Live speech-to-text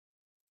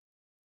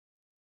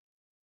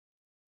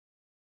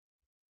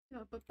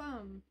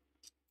Ba-bum.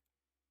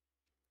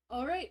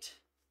 All right.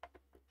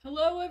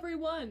 Hello,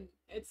 everyone.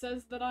 It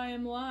says that I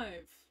am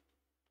live.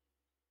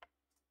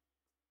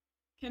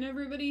 Can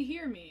everybody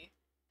hear me?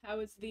 How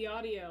is the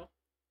audio?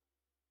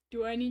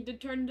 Do I need to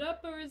turn it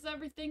up or is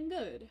everything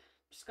good?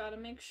 Just gotta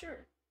make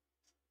sure.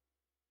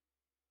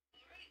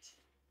 All right.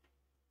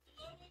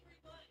 Hello,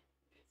 everyone.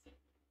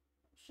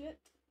 Shit.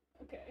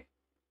 Okay.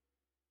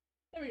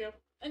 There we go.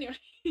 Anyway.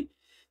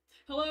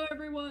 Hello,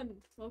 everyone.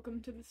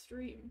 Welcome to the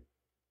stream.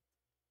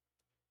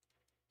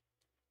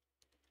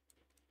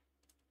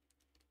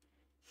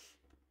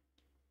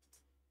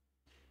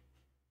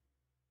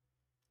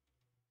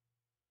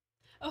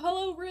 Oh,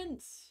 hello,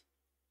 Rince!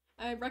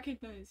 I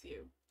recognize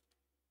you.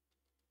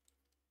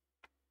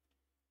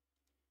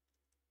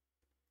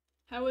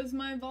 How is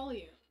my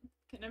volume?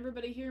 Can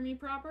everybody hear me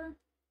proper?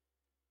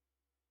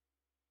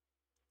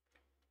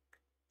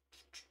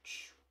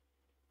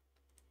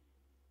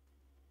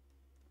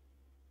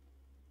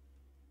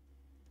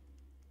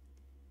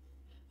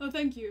 Oh,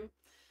 thank you.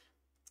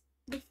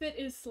 The fit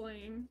is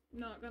slaying,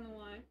 not gonna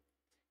lie.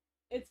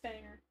 It's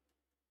banger.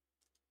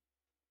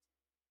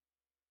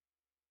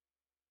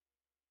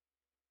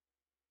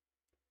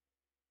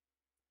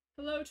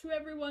 Hello to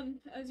everyone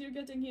as you're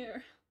getting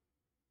here.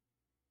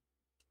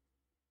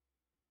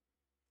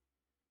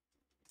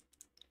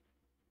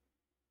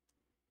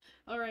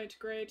 Alright,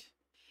 great.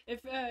 If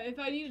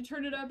I need to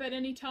turn it up at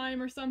any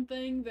time or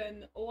something,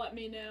 then let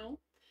me know.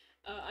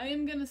 I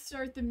am gonna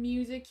start the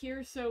music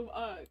here, so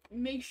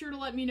make sure to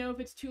let me know if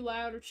it's too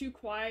loud or too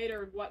quiet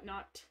or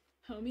whatnot,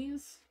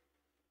 homies.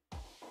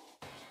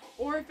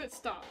 Or if it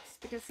stops,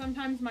 because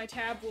sometimes my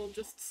tab will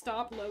just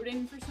stop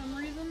loading for some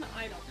reason.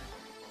 I don't know.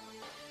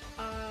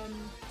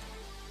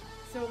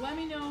 So let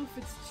me know if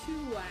it's too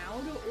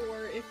loud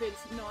or if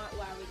it's not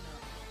loud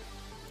enough.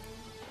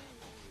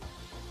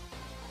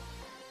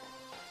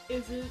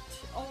 Is it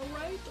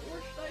alright or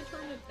should I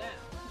turn it down?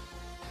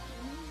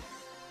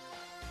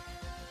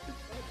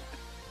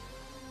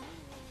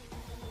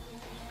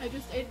 I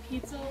just ate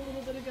pizza a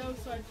little bit ago,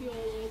 so I feel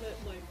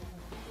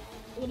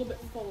a little bit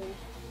full.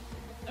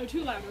 Oh,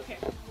 too loud, okay.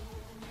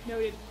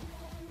 Noted.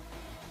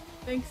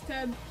 Thanks,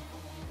 Ted.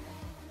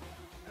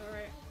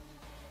 Alright.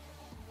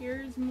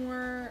 Here's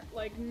more,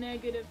 like,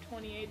 negative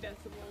 28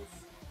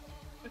 decibels.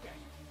 Okay.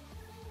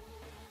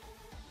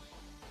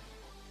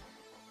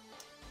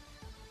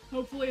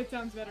 Hopefully it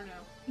sounds better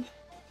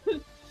now.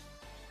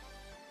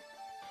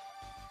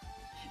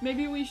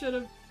 Maybe we should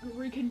have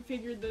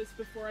reconfigured this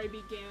before I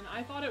began.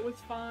 I thought it was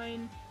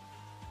fine.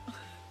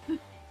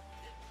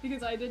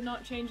 Because I did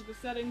not change the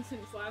settings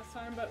since last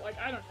time, but, like,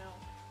 I don't know.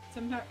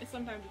 Sometimes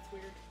it's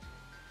weird.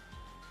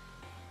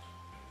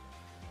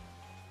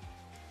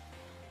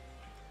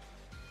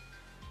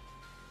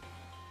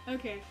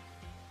 Okay.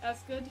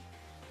 That's good?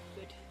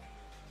 Good.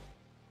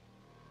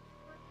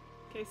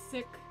 Okay,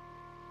 sick.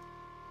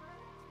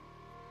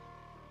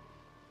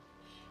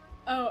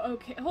 Oh,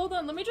 okay. Hold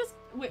on, let me just-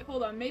 wait,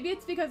 hold on. Maybe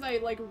it's because I,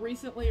 like,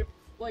 recently,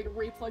 like,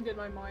 replugged in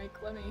my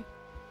mic. Let me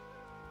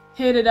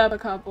hit it up a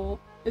couple.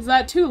 Is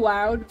that too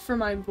loud for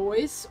my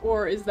voice,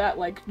 or is that,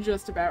 like,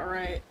 just about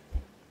right?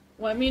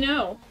 Let me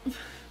know.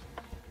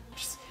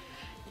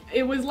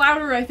 It was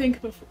louder, I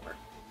think, before.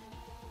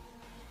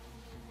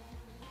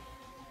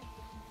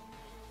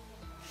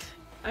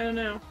 I don't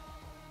know.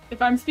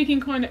 If I'm speaking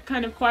kind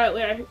of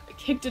quietly, I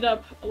kicked it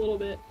up a little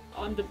bit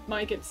on the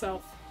mic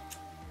itself.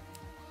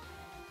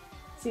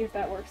 See if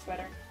that works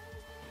better.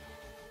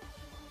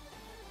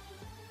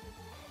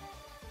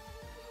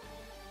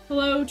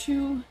 Hello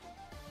to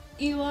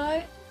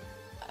Eli.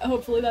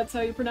 Hopefully that's how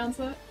you pronounce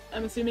that.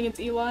 I'm assuming it's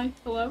Eli.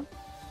 Hello?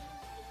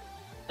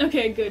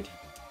 Okay, good.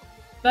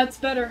 That's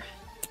better.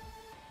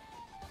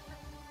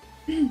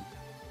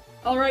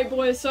 Alright,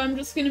 boys, so I'm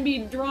just gonna be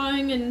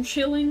drawing and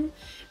chilling.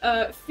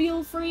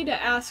 Feel free to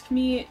ask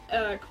me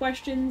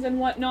questions and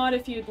whatnot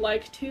if you'd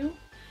like to.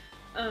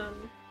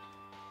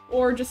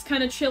 Or just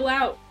kind of chill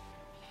out.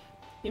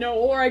 You know,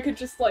 or I could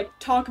just, like,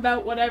 talk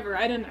about whatever,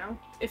 I don't know,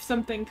 if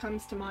something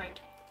comes to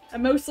mind.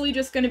 I'm mostly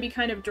just gonna be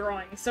kind of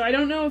drawing, so I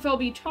don't know if I'll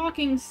be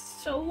talking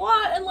a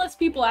lot unless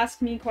people ask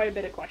me quite a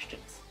bit of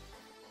questions.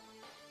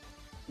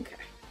 Okay.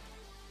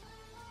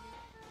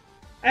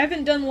 I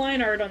haven't done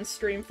line art on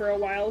stream for a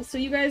while, so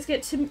you guys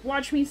get to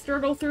watch me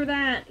struggle through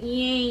that.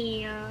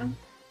 Yeah.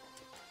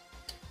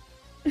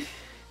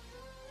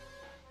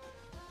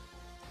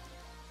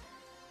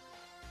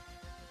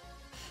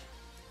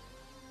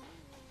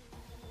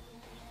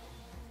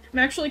 I'm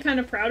actually kind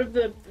of proud of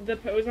the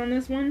pose on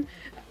this one.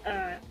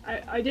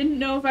 I didn't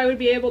know if I would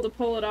be able to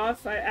pull it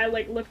off. I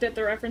like looked at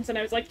the reference and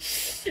I was like,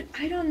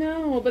 I don't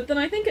know, but then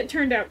I think it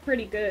turned out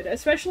pretty good.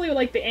 Especially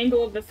like the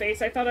angle of the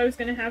face I thought I was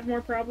gonna have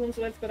more problems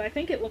with, but I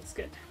think it looks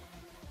good.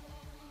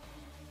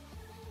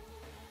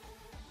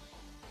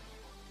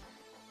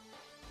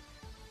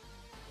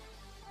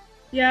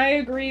 Yeah, I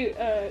agree,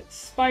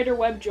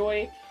 Spiderweb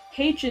Joy.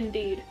 H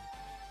indeed.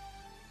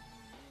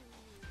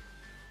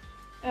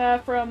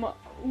 From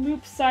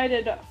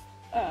loop-sided,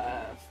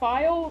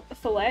 file,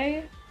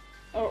 fillet,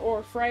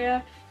 or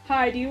Freya.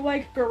 Hi, do you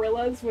like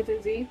gorillas with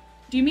a Z?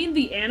 Do you mean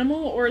the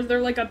animal, or is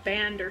there like a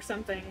band or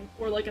something,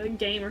 or like a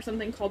game or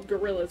something called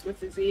Gorillas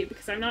with a Z?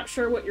 Because I'm not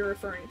sure what you're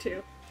referring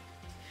to.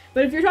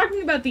 But if you're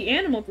talking about the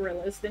animal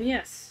gorillas, then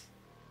yes.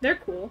 They're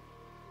cool.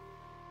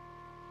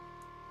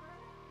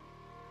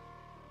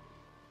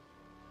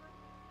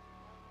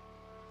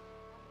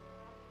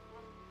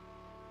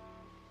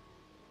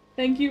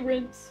 Thank you,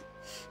 Rince.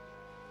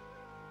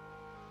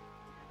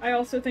 I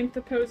also think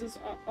the pose is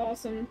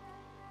awesome.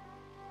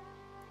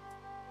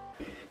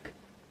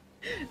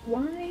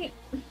 Why?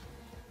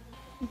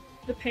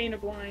 The pain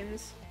of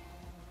lines.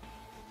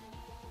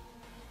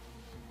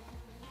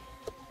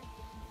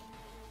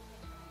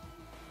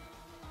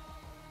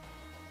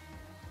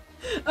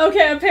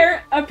 Okay,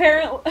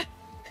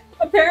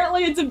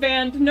 apparently it's a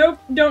band. Nope,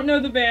 don't know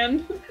the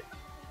band.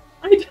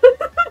 I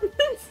don't.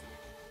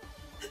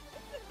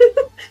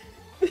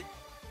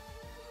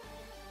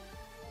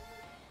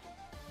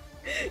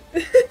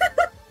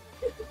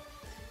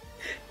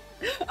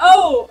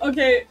 Oh,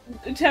 okay.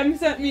 Tem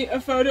sent me a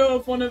photo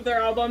of one of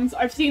their albums.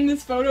 I've seen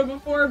this photo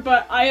before,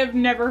 but I have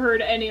never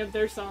heard any of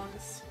their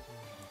songs.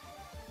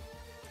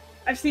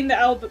 I've seen the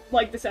album,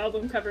 like this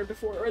album cover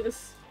before, or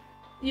this,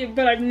 yeah,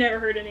 but I've never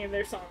heard any of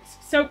their songs.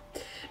 So,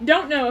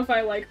 don't know if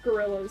I like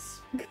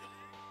gorillas.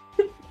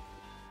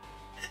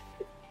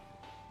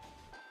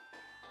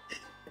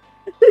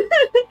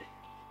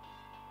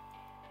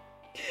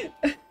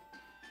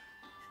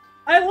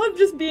 I love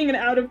just being an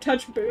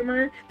out-of-touch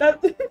boomer.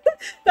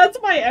 That's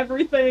my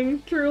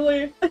everything,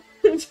 truly.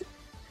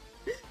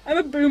 I'm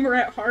a boomer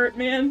at heart,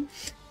 man.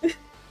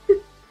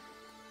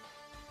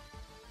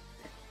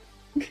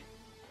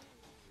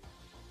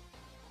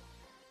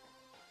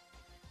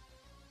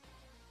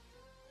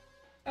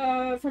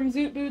 From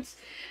Zoot Boots.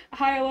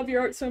 Hi, I love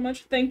your art so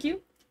much. Thank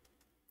you.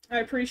 I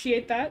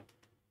appreciate that.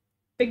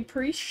 Big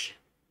preach.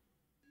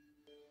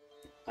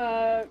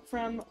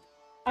 From...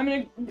 I'm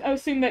gonna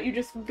assume that you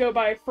just go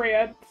by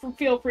Freya.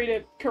 Feel free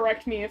to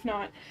correct me if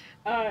not.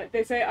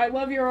 They say, I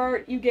love your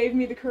art. You gave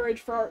me the courage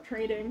for art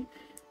trading.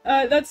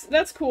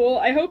 That's cool.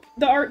 I hope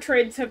the art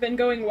trades have been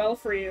going well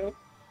for you.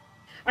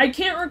 I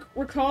can't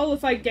recall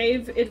if I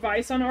gave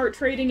advice on art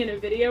trading in a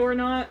video or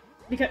not.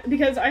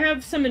 Because I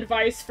have some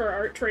advice for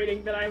art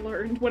trading that I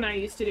learned when I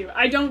used to do it.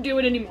 I don't do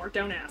it anymore,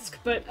 don't ask.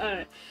 But,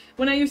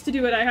 when I used to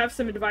do it, I have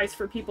some advice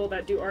for people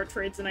that do art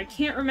trades, and I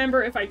can't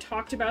remember if I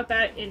talked about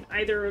that in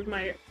either of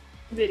my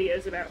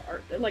videos about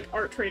art, like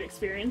art trade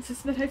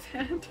experiences that I've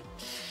had.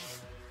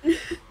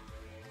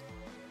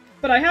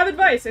 But I have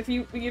advice if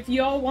you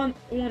all want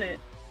it.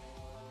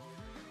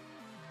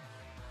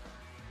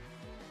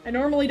 I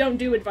normally don't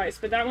do advice,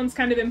 but that one's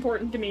kind of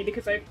important to me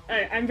because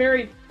I'm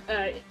very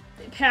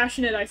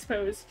passionate, I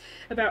suppose,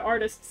 about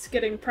artists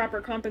getting proper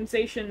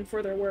compensation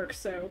for their work,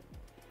 so,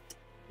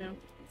 you know,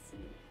 it's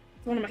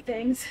one of my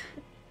things.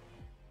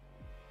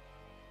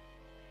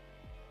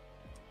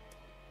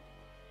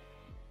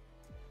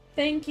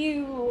 Thank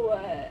you,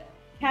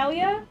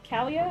 Kalia?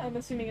 Kalia? I'm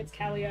assuming it's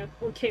Kalia,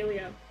 or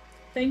Kalia.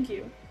 Thank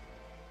you.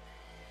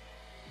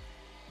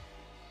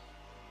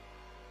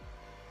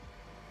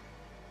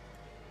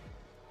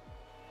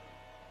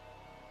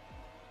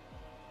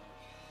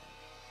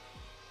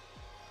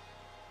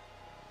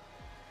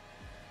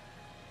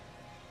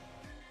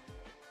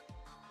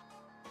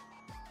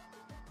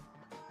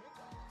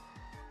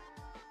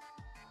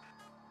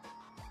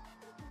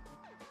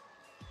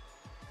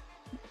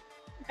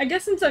 I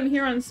guess since I'm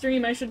here on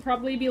stream, I should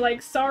probably be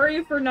like,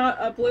 sorry for not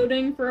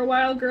uploading for a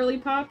while, girly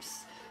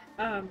pops.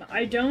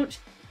 I don't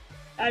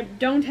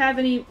have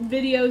any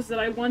videos that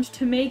I want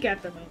to make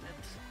at the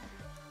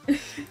moment.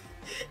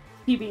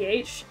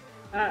 TBH.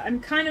 I'm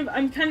kind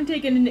of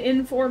taking an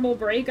informal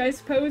break, I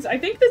suppose. I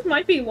think this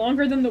might be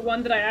longer than the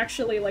one that I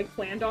actually, like,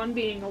 planned on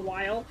being a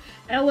while.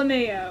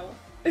 LMAO.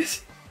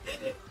 It's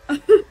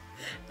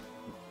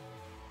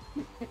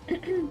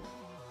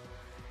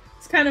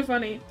kind of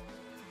funny.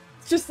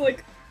 It's just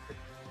like,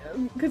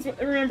 because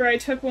remember I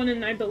took one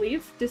in, I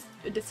believe,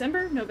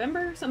 December?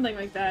 November? Something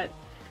like that.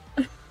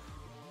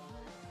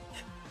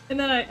 and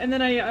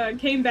then I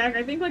came back,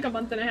 I think like a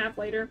month and a half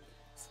later,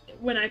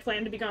 when I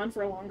planned to be gone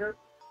for longer.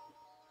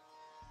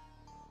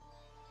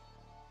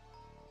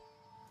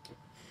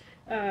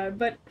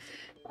 But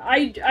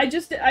I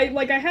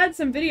had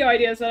some video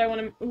ideas that I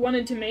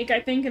wanted to make, I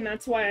think, and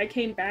that's why I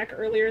came back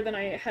earlier than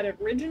I had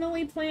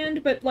originally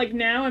planned, but, like,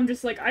 now I'm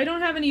just like, I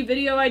don't have any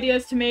video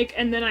ideas to make,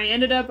 and then I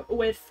ended up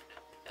with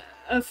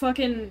a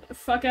fucking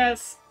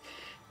fuck-ass,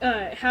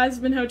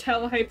 has-been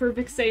hotel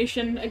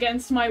hyperfixation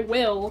against my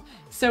will,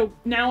 so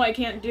now I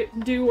can't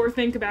do or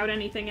think about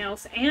anything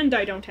else, and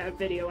I don't have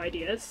video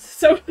ideas,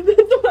 so that's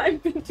what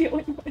I've been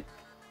dealing with.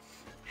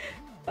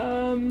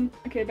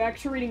 Okay, back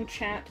to reading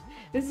chat.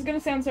 This is gonna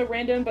sound so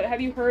random, but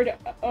have you heard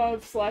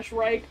of /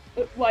 Rise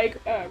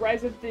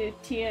of the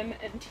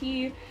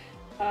TMNT?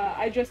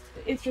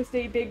 It's just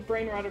a big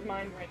brain rot of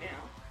mine right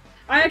now.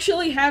 I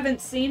actually haven't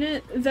seen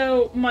it,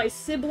 though my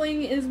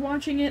sibling is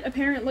watching it,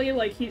 apparently,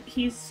 like,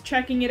 he's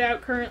checking it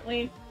out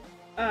currently.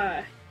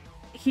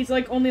 he's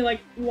like only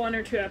like 1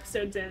 or 2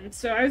 episodes in.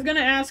 So I was gonna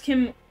ask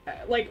him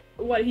like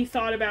what he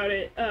thought about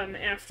it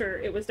after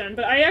it was done.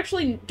 But I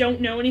actually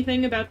don't know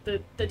anything about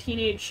the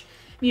Teenage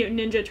Mutant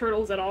Ninja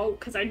Turtles at all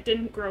because I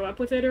didn't grow up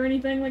with it or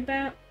anything like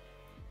that.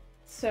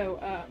 So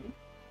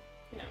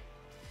you know.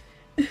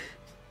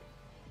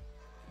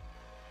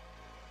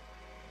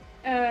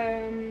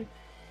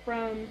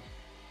 From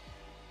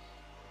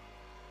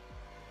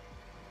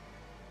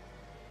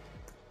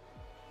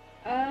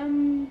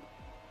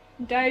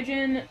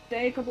Daijin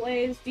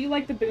Daikablaze, do you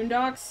like the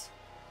Boondocks?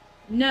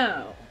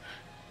 No.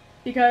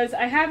 Because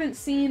I haven't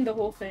seen the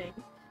whole thing.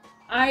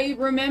 I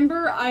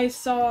remember I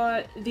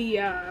saw the,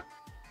 I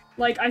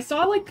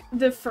saw, like,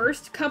 the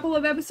first couple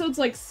of episodes,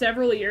 like,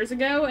 several years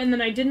ago, and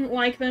then I didn't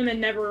like them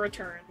and never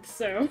returned,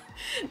 so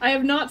I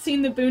have not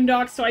seen the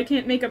Boondocks, so I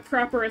can't make a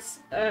proper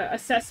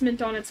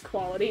assessment on its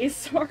quality,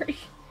 sorry.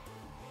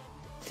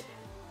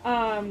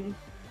 From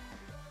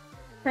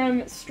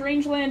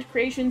Strangeland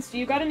Creations, do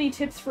you got any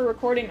tips for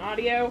recording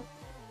audio?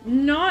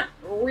 Not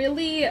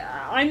really.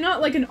 I'm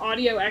not like an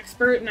audio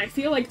expert, and I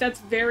feel like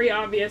that's very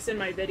obvious in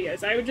my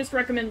videos. I would just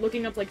recommend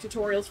looking up like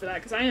tutorials for that,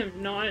 because I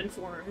am not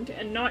informed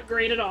and not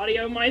great at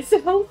audio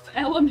myself.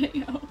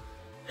 LMAO.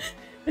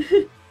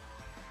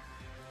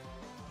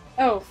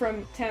 Oh,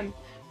 from Tem.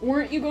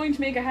 Weren't you going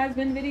to make a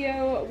has-been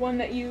video, one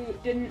that you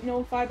didn't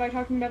nullify by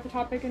talking about the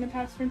topic in a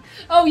past stream?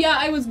 Oh yeah,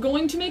 I was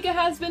going to make a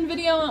has-been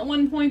video at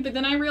one point, but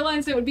then I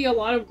realized it would be a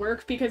lot of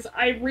work because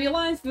I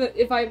realized that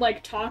if I,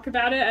 like, talk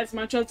about it as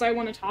much as I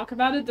want to talk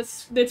about it,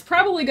 it's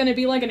probably going to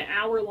be, like, an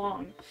hour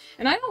long.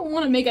 And I don't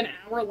want to make an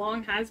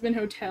hour-long has-been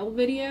hotel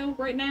video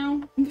right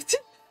now.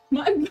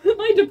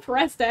 my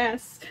depressed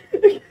ass.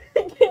 I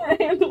can't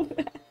handle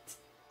that.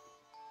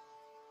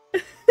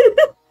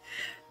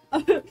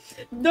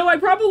 Though I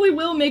probably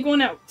will make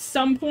one at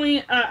some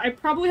point. I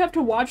probably have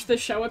to watch the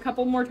show a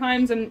couple more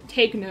times and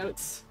take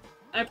notes.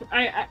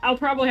 I'll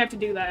probably have to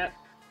do that.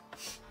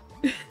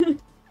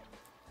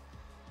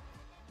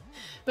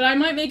 But I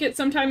might make it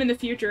sometime in the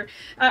future.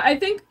 I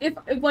think if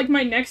like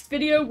my next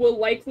video will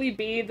likely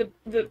be the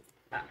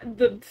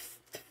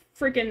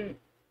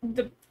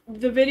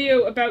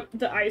video about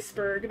the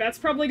iceberg. That's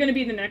probably going to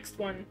be the next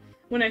one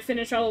when I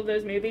finish all of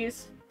those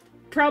movies.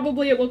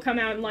 Probably it will come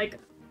out in like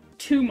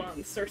 2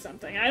 months or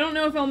something. I don't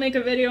know if I'll make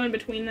a video in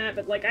between that,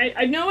 but like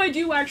I know I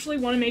do actually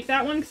want to make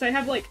that one because I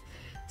have like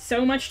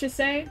so much to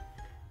say,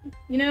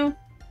 you know?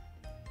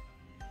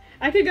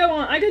 I could go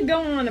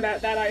on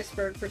about that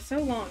iceberg for so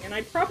long, and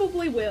I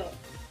probably will.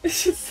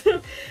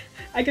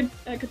 I could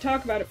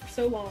talk about it for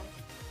so long.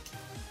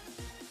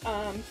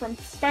 From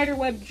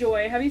Spiderweb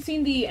Joy, have you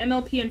seen the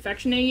MLP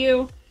Infection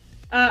AU?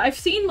 I've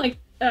seen like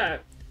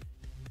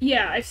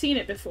yeah, I've seen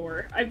it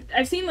before.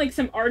 I've seen, like,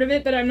 some art of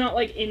it, but I'm not,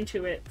 like,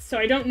 into it. So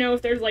I don't know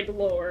if there's, like,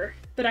 lore.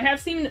 But I have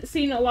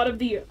seen a lot of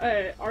the,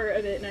 art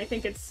of it, and I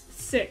think it's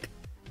sick.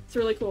 It's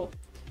really cool.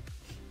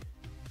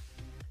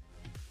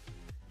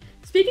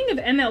 Speaking of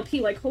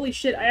MLP, like, holy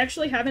shit, I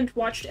actually haven't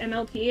watched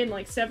MLP in,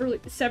 like,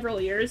 several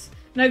years.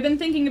 And I've been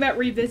thinking about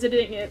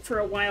revisiting it for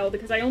a while,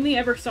 because I only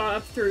ever saw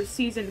up through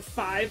season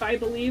 5, I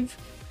believe,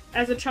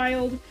 as a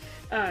child.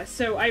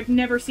 So I've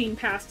never seen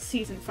past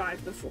season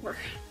 5 before.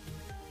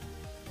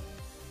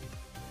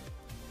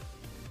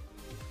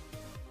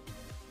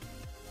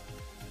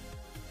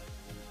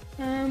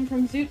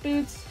 From Zoot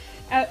Boots,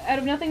 out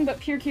of nothing but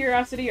pure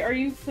curiosity, are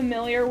you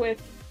familiar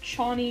with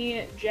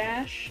Shawnee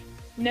Jash?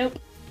 Nope.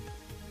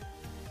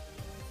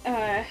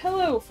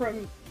 Hello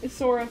from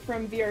Sora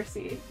from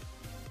VRC.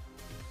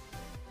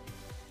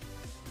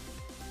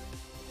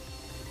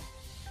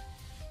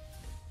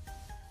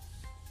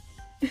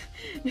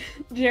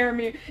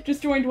 Jeremy,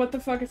 just joined What the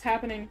Fuck is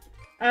Happening.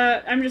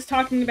 I'm just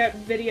talking about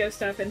video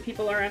stuff and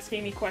people are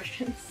asking me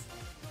questions.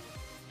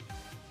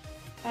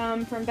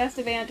 From Best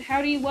of Ant,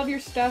 how do you love your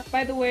stuff?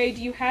 By the way,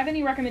 do you have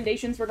any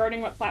recommendations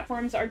regarding what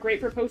platforms are great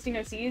for posting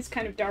OCs,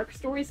 kind of dark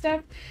story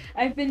stuff?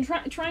 I've been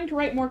trying to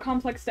write more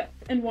complex stuff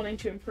and wanting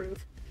to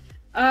improve.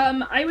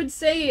 I would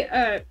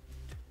say,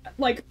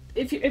 like,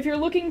 if you're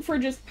looking for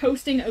just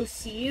posting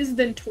OCs,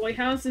 then Toy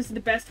House is the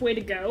best way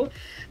to go.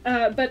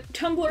 But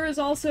Tumblr is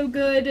also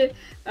good,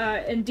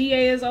 and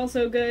DA is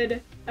also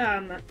good.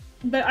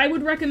 But I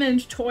would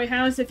recommend Toy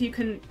House if you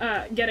can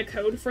get a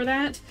code for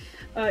that.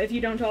 If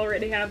you don't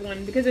already have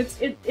one, because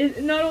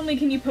it not only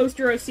can you post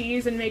your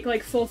OCs and make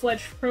like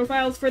full-fledged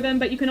profiles for them,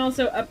 but you can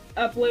also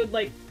upload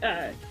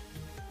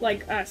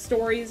like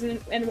stories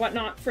and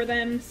whatnot for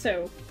them.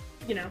 So,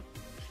 you know,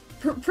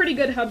 pretty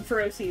good hub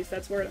for OCs.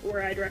 That's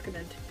where I'd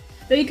recommend.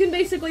 Though you can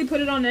basically put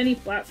it on any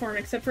platform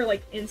except for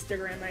like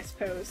Instagram, I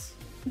suppose,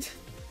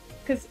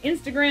 because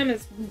Instagram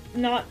is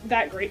not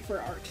that great for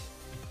art.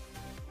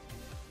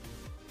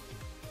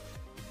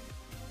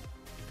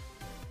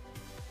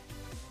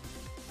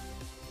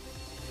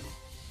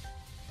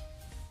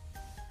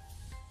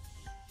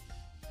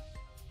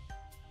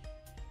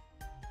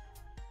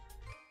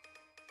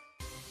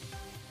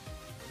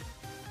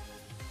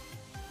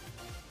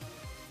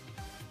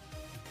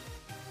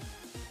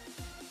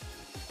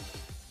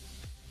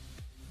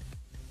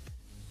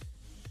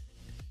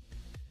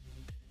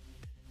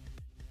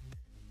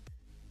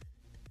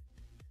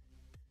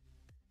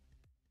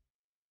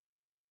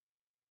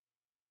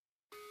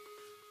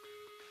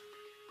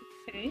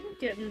 Okay,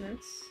 getting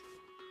this.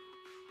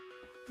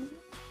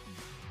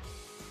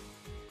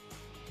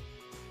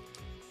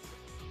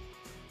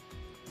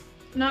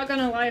 Not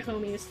gonna lie,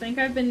 homies. Think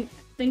I've been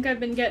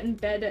getting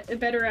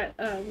better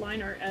at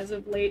line art as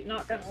of late.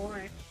 Not gonna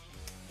lie.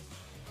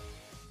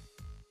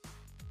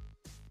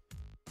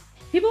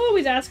 People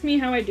always ask me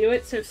how I do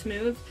it so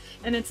smooth,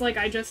 and it's like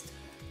I just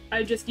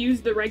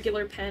use the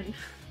regular pen.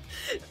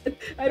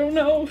 I don't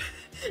know.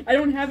 I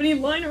don't have any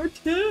line art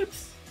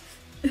tips.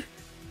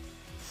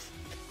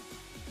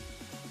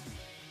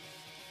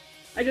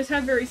 I just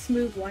have very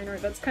smooth line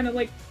art. That's kind of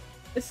like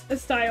a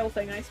style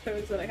thing, I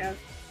suppose, that I have.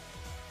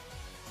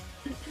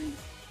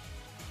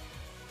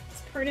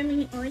 It's part of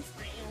my art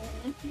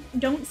style.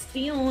 Don't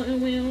steal,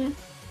 Uwu.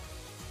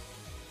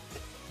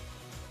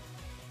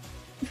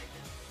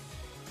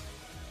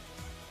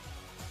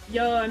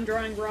 Yo, I'm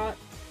drawing rot.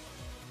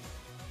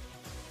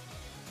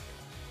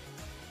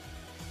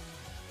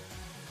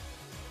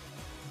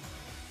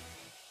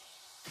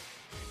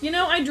 You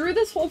know, I drew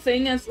this whole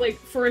thing as, like,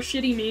 for a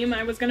shitty meme.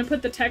 I was gonna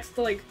put the text,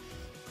 like,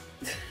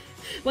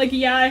 like,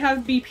 yeah, I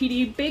have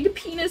BPD, big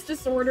penis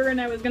disorder, and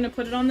I was gonna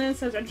put it on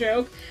this as a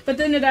joke, but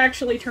then it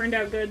actually turned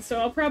out good, so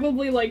I'll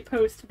probably, like,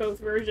 post both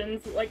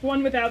versions, like,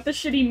 one without the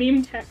shitty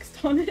meme text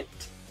on it.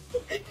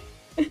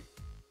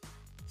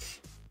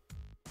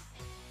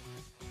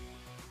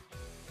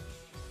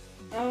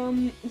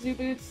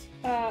 Zooboots,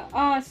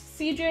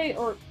 CJ,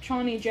 or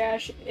Chani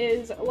Jash,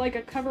 is like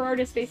a cover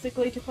artist,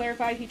 basically. To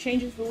clarify, he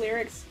changes the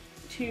lyrics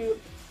to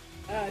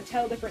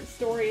tell different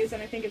stories,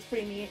 and I think it's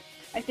pretty neat.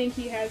 I think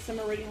he has some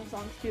original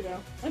songs too,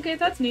 though. Okay,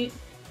 that's neat.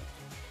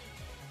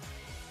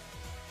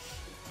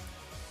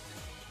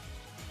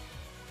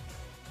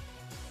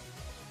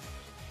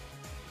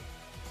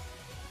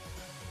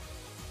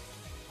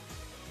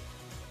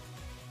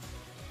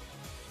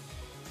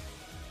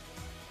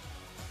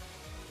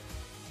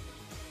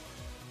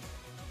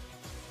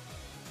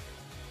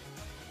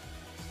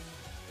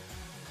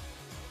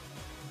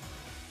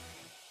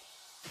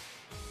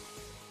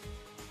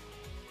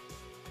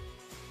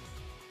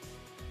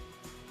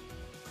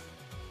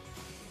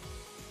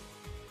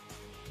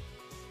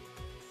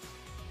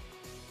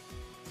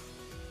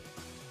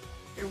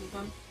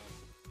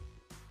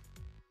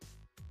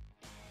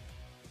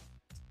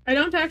 I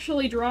don't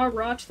actually draw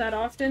rot that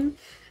often,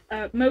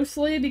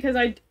 mostly because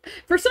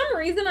for some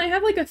reason, I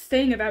have, like, a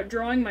thing about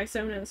drawing my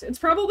sonas. It's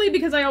probably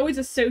because I always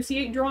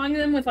associate drawing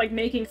them with, like,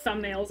 making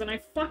thumbnails, and I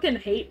fucking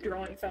hate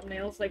drawing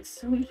thumbnails, like,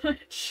 so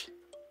much.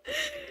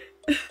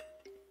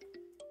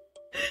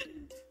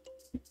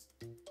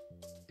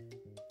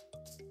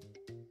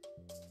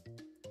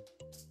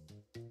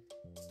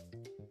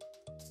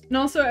 And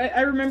also,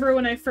 I remember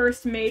when I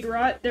first made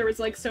Rot, there was,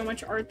 like, so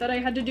much art that I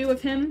had to do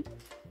of him,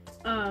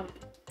 to,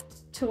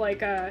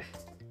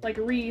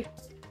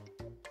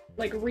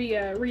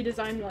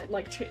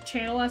 redesign,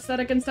 channel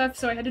aesthetic and stuff,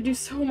 so I had to do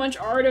so much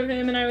art of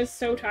him, and I was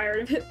so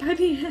tired of it by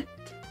the end.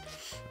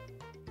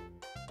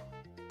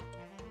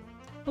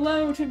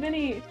 Hello to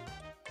Vinny!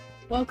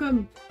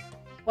 Welcome.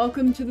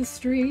 Welcome to the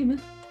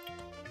stream.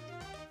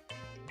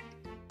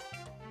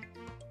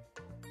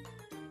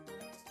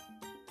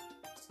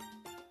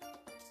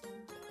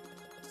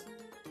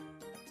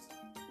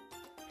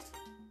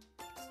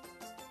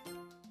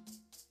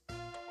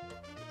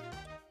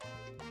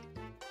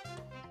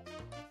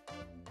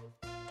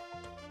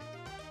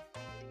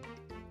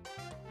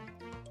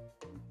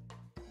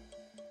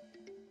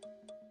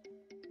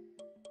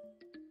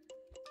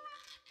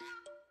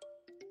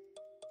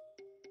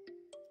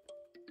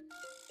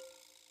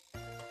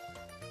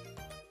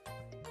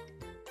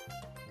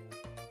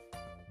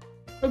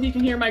 Hope you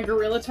can hear my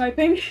gorilla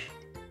typing.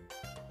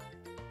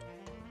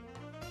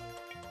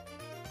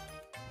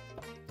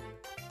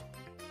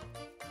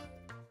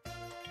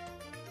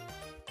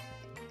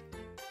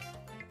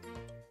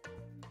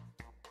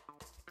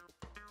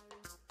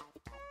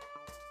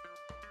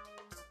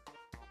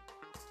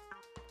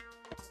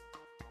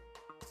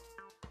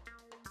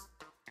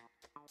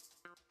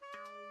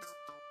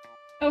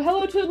 Oh,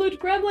 hello to Loot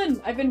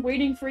Gremlin! I've been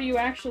waiting for you,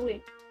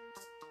 actually.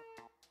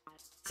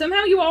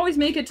 Somehow you always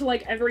make it to,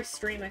 like, every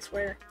stream, I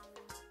swear.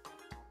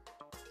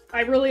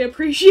 I really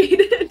appreciate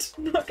it,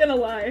 not gonna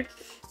lie.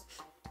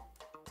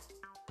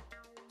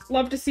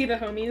 Love to see the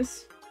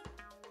homies.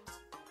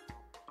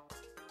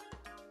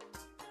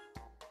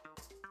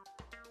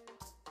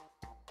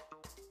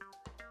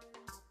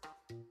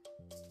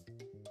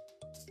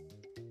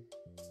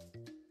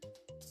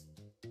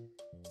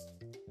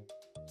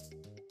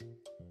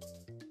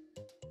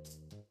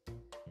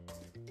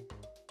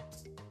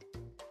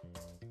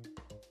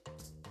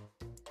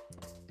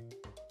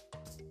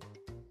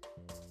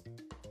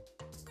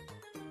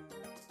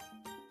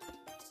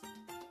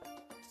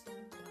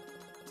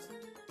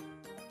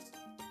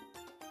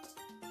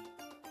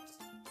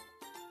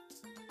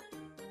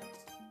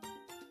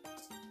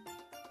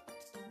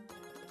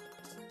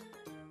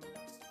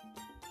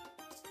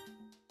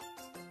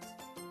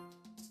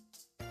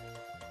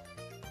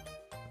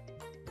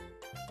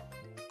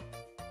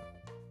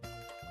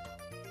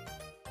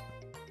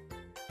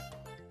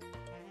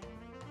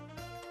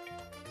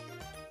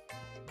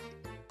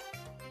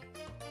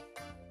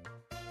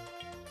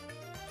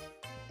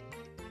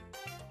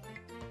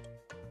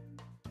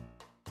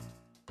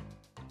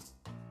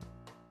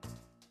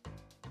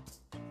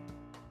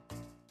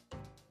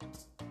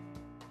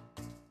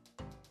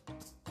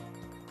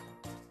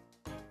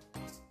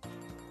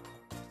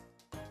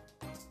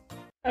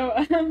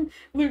 Oh,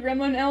 Blue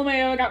Gremlin,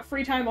 LMAO, got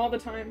free time all the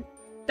time.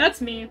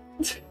 That's me.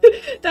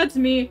 That's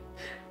me.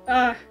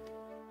 The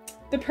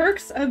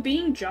perks of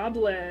being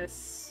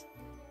jobless.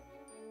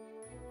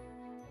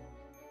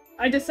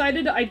 I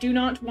decided I do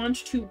not want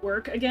to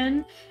work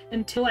again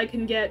until I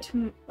can go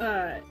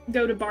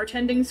to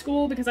bartending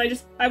school, because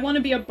I want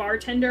to be a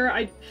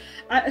bartender.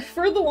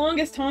 For the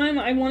longest time,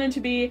 I wanted to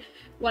be,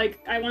 like,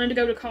 I wanted to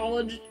go to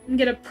college and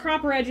get a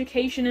proper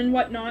education and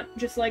whatnot,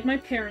 just like my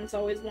parents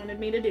always wanted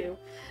me to do.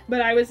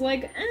 But I was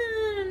like,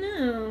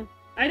 no,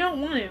 I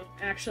don't want to,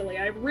 actually.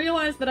 I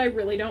realized that I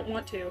really don't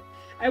want to.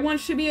 I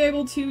want to be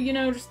able to, you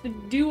know, just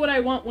do what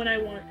I want when I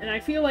want, and I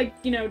feel like,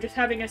 you know, just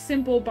having a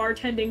simple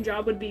bartending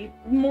job would be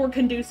more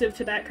conducive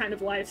to that kind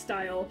of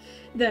lifestyle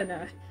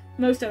than,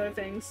 most other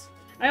things.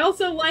 I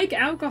also like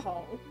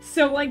alcohol,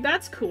 so, like,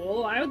 that's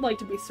cool. I would like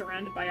to be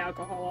surrounded by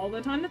alcohol all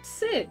the time. That's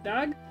sick,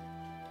 dog.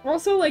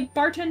 Also, like,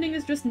 bartending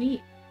is just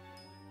neat.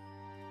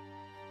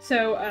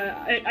 So,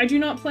 I do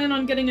not plan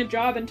on getting a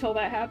job until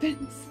that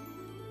happens.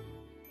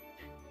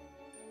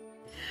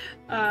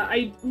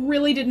 I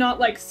really did not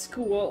like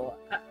school.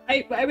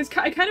 I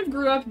kind of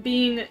grew up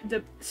being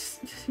the,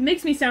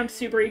 makes me sound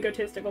super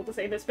egotistical to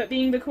say this, but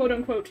being the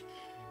quote-unquote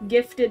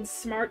gifted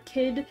smart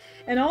kid,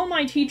 and all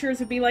my teachers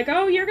would be like,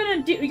 oh, you're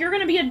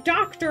gonna be a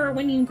doctor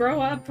when you grow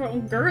up,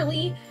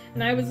 girly,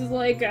 and I was just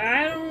like,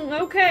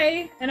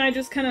 okay, and I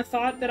just kind of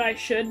thought that I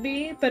should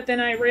be, but then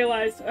I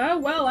realized, oh,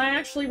 well, I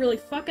actually really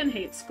fucking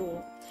hate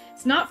school.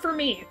 It's not for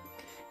me.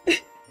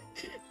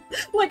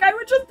 Like, I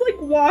would just, like,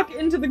 walk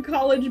into the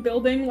college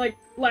building, like,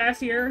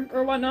 last year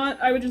or whatnot.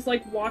 I would just,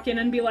 like, walk in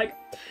and be like,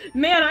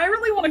 man, I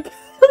really want to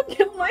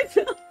kill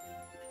myself.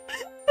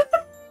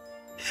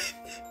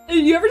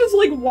 You ever just,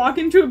 like, walk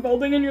into a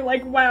building and you're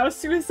like, wow,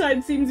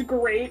 suicide seems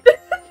great?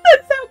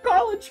 That's how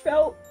college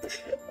felt.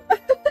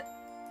 It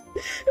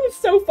was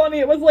so funny.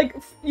 It was like,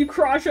 you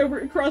cross over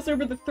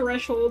the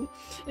threshold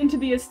into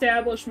the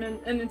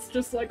establishment, and it's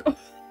just like, oh,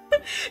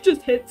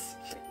 just hits.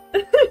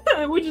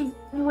 Which is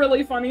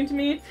really funny to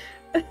me.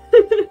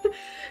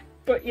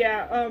 But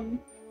yeah,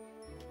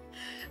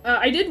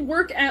 I did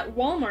work at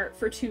Walmart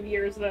for 2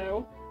 years,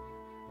 though.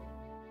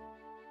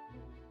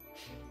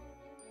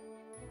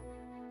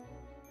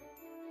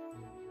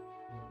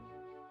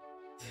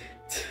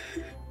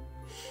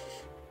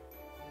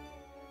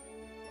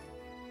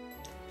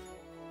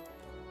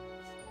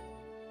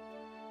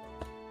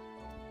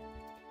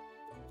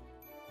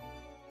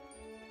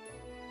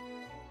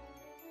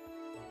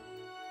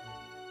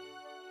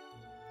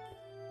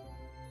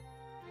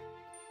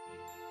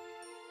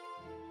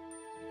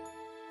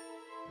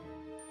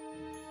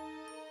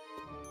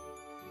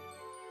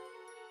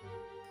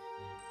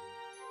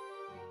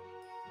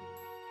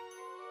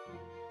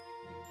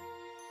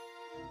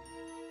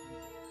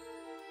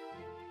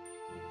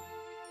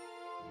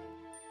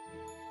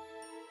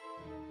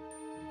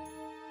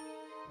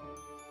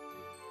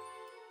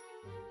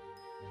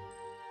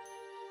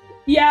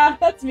 Yeah,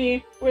 that's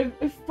me,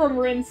 from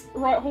Rinse,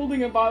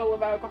 holding a bottle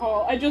of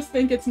alcohol. I just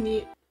think it's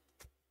neat.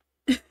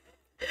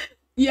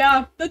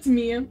 Yeah, that's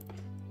me.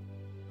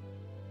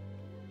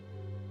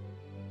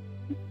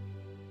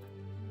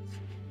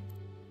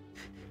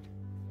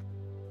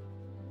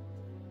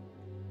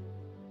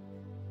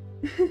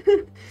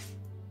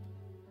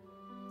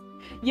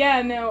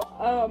 Yeah, no,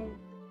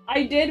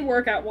 I did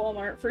work at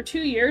Walmart for 2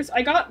 years.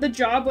 I got the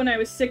job when I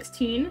was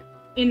 16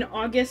 in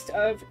August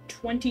of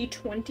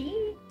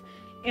 2020,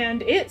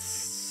 and it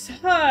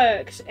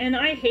sucked, and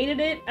I hated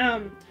it.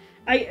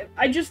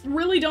 I just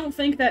really don't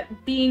think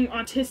that being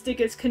autistic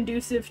is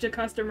conducive to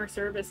customer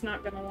service,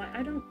 not gonna lie.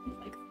 I don't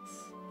like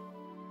this.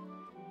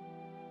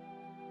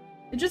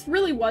 It just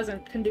really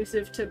wasn't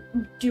conducive to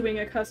doing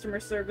a customer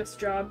service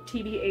job,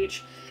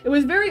 TBH. It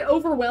was very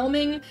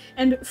overwhelming,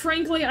 and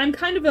frankly, I'm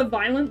kind of a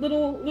violent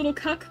little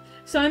cuck,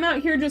 so I'm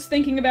out here just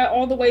thinking about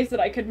all the ways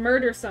that I could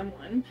murder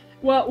someone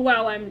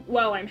while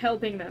I'm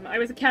helping them. I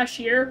was a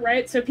cashier,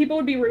 right? So people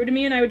would be rude to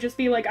me, and I would just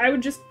be like, I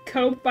would just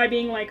cope by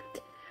being like,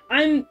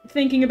 I'm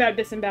thinking about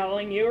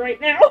disemboweling you right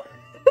now.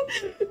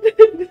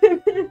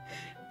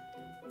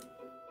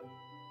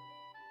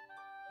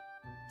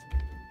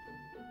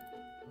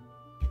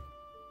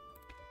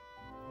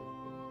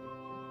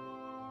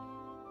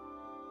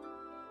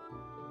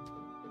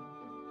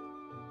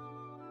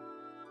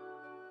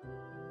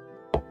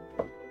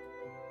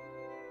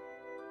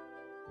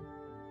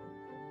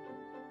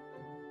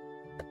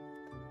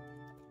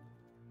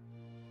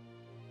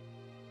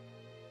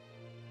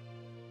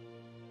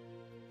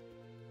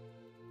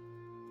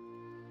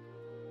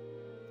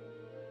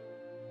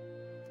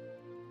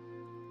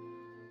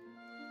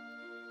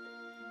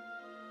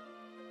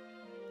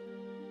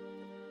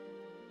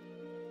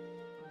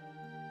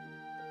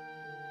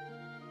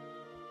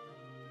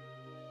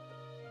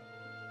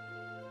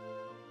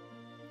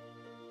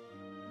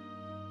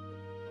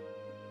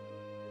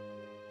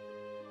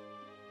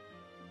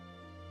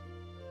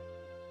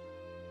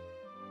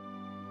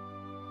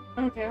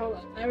 Okay, hold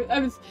on. I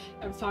was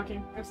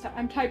talking.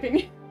 I'm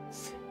typing.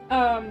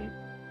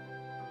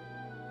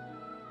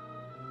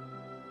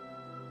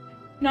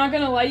 Not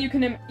gonna lie, you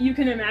can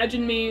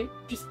imagine me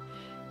just...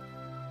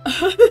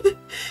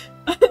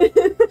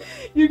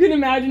 You can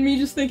imagine me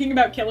just thinking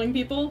about killing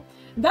people.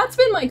 That's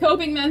been my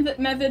coping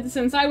method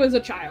since I was a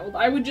child.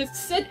 I would just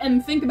sit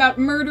and think about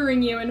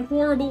murdering you in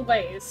horrible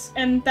ways.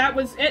 And that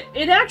was...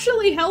 It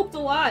actually helped a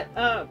lot.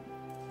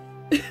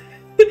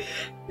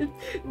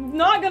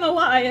 Not gonna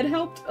lie, it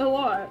helped a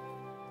lot.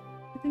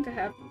 I think I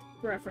have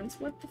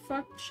reference. What the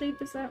fuck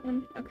shape is that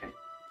one? Okay.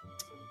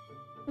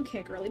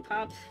 Okay, girly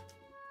pop.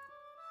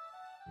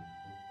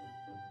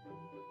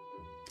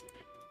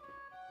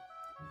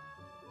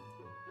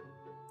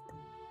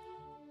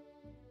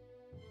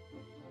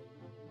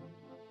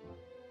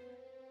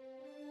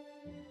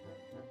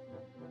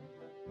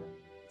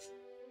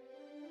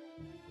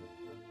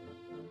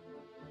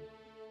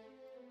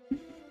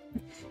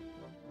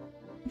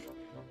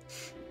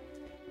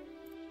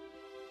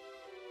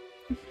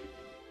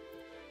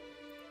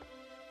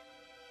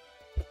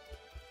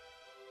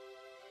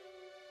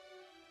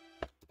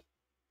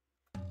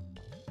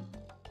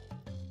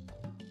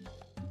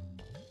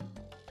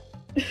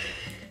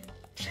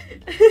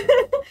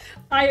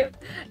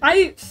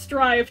 I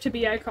strive to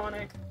be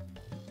iconic.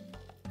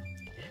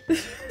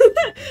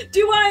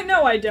 Do I?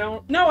 No, I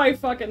don't. No, I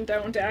fucking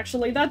don't,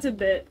 actually. That's a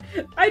bit.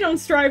 I don't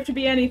strive to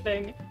be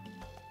anything.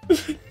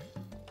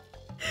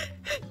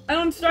 I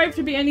don't strive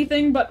to be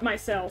anything but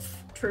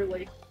myself,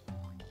 truly.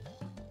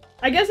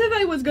 I guess if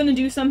I was gonna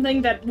do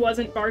something that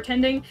wasn't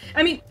bartending,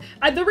 I mean,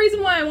 the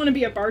reason why I want to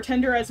be a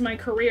bartender as my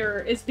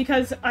career is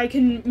because I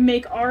can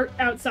make art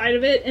outside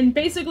of it, and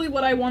basically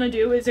what I want to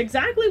do is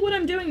exactly what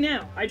I'm doing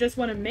now. I just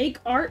want to make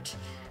art,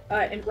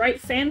 and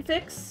write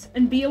fanfics,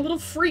 and be a little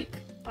freak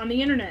on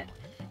the internet.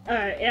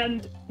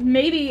 And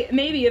maybe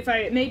if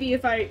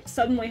I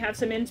suddenly have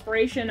some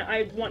inspiration,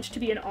 I want to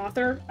be an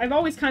author. I've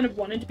always kind of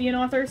wanted to be an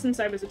author since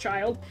I was a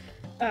child.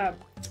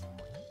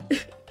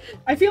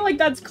 I feel like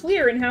that's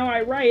clear in how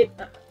I write.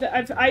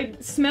 I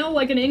smell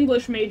like an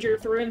English major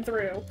through and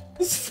through.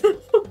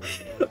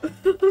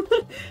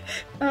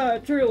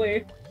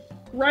 Truly.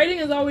 Writing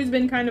has always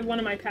been kind of one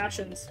of my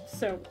passions,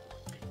 so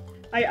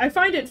I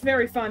find it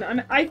very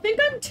fun. I think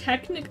I'm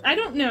I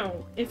don't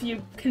know if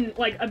you can,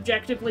 like,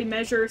 objectively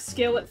measure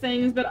skill at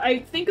things, but I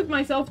think of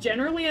myself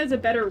generally as a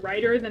better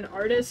writer than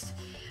artist,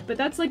 but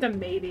that's like a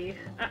maybe.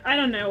 I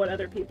don't know what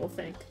other people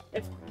think.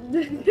 If...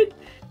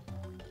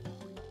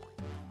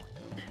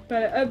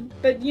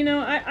 But you know,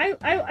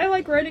 I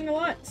like writing a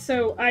lot,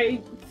 so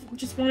I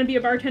just want to be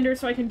a bartender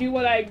so I can do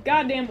what I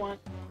goddamn want.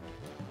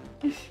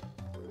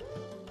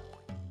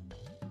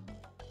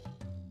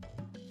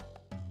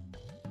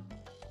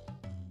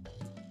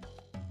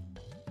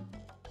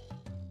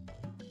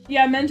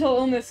 Yeah, mental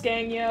illness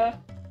gang, yeah.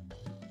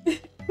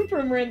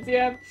 From Rinse,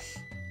 yeah.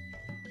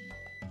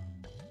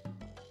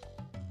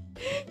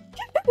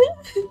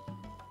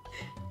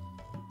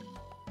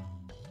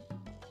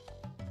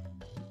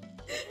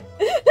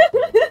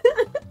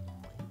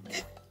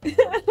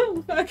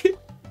 Oh, fuck.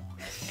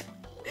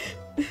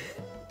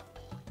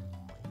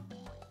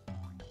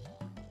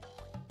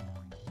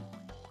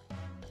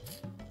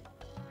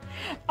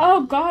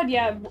 Oh god,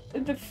 yeah.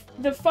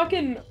 The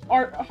fucking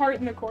heart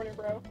in the corner,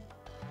 bro.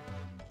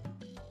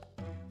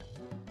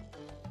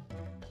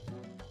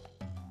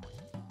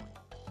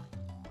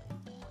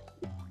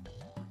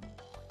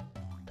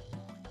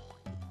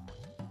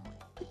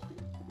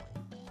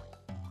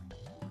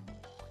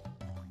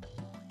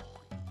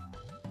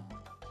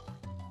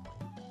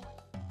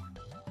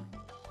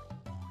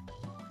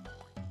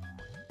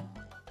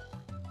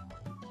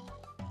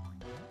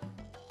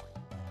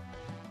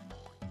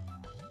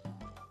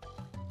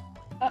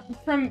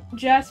 From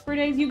Jasper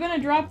Days, you gonna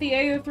drop the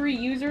AO3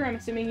 user? I'm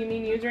assuming you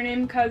mean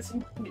username, cause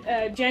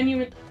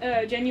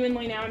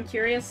genuinely now I'm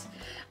curious.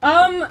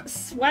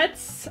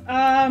 Sweats,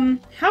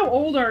 how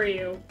old are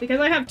you? Because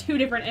I have 2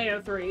 different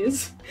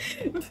AO3s.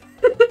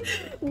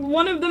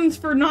 One of them's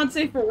for not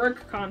safe for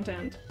work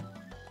content.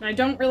 And I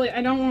don't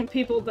want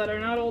people that are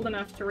not old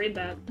enough to read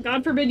that.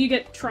 God forbid you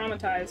get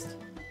traumatized.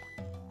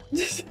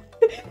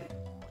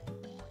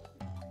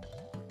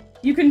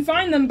 You can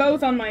find them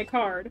both on my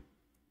card.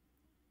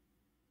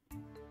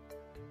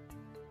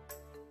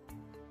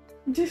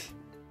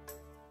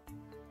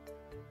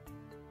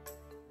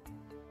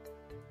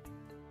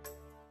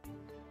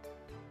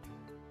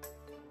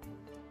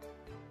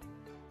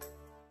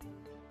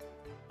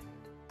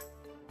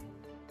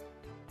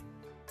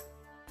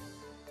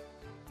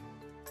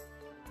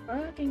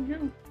 Fucking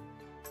hell.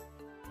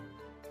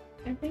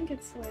 I think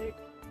it's like...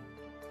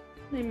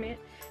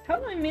 How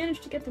did I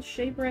manage to get the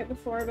shape right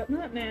before, but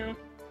not now?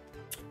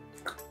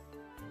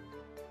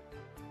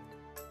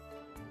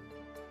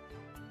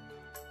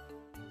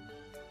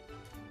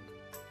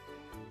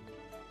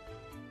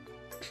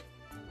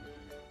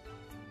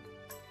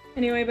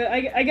 Anyway, but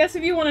I guess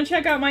if you want to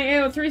check out my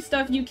AO3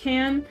 stuff, you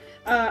can.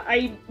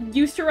 I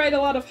used to write a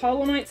lot of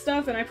Hollow Knight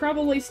stuff, and I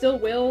probably still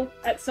will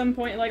at some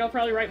point. Like, I'll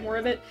probably write more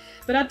of it.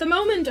 But at the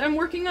moment, I'm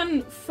working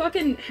on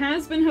fucking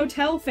Has-Been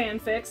Hotel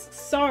fanfics.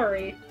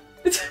 Sorry.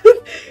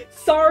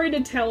 Sorry to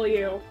tell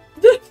you.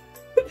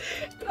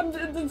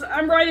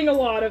 I'm writing a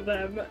lot of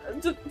them.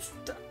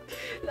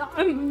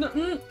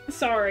 I'm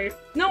sorry.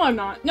 No, I'm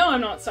not. No,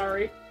 I'm not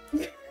sorry.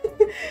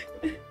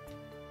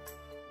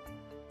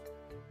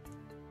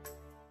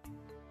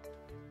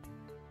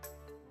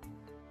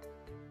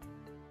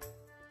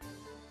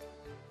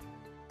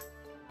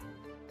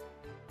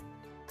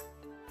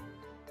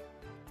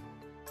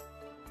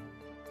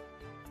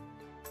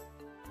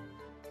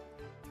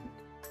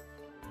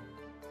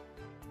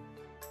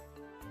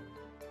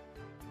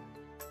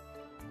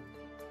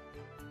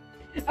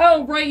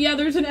 Oh, right, yeah,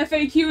 there's an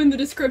FAQ in the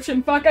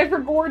description. Fuck, I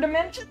forgot to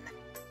mention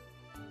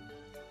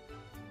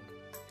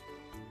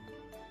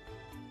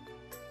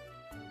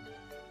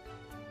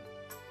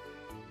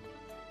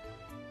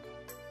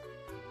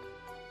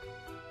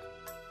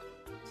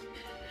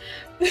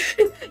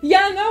that.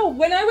 Yeah, no,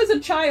 when I was a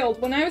child,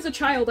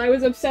 I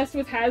was obsessed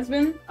with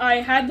Has-Been. I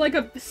had like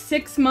a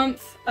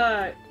 6-month,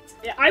 I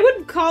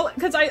would call it,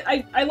 because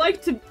I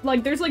like to,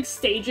 like, there's like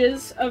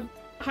stages of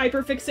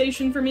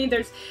hyperfixation for me.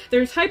 There's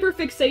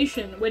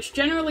hyperfixation, which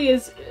generally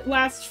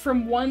lasts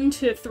from 1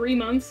 to 3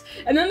 months,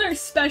 and then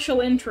there's special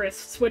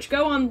interests, which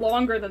go on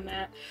longer than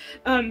that.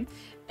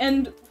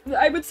 And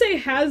I would say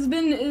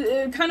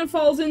Has-Been kind of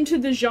falls into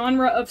the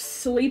genre of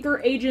sleeper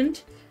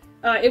agent.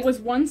 It was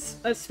once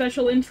a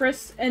special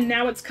interest, and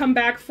now it's come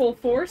back full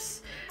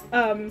force.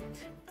 And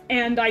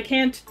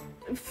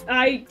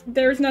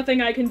there's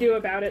nothing I can do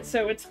about it,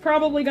 so it's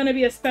probably gonna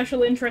be a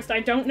special interest. I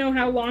don't know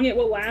how long it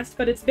will last,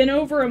 but it's been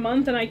over a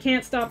month and I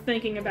can't stop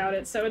thinking about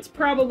it, so it's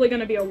probably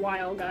gonna be a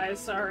while, guys.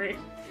 Sorry.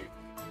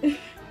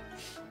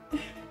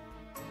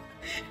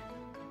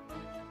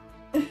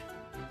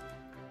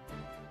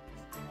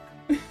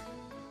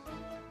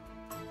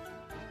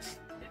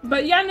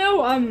 But yeah,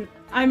 no,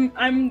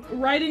 I'm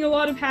writing a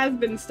lot of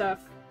Has-Been stuff.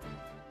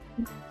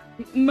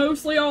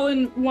 Mostly all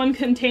in one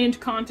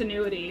contained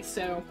continuity,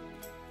 so...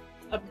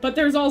 but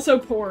there's also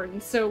porn,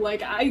 so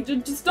like,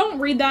 just don't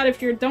read that if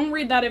you're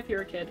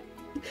a kid.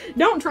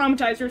 Don't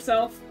traumatize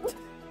yourself.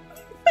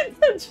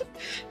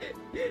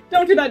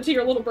 Don't do that to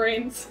your little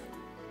brains.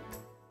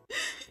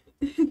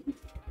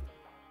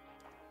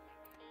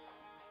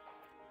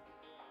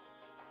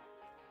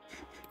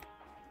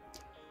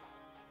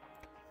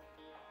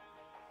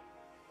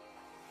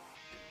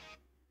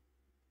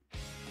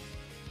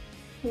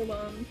 Hold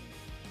on.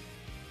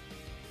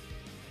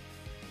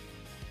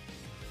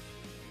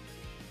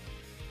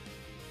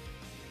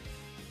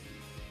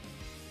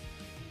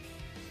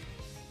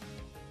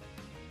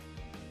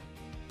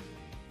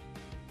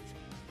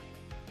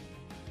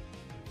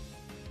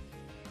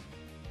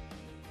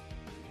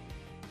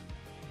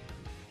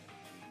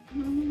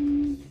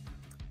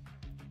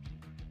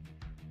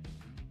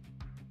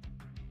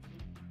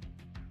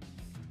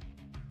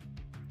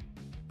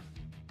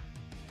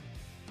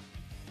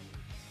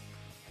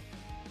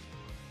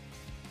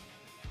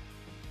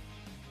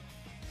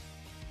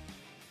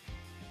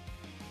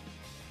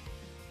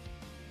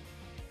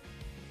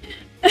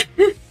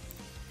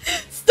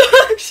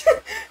 Stop!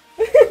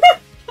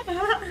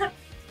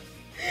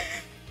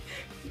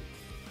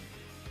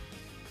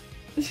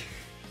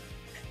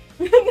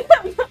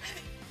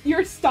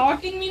 You're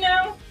stalking me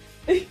now?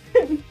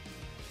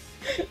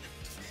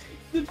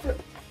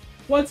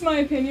 What's my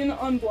opinion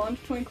on Blonde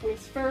Twink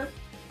Whisper?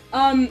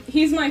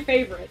 He's my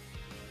favorite.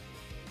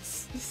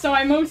 So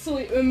I'm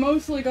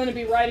mostly gonna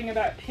be writing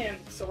about him,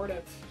 sort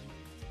of.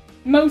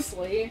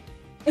 Mostly.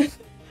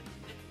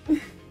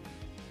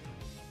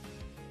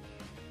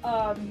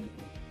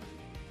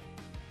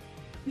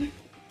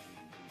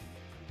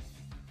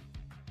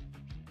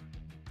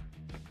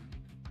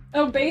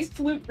 Oh, based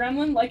flute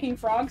gremlin liking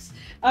frogs.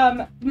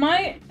 I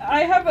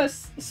have a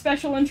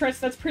special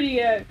interest that's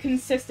pretty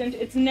consistent.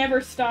 It's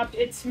never stopped.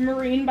 It's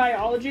marine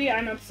biology.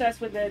 I'm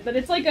obsessed with it, but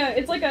it's like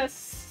a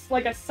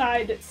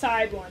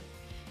side one.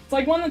 It's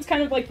like one that's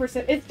kind of like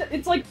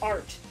it's like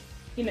art.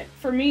 You know,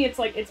 for me, it's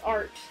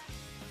art.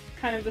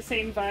 Kind of the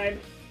same vibe.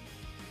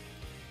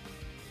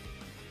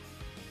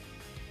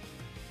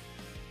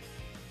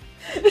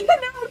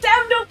 No,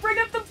 damn! Don't bring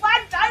up the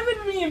black diamond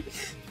meme.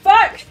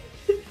 Fuck.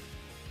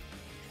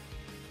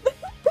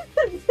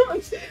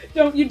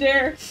 Don't you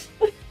dare.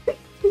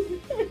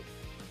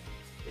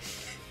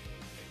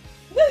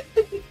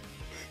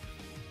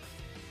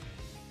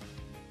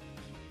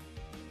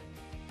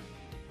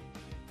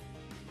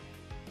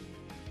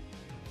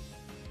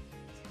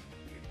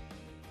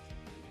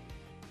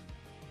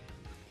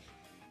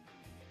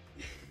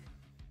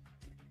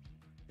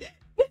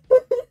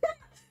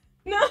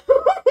 No.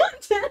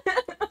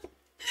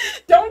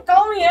 Don't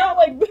call me out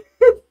like this.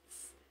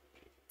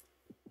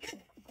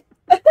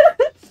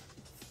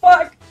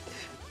 Fuck.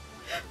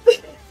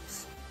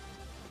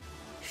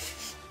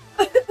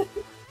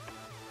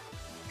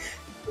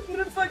 I'm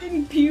gonna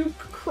fucking puke,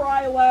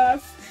 cry,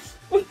 laugh.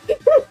 What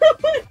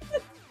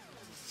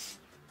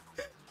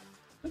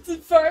the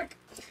fuck?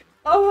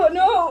 Oh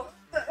no!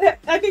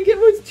 I think it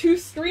was 2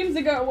 streams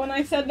ago when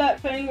I said that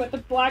thing with the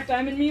black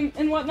diamond meme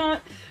and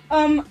whatnot.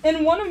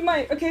 And one of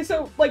my— okay,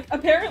 so, like,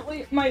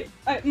 apparently my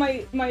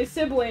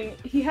sibling,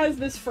 he has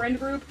this friend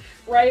group,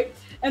 right?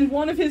 and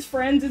one of his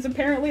friends is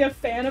apparently a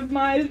fan of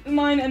mine,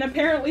 and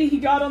apparently he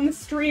got on the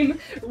stream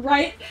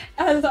right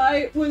as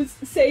I was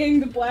saying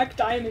the Black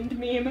Diamond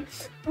meme,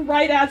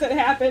 right as it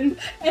happened,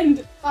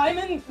 and I'm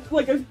in,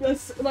 like,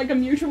 a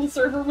mutual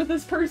server with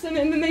this person,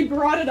 and then they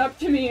brought it up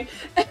to me.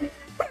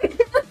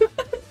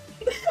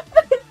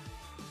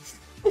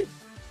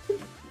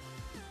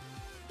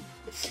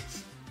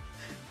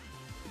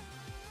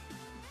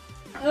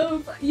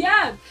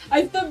 Yeah,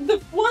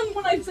 the one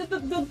when I said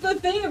the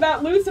thing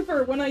about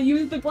Lucifer, when I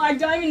used the Black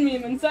Diamond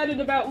meme and said it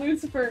about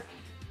Lucifer,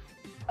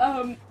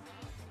 and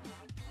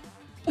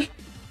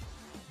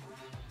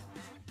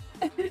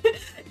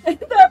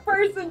that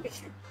person,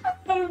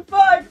 oh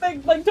fuck, they,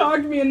 like,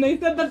 talked to me and they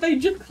said that they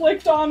just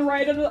clicked on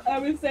right as I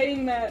was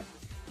saying that.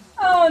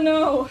 Oh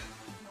no.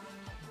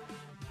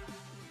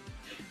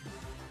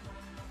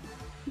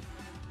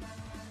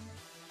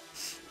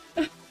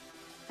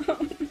 Oh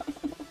no.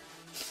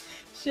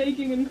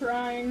 Shaking and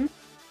crying.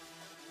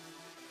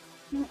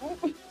 Oh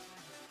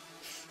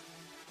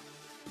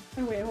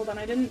wait, hold on,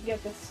 I didn't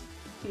get this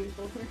fuse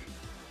over.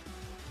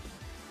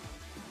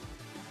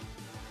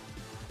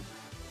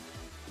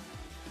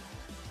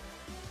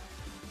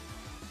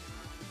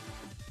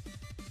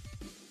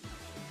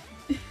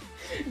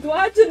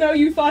 Glad to know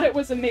you thought it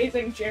was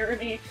amazing,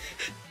 Jeremy.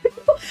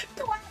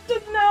 Glad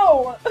to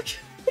know!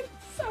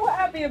 So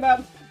happy about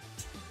it.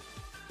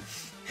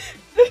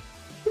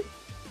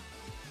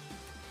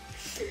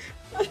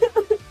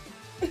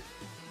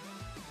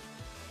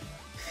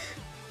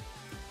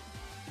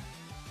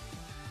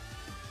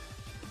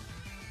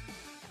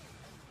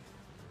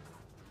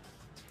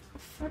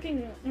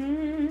 Fucking,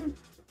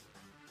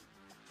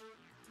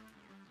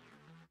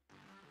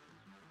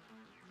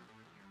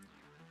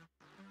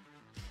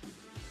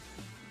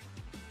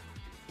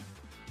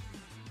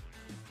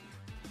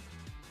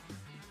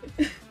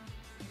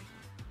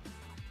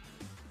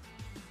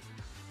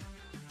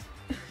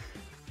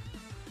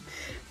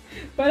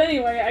 But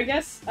anyway, I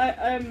guess,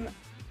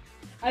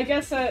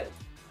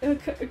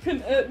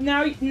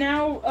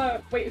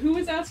 wait, who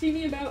was asking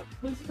me about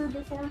Lucifer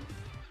before?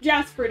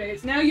 Jasper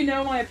Days. Now you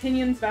know my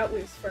opinions about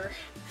Lucifer.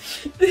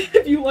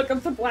 If you look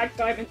up the Black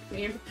Diamond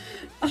meme.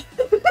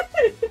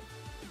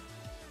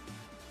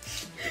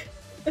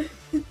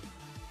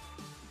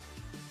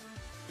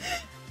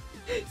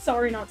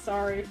 Sorry, not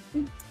sorry.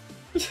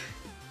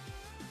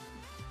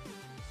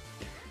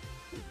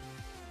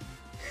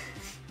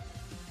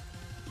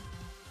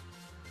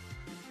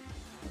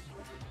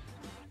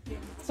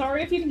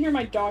 Sorry if you can hear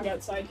my dog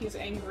outside, he's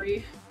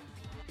angry.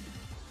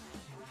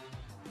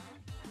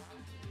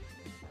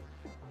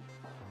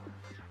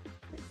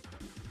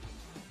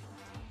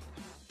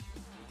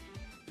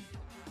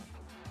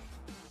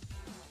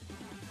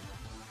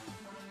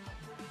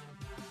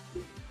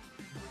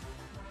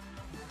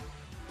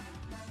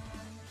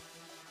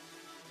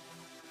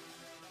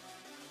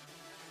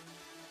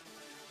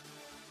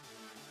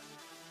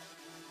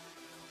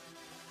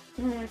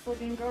 Oh my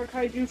fucking god,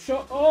 Kaiju,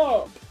 shut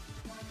up!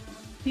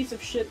 Piece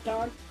of shit,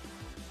 dog.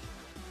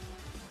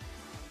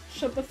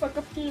 Shut the fuck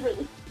up,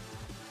 Kiwi.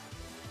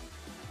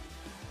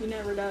 He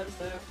never does,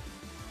 though.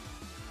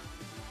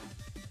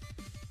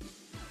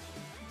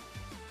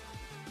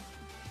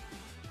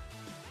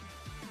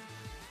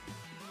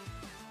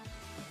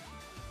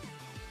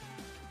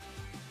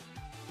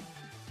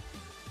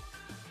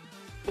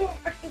 Oh,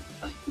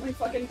 my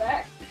fucking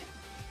back.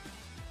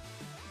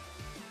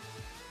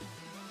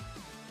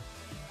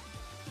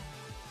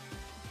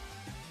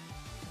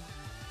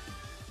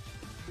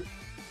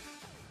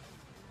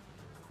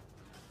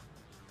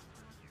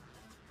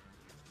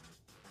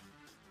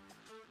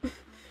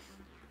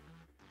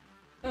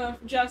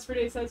 Jasper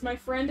Day says, my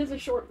friend is a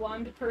short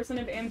blonde person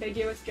of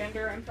ambiguous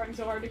gender. I'm trying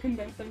so hard to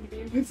convince them to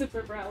be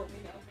Lucifer for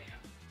Halloween. Oh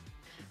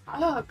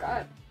man. Oh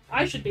god.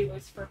 I should be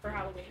Lucifer for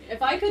Halloween.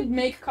 If I could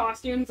make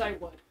costumes, I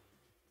would.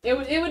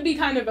 It would be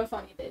kind of a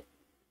funny bit.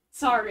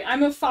 Sorry,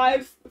 I'm a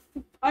 5'5",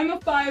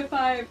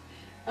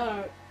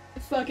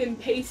 fucking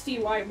pasty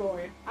white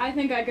boy. I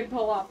think I could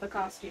pull off the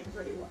costume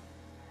pretty well.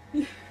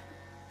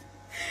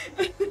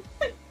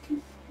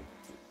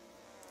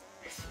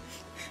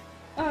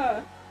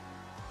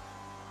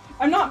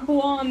 I'm not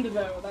blonde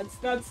though.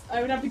 That's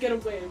I would have to get a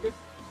wig.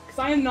 Because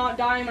I am not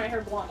dyeing my hair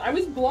blonde. I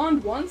was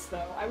blonde once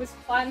though. I was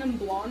platinum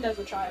blonde as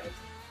a child.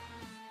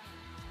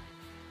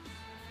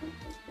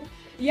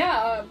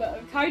 Yeah,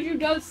 but Kaiju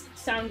does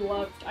sound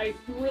loved. I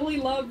really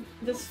love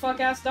this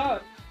fuck-ass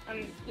dog.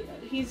 And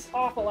he's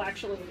awful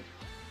actually.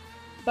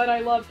 But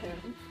I love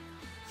him.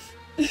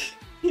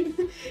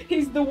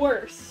 He's the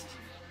worst.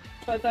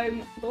 But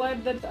I'm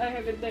glad that I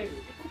have a date.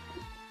 Oh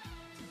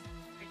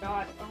my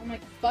god. Oh my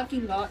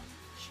fucking god.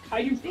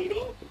 Kaiju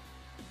baby!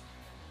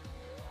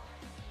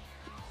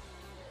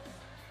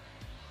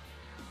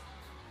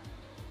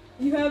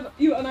 You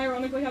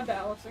unironically have the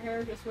Alistair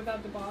hair, just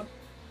without the bob.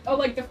 Oh,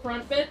 like the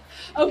front bit?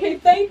 Okay,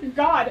 thank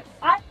god.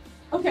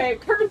 Okay,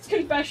 Kurt's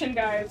confession,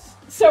 guys.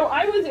 So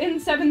I was in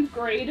 7th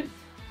grade,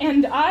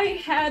 and I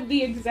had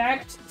the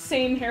exact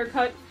same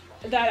haircut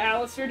that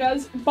Alistair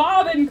does,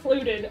 bob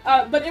included,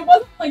 but it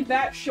wasn't like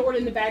that short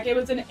in the back, it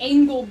was an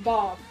angled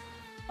bob.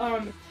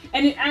 And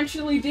it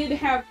actually did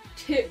have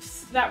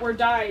tips that were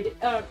dyed.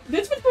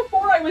 This was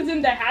before I was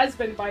into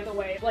has-been, by the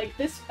way. Like,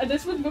 this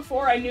was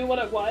before I knew what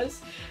it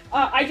was.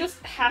 I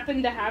just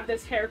happened to have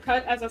this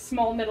haircut as a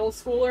small middle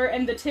schooler,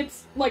 and the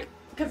tips, like,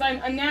 because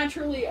I'm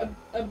naturally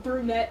a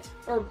brunette,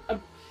 or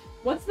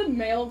what's the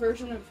male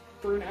version of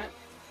brunette?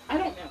 I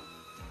don't know.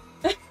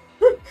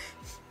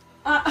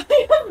 I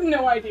have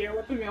no idea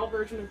what the male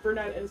version of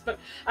brunette is, but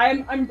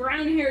I'm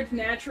brown-haired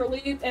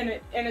naturally,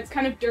 and it's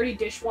kind of dirty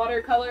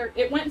dishwater color.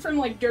 It went from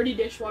like dirty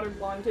dishwater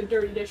blonde to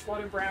dirty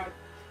dishwater brown.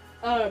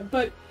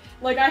 But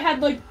like I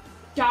had like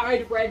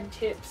dyed red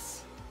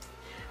tips.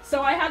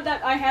 So I had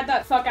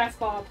that fuck-ass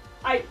bob.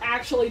 I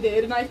actually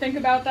did, and I think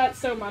about that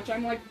so much.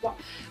 I'm like,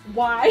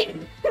 why?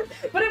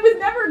 But it was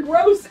never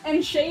gross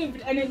and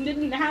shaved, and it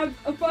didn't have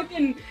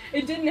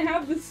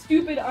the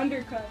stupid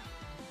undercut.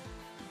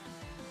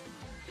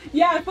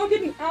 Yeah,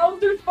 fucking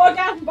Alistair's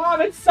fuck-ass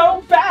bob, it's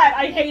so bad!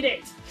 I hate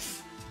it!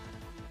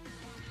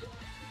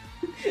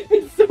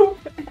 It's so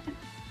bad.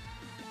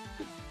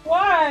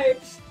 Why?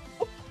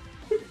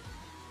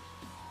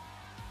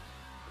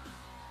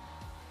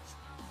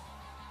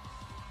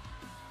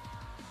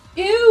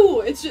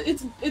 Ew!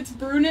 It's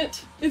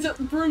brunette. Is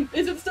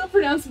it still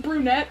pronounced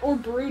brunette or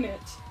brunette?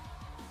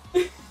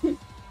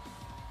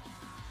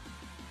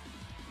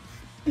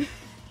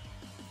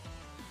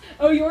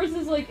 Oh, yours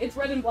is like, it's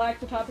red and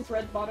black, the top is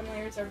red, the bottom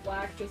layers are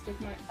black, just as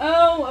my—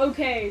 Oh,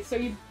 okay, so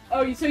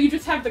you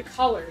just have the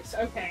colors,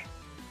 okay.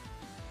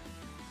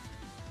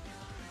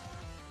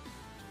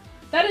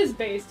 That is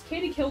based.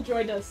 Katie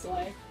Killjoy does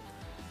slay.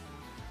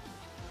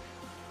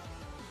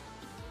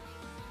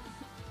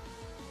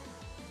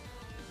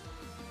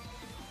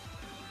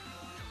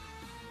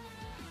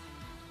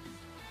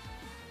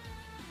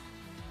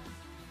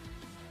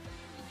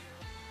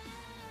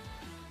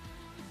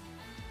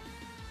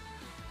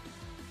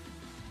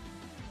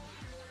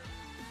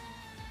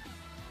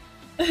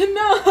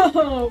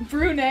 No!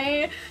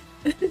 Brunei!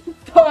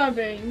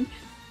 Bobbing!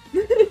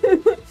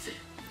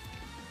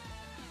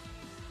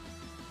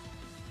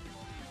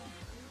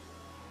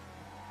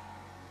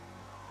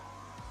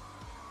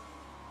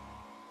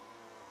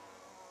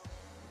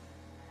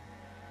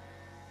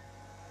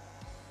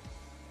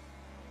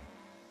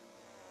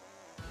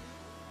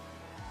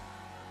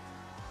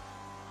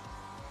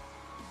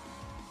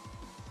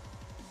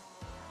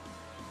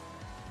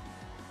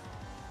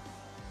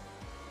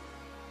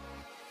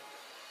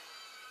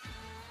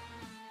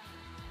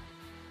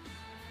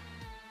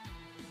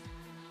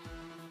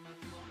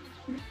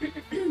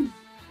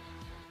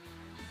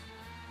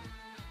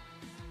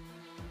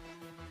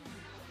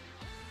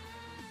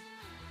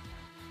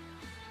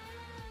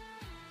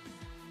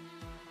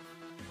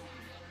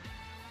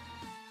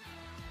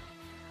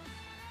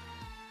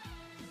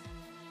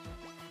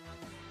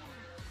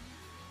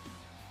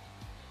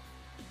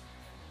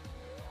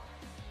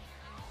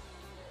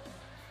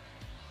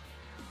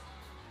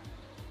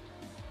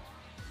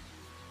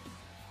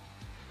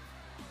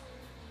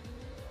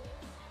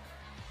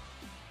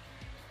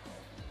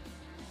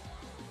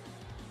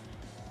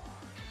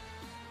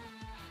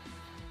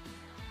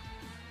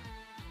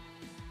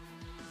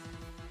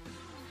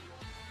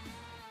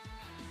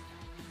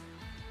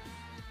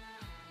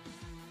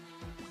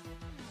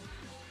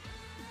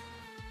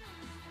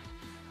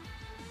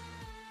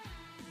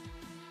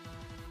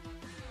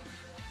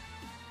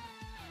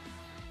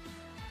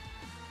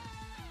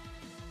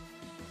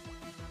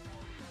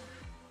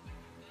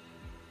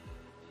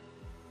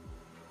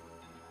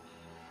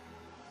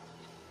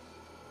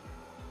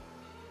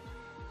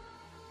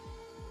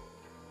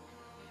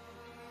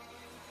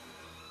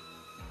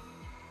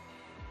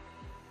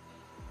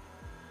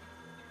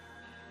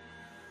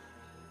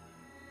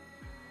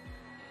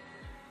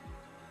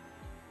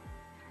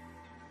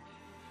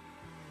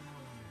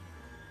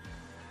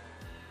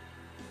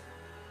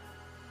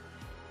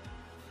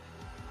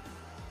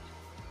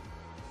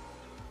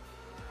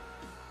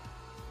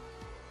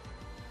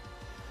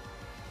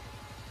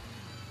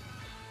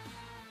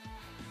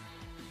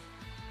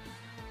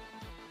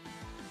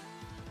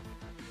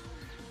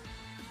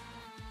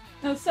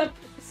 Oh, sup,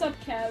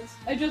 Kaz.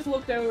 I just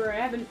looked over. I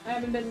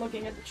haven't been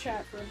looking at the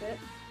chat for a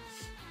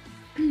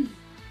bit.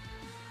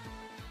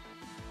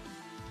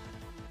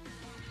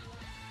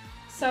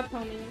 Sup,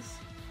 homies.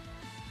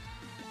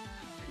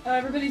 Oh,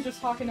 everybody's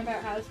just talking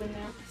about has-been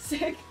now.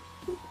 Sick.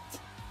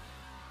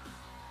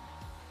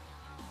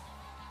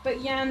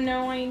 But yeah,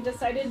 no, I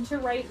decided to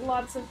write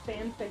lots of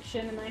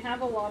fanfiction, and I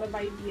have a lot of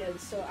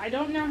ideas, so I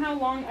don't know how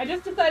long— I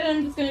just decided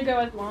I'm just gonna go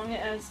as long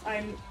as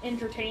I'm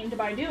entertained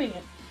by doing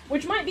it.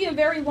 Which might be a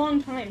very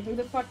long time, who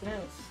the fuck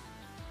knows.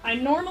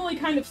 I'm normally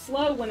kind of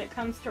slow when it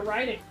comes to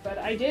writing, but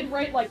I did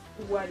write like,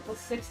 what,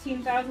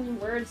 16,000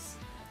 words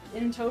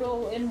in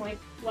total in like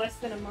less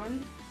than a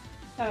month?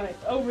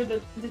 Over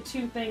the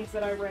two things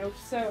that I wrote,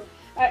 so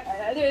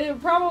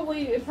it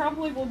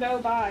probably will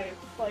go by.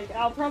 Like,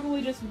 I'll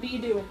probably just be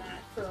doing that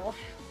for a while.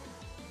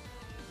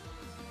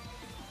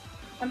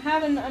 I'm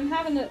having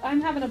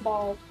a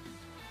ball.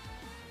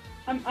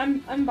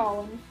 I'm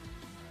balling.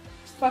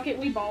 Fuck it,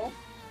 we ball.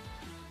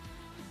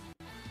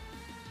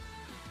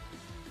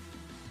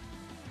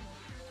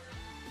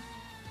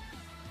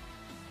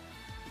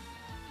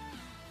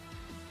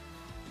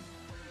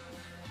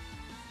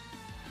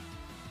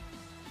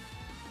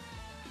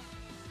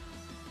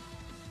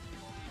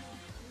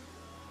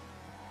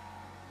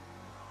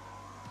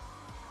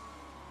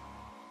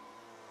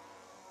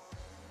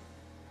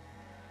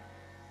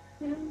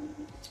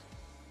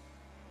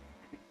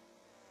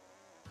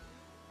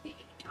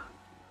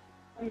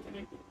 I'm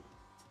kidding.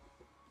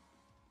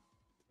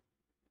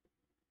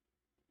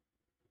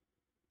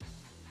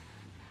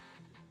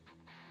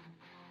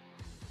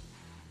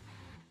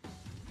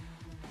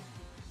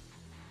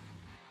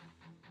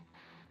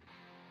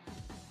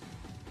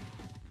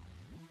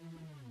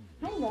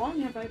 How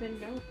long have I been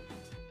going?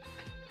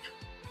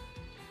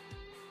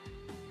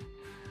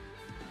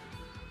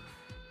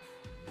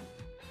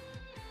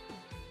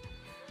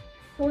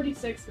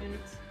 46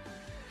 minutes.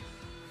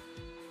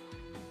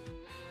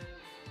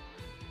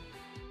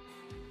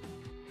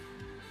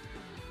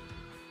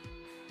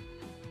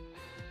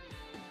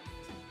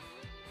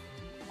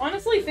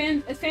 Honestly,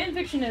 fan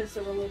fiction is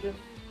a religion.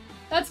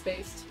 That's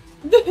based.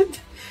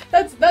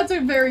 that's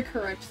a very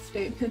correct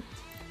statement.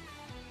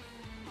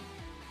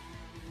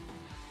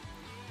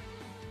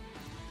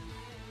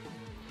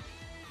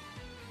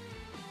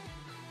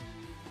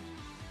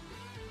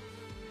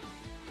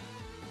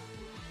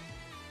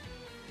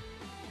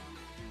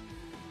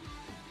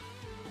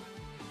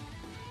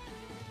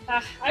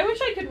 I wish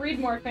I could read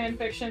more fan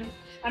fiction.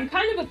 I'm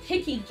kind of a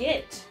picky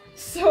git,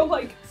 so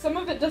like some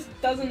of it just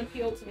doesn't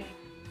appeal to me.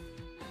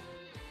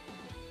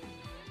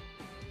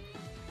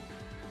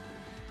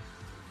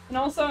 And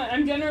also,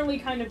 I'm generally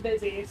kind of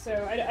busy,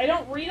 so I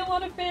don't read a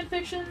lot of fan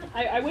fiction.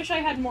 I wish I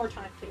had more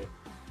time to.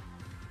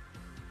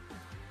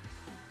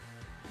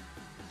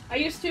 I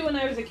used to when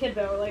I was a kid,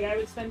 though. Like I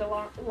would spend a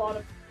lot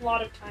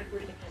of time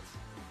reading it.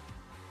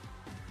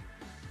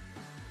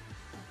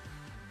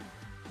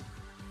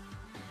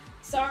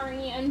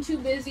 Sorry, I'm too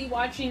busy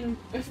watching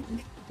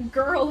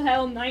Girl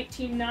Hell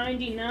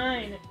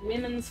 1999,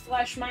 Women's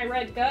Flesh My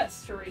Red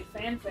Guts to read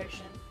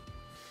fanfiction.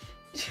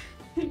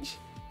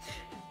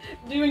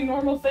 Doing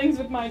normal things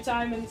with my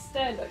time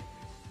instead.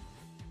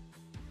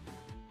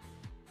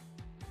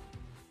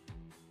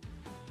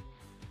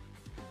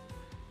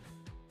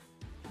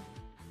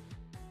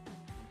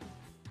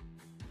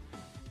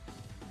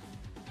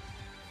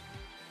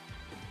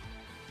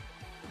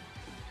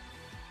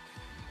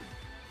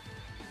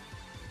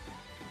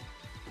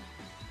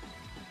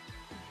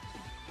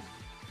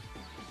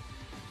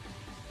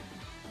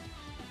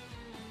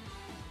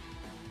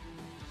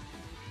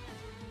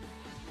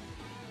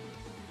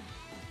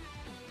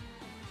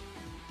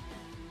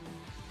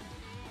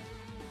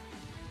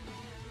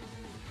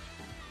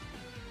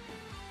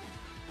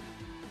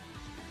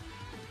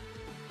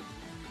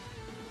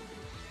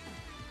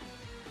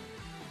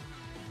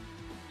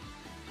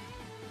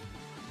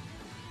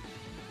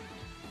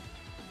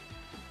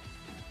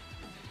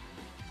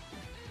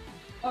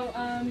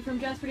 From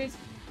Jasper Days.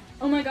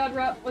 Oh my god,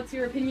 Rob, what's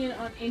your opinion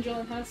on Angel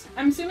and Husk?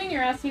 I'm assuming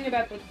you're asking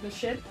about the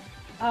ship.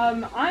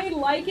 I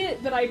like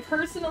it, but I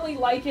personally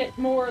like it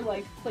more,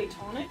 like,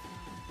 platonic.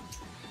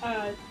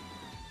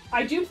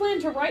 I do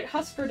plan to write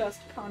Husker Dust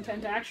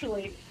content,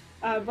 actually,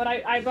 but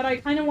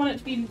I kind of want it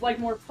to be, like,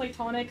 more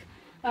platonic,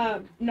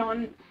 I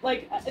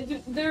like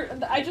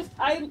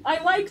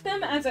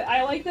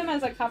them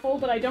as a couple,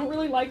 but I don't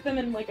really like them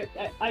in, like,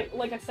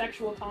 a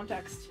sexual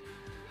context.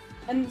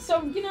 And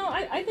so, you know,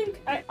 I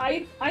think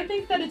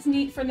that it's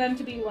neat for them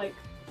to be like,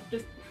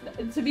 just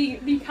to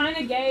be kind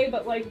of gay,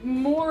 but like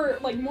more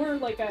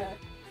like a,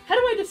 how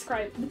do I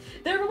describe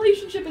it? Their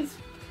relationship is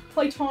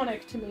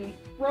platonic to me,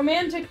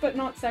 romantic but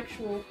not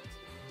sexual.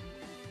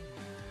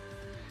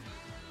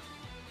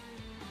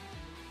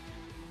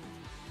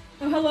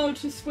 Oh, hello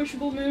to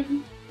Squishable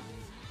Moon.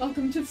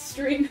 Welcome to the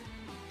stream.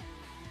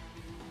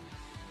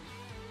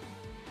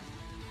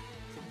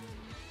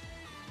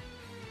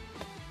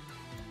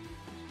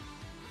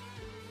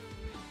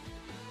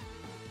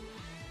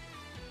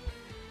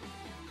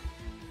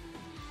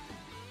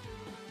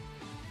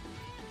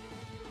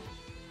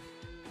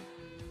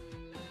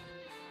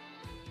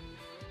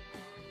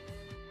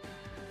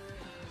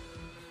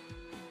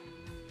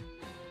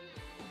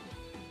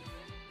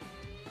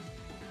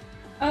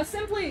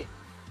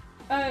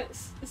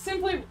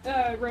 Simply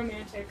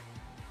romantic.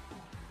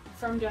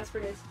 From Jasper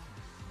Days.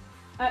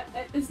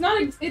 It's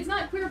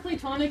not queer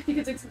platonic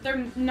because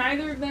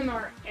neither of them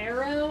are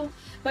aro,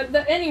 but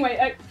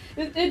anyway,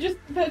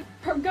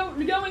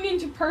 going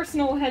into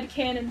personal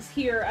headcanons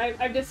here,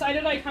 I've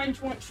decided I kind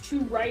of want to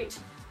write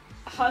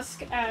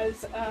Husk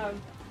as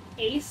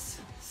Ace,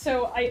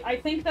 so I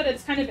think that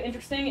it's kind of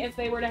interesting if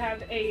they were to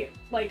have a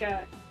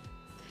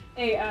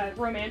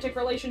romantic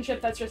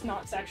relationship that's just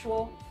not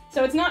sexual.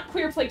 So it's not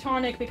queer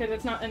platonic because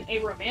it's not an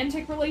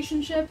aromantic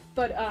relationship,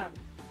 but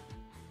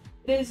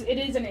it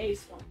is an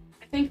ace one.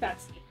 I think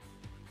that's neat.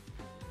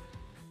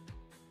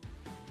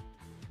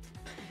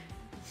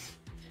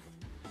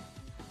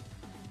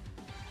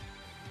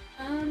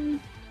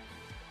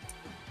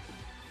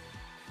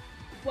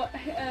 What,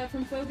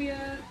 from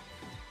Phobia,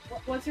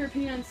 what's your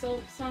opinion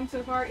on song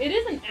so far? It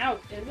isn't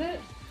out, is it?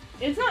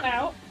 It's not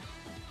out.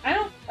 I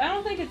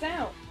don't think it's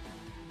out.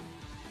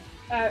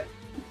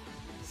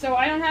 So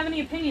I don't have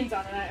any opinions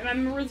on it.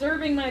 I'm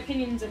reserving my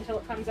opinions until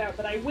it comes out,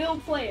 but I will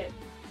play it.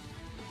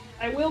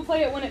 I will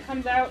play it when it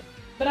comes out,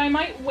 but I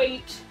might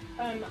wait.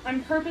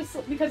 I'm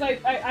purposely, because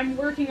I'm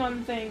working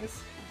on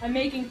things, I'm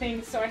making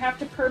things, so I have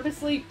to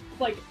purposely,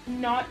 like,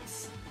 not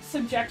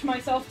subject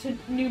myself to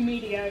new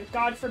media.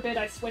 God forbid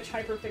I switch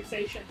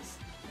hyperfixations.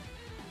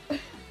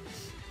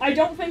 I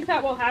don't think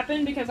that will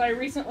happen because I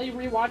recently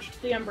rewatched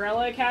The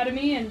Umbrella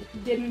Academy and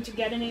didn't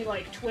get any,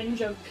 like,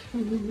 twinge of,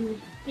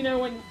 you know,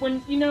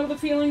 when you know the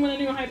feeling when a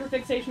new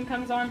hyperfixation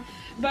comes on.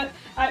 But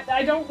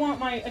I don't want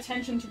my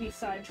attention to be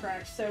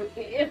sidetracked, so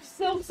if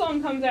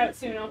Silksong comes out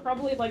soon, I'll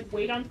probably, like,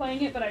 wait on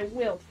playing it, but I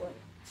will play it.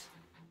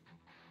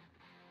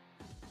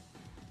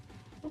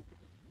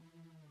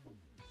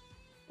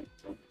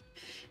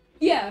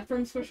 Yeah,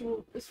 from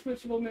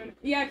Switchable Moon.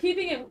 Yeah,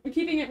 keeping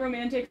it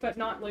romantic but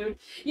not lewd.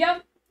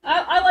 Yep,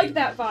 I like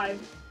that vibe.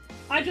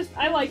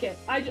 I like it.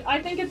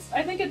 I think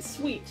it's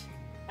sweet.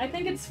 I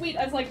think it's sweet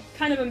as, like,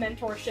 kind of a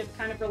mentorship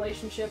kind of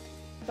relationship,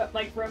 but,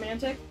 like,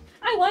 romantic.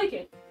 I like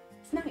it.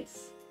 It's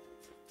nice.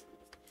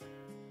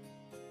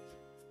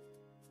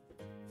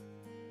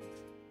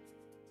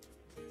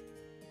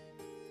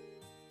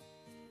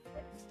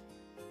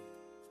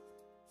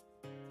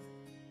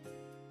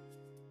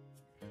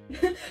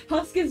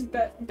 Husk is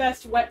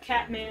best wet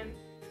cat man.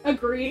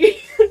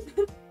 Agree.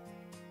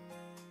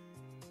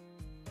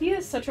 He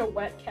is such a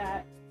wet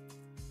cat.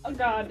 Oh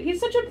god,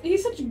 he's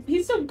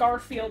so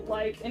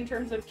Garfield-like in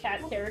terms of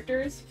cat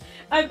characters.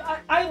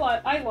 I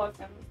love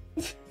him.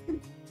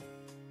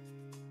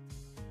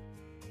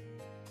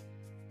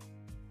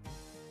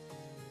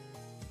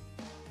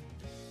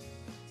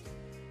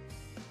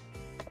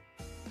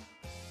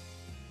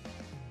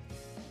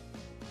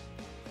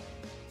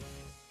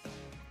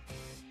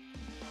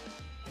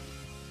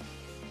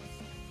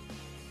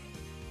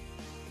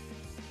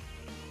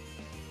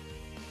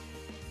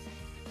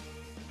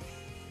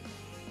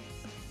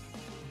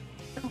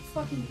 Oh,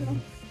 fucking hell.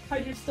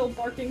 Hydra's still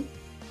barking.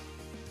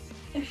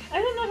 I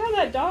don't know how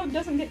that dog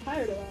doesn't get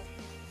tired of that.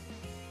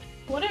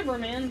 Whatever,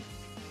 man.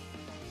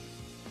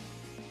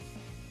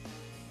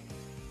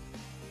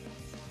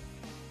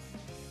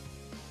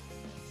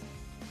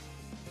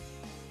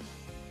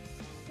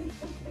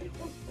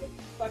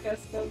 Fuck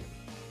us, though.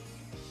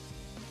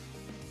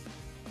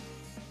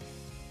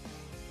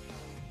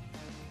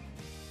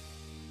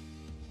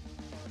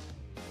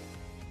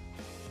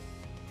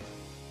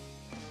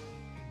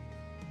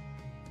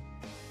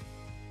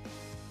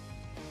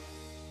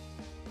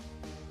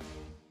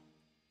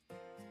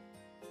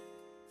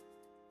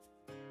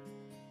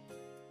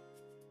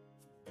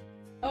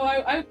 Oh,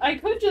 I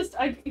could just,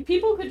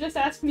 people could just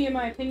ask me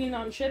my opinion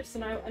on ships,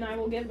 and I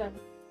will give them.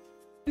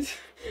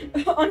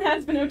 On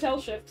Has-Been Hotel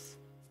ships.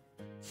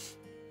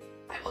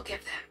 I will give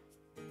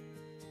them.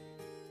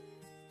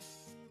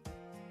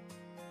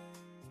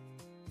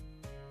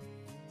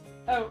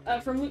 Oh,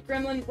 from Luke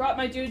Gremlin, Rot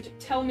my dude,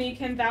 tell me,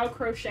 can thou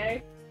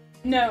crochet?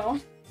 No.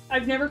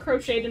 I've never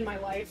crocheted in my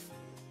life.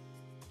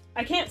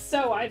 I can't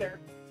sew either.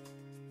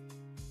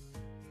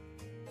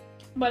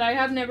 But I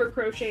have never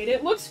crocheted.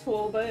 It looks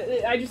cool,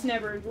 but I just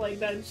never, like,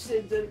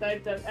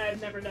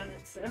 I've never done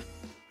it, so.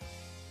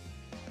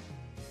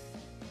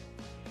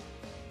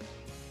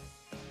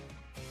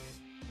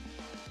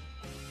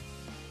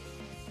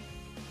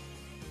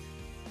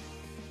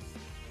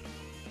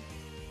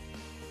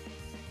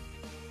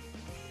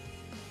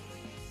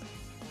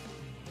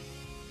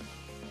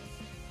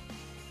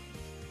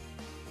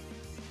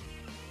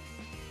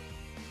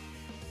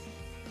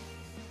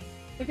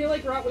 I feel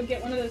like Rot would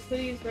get one of those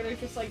hoodies where there's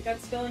just, like,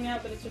 guts spilling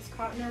out, but it's just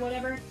cotton or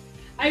whatever.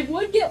 I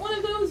would get one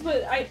of those,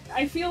 but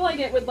I feel like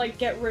it would, like,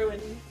 get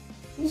ruined.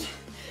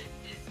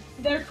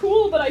 They're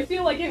cool, but I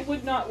feel like it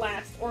would not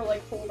last or,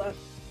 like, hold up.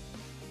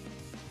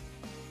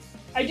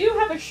 I do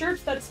have a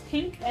shirt that's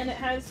pink, and it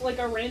has, like,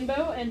 a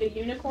rainbow and a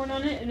unicorn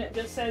on it, and it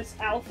just says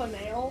alpha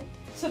male.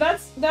 So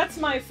that's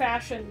my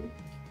fashion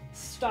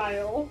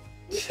style.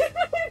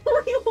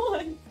 Real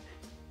life.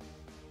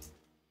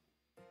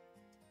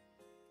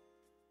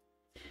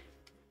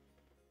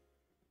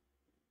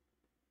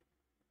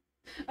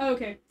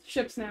 Okay,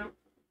 ships now.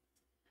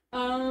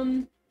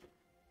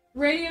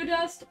 Radio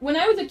Dust. When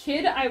I was a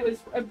kid, I was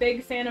a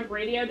big fan of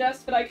Radio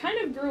Dust, but I kind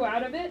of grew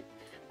out of it.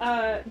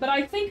 But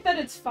I think that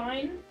it's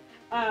fine.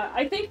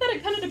 I think that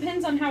it kind of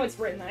depends on how it's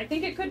written. I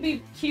think it could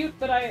be cute,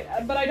 but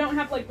I don't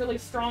have, like, really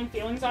strong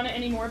feelings on it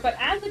anymore. But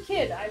as a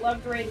kid, I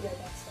loved Radio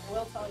Dust, I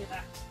will tell you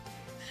that.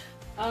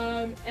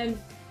 And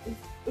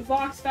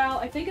Voxval,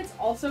 I think it's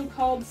also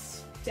called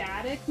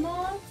Static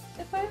Moth,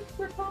 if I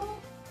recall.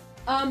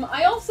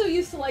 I also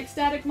used to like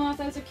Static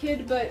Moth as a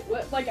kid, but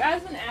like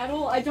as an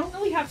adult, I don't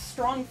really have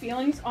strong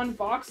feelings on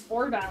Vox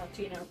or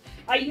Valentino.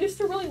 I used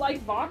to really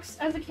like Vox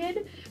as a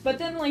kid, but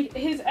then like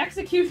his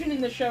execution in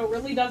the show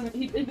really doesn't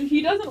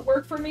he doesn't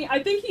work for me.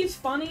 I think he's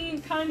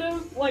funny, kind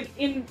of like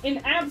in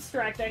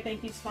abstract. I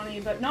think he's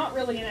funny, but not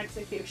really in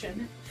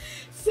execution.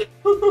 So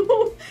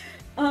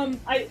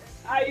I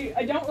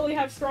don't really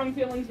have strong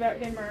feelings about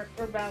him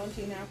or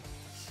Valentino.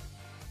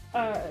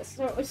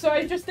 So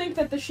I just think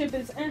that the ship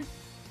is eh.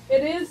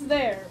 It is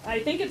there. I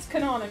think it's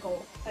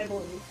canonical, I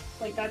believe.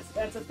 Like,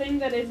 that's a thing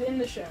that is in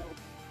the show,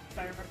 if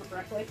I remember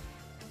correctly.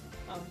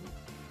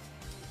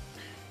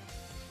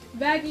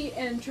 Baggy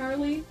and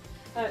Charlie,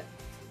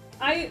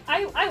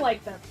 I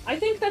like them. I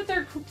think that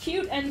they're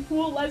cute and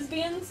cool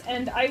lesbians,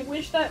 and I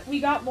wish that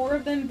we got more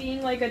of them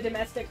being, like, a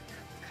domestic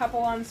couple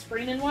on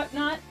screen and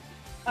whatnot.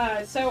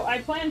 So I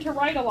plan to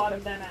write a lot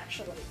of them,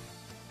 actually.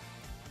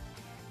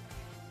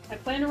 I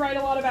plan to write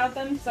a lot about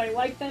them because I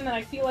like them and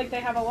I feel like they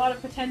have a lot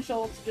of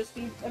potential to just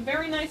be a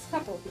very nice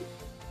couple.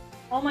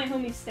 All my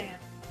homies stand.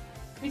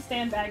 We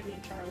stand Baggy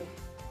and Charlie.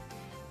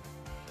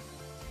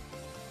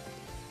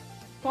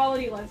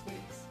 Quality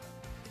lesbians.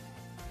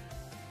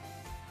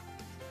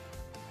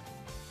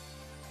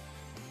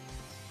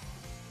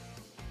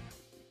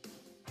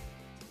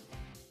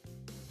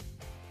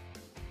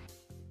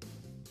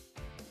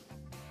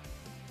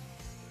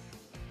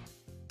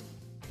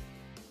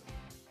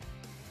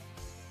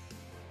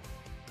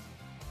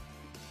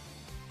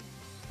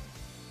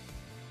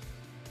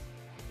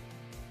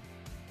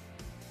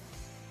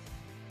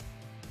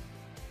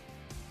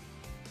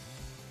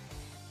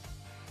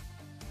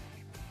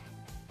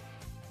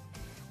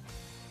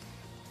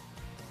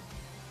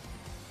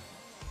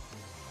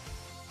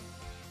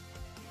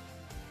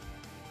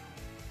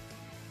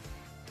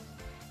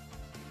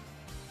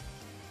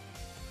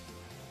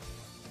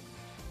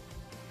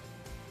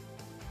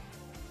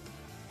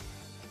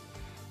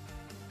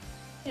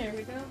 There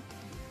we go.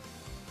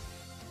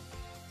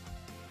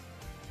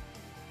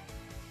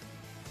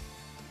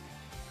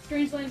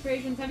 Strangeland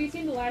Creations, have you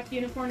seen The Last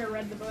Unicorn or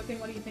read the book, and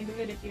what do you think of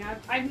it if you have?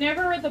 I've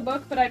never read the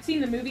book, but I've seen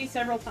the movie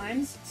several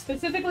times.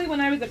 Specifically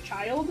when I was a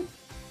child.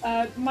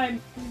 My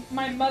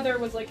mother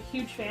was like a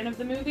huge fan of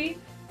the movie,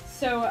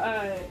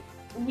 so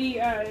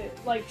we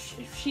like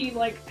she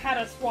like had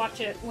us watch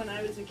it when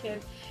I was a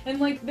kid. And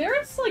like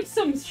there's like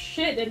some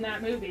shit in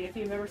that movie if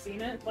you've ever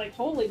seen it. Like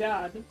holy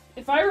god.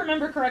 If I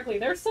remember correctly,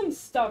 there's some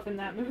stuff in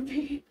that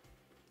movie.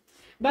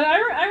 But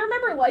I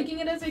remember liking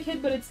it as a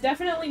kid, but it's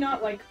definitely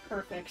not like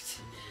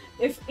perfect.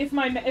 If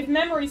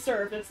memory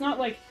served, it's not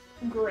like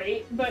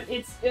great, but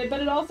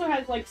it also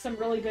has like some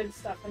really good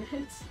stuff in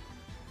it.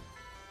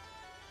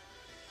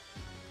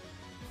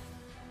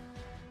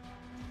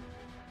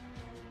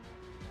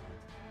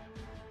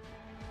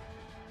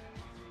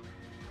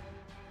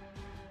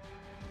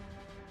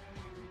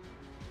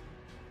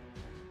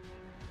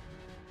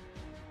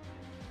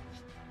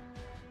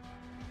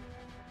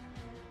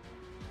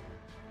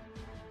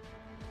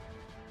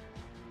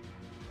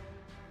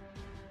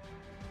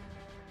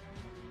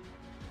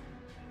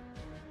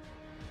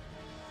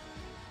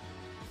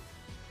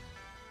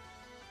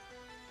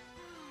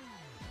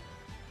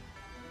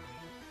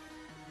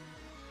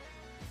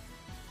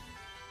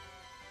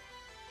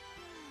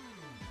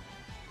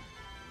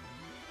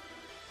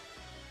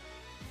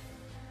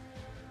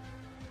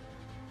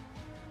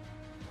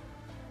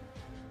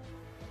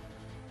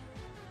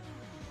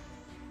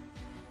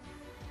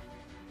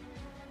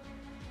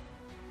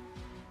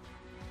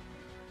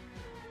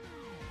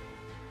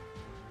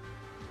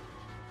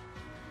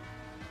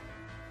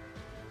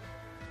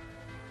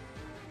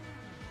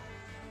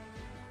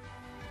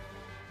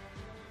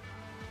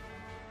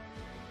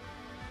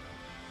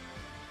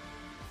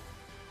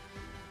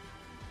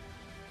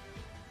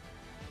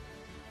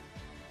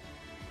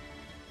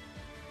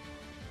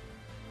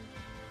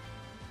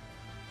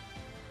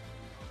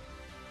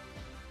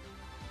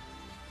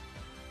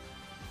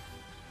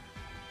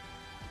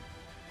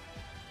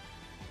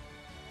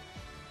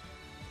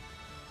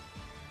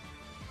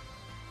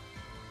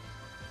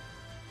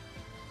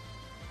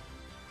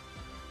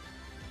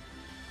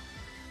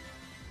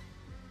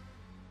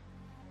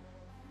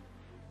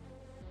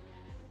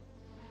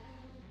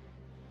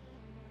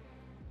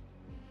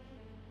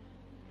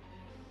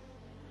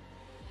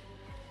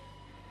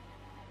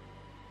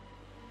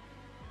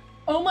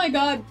 Oh my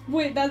god,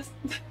 wait, that's...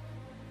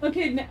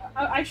 Okay,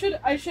 I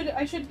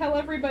should tell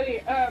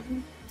everybody,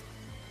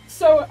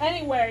 so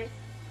anyway,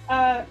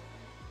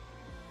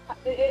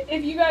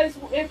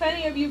 if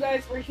any of you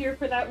guys were here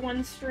for that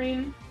one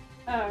stream,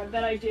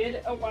 that I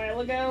did a while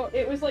ago,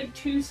 it was like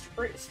 2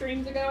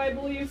 streams ago, I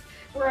believe,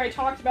 where I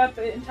talked about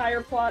the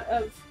entire plot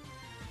of,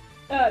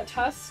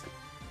 Tusk,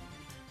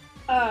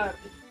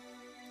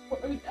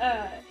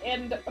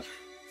 and,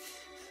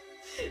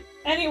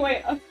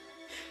 anyway,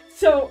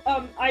 so,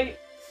 I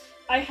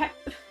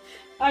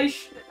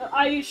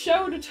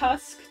showed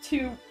Tusk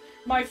to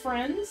my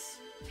friends,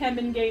 Tem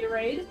and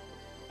Gatorade,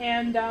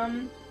 and,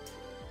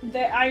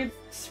 I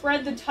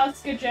spread the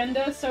Tusk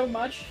agenda so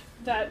much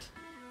that,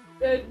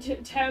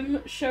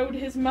 Tem showed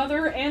his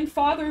mother and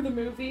father the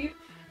movie.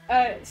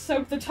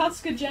 So the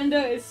Tusk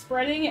agenda is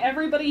spreading.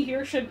 Everybody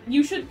here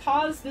should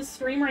pause this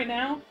stream right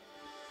now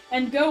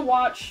and go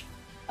watch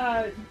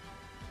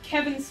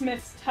Kevin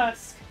Smith's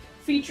Tusk,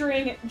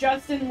 featuring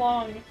Justin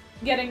Long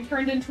getting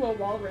turned into a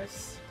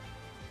walrus,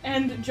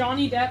 and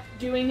Johnny Depp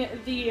doing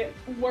the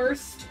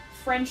worst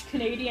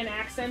French-Canadian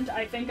accent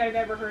I think I've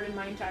ever heard in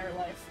my entire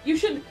life. You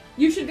should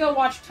go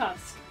watch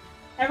Tusk.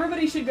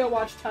 Everybody should go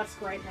watch Tusk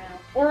right now.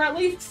 Or at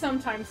least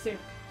sometime soon.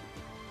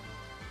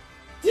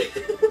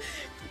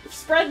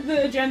 Spread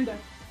the agenda.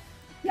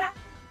 Yeah.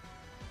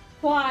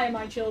 Fly,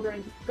 my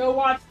children. Go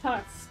watch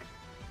Tusk.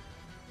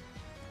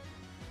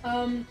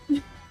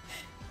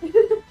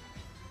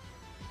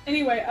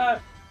 Anyway,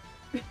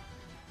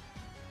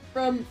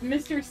 from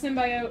Mr.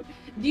 Symbiote,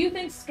 do you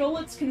think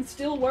stolets can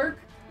still work?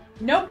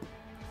 Nope.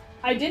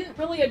 I didn't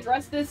really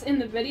address this in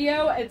the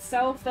video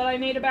itself that I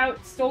made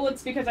about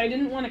stolets because I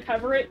didn't want to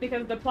cover it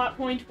because the plot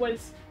point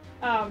was,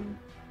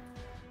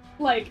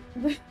 like,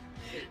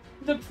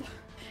 the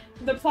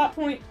plot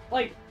point,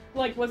 like,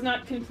 was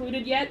not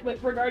concluded yet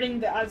regarding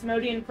the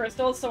Asmodean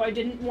crystals, so I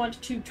didn't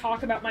want to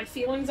talk about my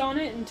feelings on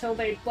it until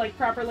they, like,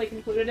 properly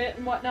concluded it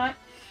and whatnot.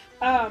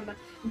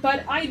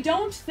 But I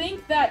don't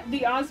think that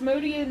the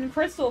Asmodean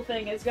crystal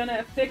thing is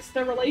gonna fix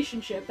the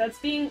relationship.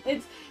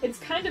 It's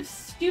kind of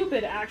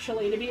stupid,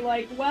 actually, to be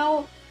like,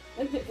 well,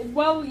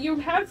 you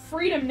have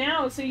freedom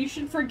now, so you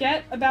should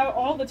forget about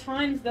all the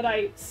times that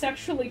I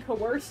sexually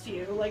coerced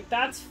you. Like,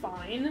 that's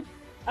fine.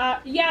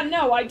 Yeah,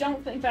 no, I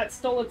don't think that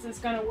stolets is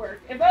gonna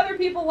work. If other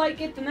people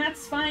like it, then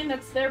that's fine,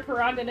 that's their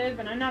prerogative,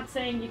 and I'm not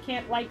saying you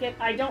can't like it.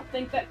 I don't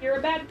think that you're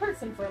a bad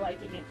person for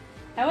liking it.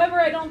 However,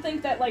 I don't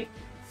think that, like,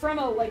 from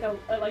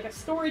a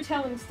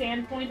storytelling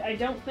standpoint, I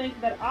don't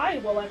think that I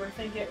will ever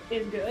think it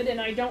is good,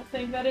 and I don't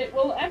think that it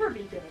will ever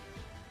be good.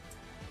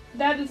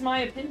 That is my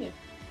opinion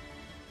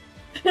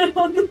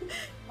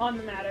on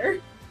the matter.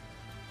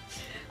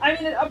 I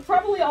mean, it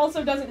probably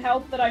also doesn't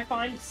help that I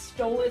find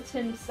Stolit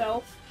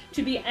himself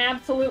to be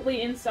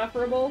absolutely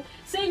insufferable.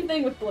 Same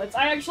thing with Blitz.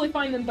 I actually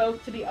find them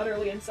both to be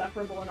utterly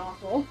insufferable and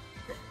awful.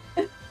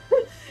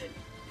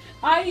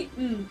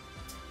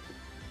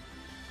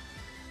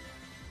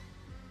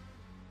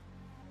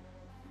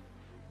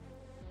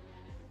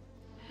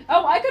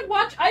 Oh, I could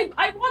watch-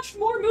 I watched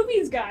more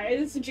movies,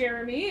 guys,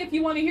 Jeremy, if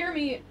you want to hear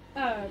me,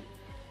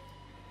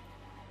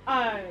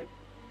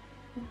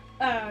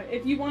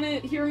 if you want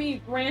to hear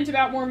me rant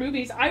about more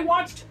movies, I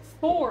watched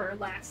 4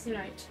 last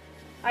night.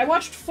 I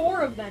watched 4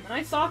 of them, and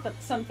I saw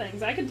some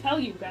things. I could tell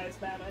you guys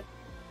about it.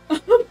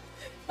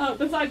 Oh,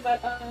 besides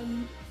that,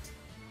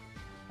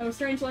 oh,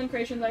 Strange Land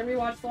Creations, I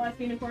rewatched The Last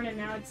Unicorn, and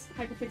now it's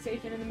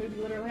hyperfixation, and the movie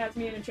literally has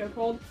me in a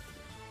chokehold.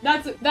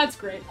 That's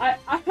great.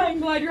 I'm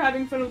glad you're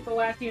having fun with The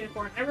Last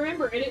Unicorn. I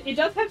remember, it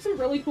does have some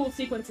really cool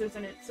sequences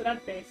in it, so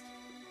that's based.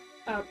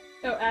 Oh,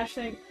 Ash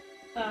saying,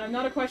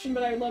 not a question,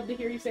 but I would love to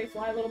hear you say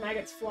fly, little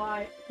maggots,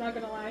 fly. Not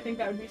gonna lie, I think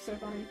that would be so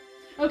funny.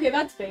 Okay,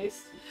 that's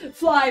based.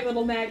 Fly,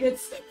 little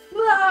maggots,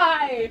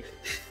 fly!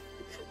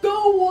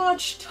 Go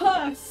watch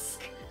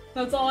Tusk!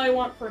 That's all I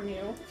want from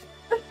you.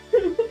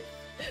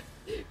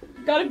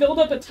 Gotta build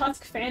up a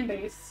Tusk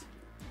fanbase.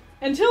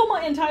 Until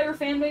my entire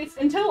fanbase,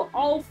 until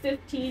all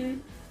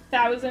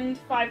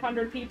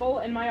 15,500 people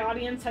in my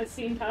audience has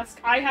seen Tusk,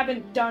 I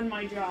haven't done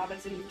my job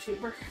as a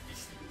YouTuber.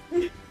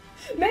 Maybe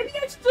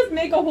I should just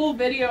make a whole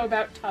video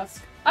about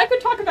Tusk. I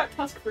could talk about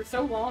Tusk for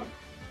so long.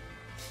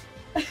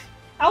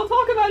 I'll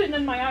talk about it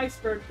in my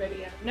iceberg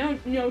video. No,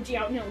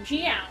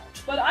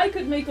 Geout. But I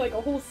could make, like,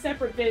 a whole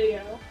separate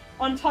video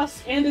on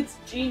Tusk and its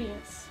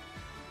genius.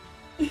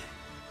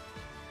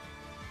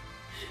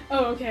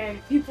 Oh, okay.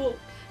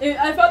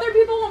 If other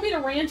people want me to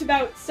rant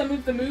about some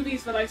of the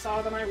movies that I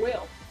saw, then I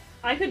will.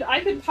 I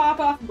could pop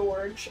off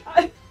Gorge.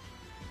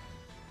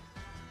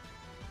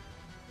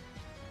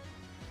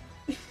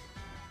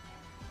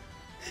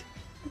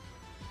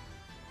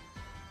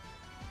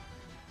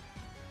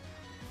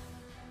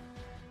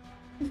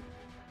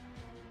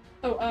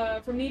 Oh,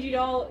 from Niji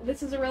Doll,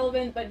 this is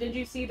irrelevant, but did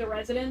you see The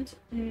Resident?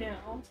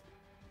 No.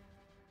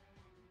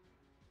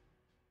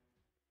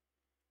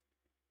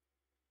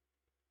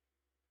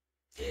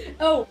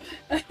 Oh!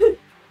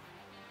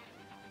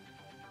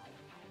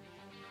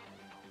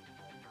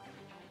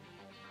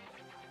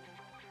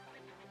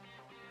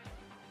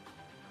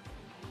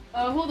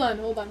 Hold on.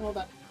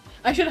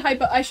 I should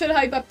hype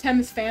up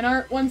Tem's fan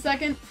art 1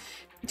 second.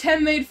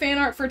 Tem made fan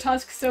art for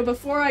Tusk, so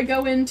before I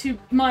go into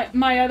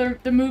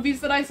the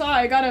movies that I saw,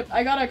 I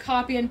gotta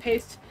copy and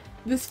paste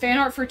this fan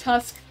art for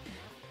Tusk.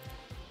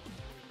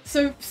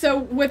 So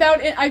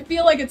without it, I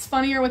feel like it's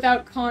funnier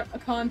without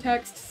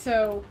context,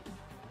 so...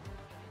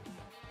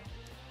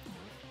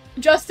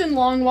 Justin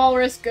Long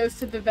Walrus goes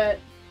to the vet.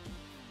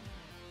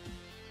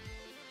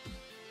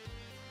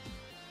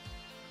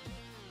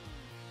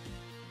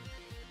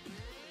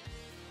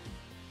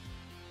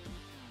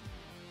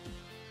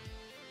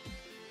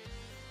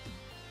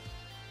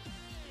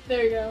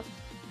 There you go.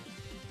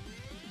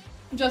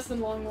 Justin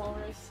Long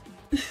Walrus.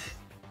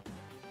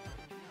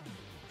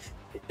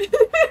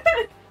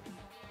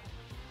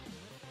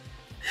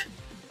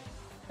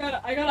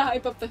 I gotta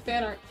hype up the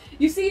fan art.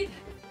 You see,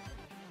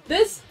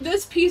 this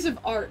piece of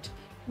art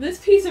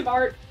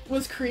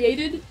was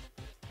created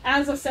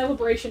as a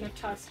celebration of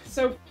Tusk.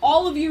 So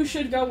all of you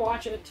should go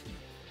watch it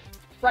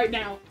right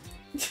now.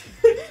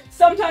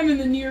 Sometime in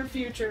the near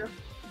future.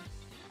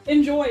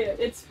 Enjoy it.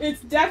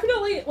 It's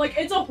definitely like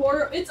it's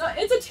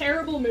a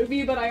terrible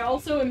movie, but I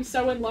also am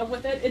so in love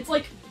with it. It's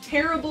like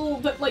terrible,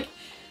 but like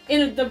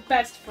in the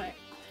best way.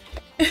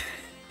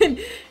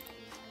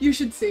 You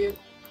should see it.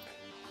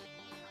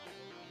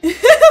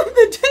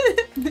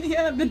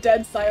 The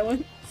dead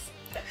silence.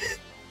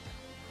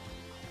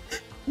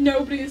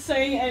 Nobody is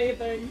saying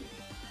anything.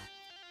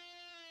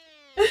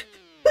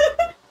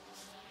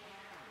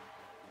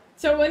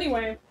 So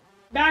anyway,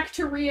 back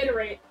to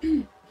reiterate.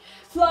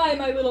 Fly,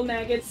 my little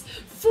maggots.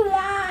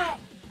 Fly!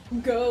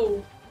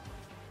 Go.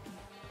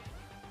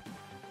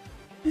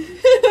 Yeah,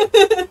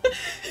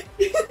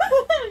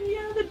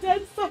 the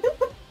dead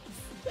silence.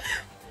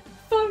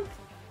 Fuck.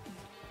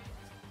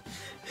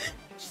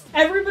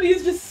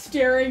 Everybody's just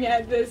staring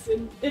at this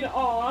in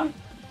awe.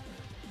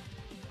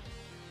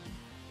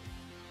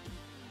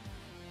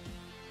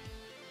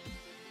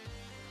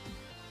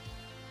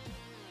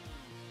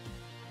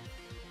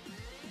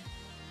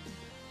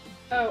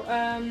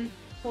 Oh,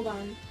 hold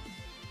on.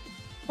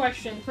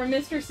 Question from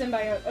Mr.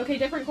 Symbiote. Okay,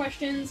 different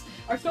questions.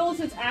 Are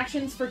Stolas'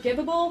 actions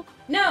forgivable?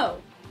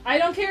 No! I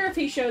don't care if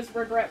he shows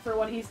regret for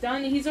what he's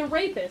done. He's a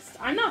rapist.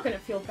 I'm not gonna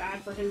feel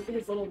bad for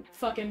his little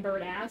fucking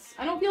bird ass.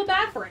 I don't feel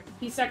bad for him.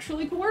 He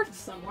sexually coerced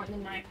someone,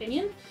 in my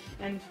opinion.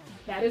 And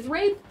that is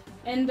rape.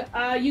 And,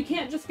 you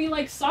can't just be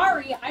like,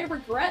 sorry, I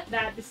regret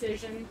that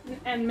decision,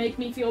 and make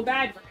me feel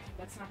bad for him.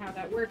 That's not how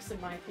that works, in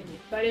my opinion.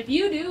 But if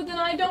you do, then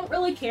I don't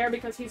really care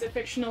because he's a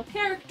fictional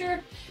character,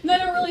 and I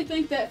don't really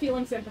think that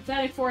feeling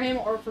sympathetic for him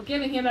or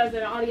forgiving him as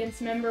an audience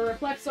member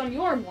reflects on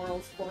your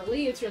morals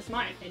poorly. It's just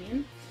my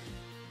opinion.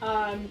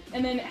 And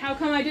then how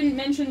come I didn't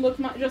mention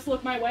Just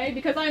Look My Way?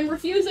 Because I'm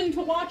refusing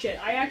to watch it.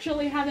 I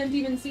actually haven't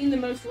even seen the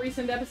most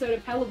recent episode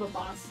of Hell of a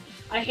Boss.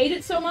 I hate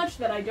it so much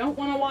that I don't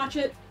want to watch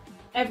it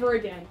ever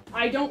again.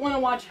 I don't want to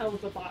watch Hell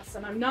of a Boss,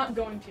 and I'm not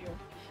going to.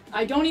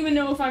 I don't even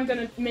know if I'm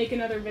gonna make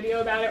another video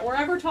about it or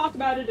ever talk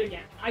about it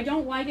again. I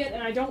don't like it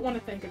and I don't want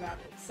to think about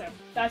it, so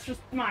that's just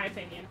my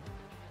opinion.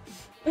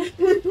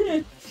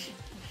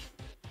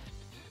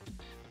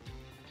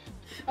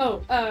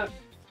 Oh,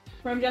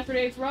 from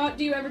Yesterday's Raw,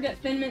 do you ever get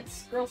Thin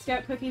Mints Girl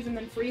Scout cookies and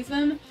then freeze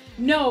them?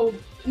 No,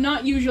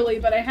 not usually,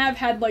 but I have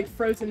had like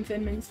frozen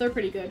Thin Mints. They're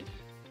pretty good.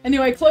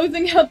 Anyway,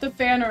 closing out the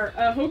fan art.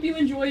 Hope you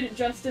enjoyed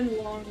Justin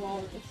Long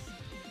Walrus.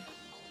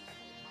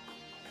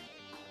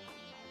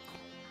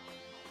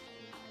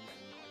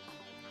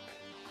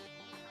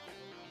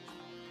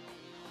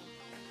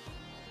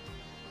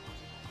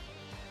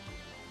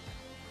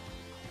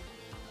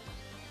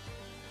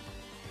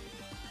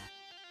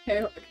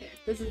 Okay,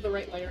 this is the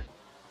right layer.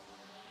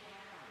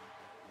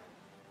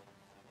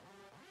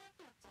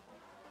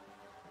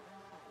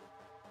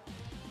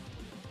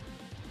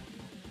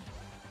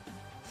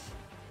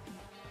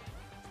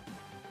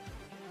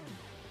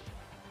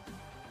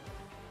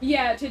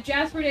 Yeah, to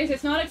Jasper Days,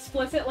 it's not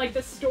explicit, like,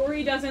 the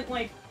story doesn't,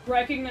 like,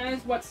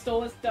 recognize what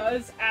Stolas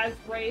does as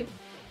rape,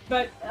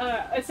 but,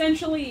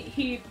 essentially,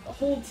 he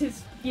holds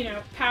his, you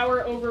know,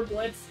 power over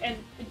Blitz and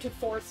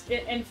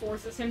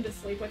forces him to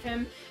sleep with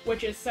him,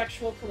 which is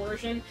sexual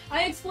coercion.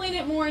 I explain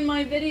it more in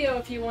my video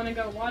if you want to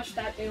go watch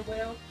that, they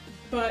will.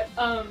 But,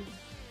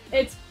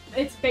 it's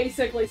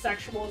basically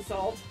sexual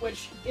assault,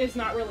 which is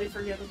not really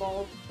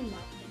forgivable, in my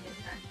opinion.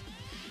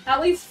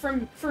 At least for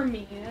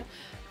me.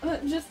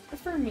 Just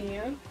for me.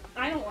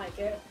 I don't like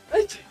it.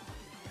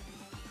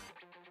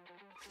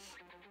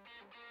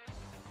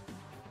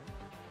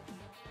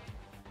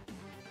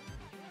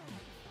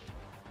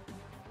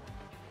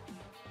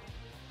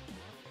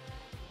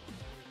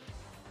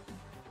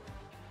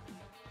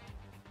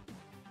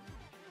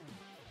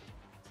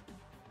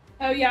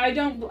 Oh yeah, I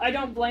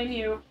don't blame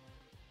you.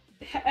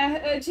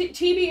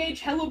 TBH,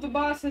 Hell of the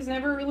Boss has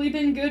never really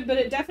been good, but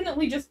it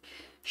definitely just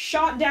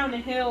shot down a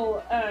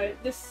hill.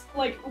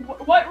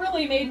 What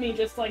really made me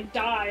just, like,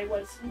 die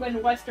was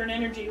when Western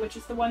Energy, which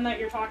is the one that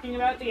you're talking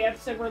about, the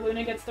episode where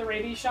Luna gets the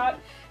rabies shot,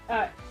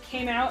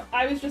 came out.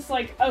 I was just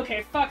like,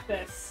 okay, fuck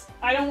this.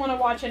 I don't want to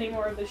watch any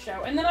more of this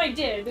show. And then I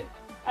did.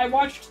 I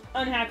watched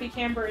Unhappy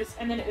Campers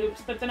and then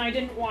Oops, but then I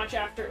didn't watch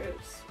after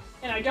Oops.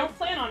 And I don't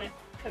plan on it,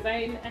 because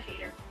I'm a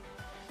hater.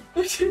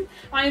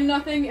 I am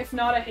nothing if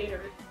not a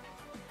hater.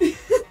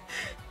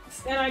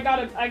 And I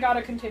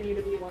gotta continue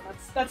to be one.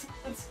 That's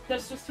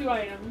just who I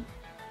am.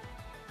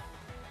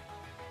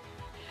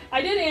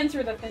 I did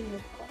answer the Thin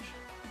Mint question.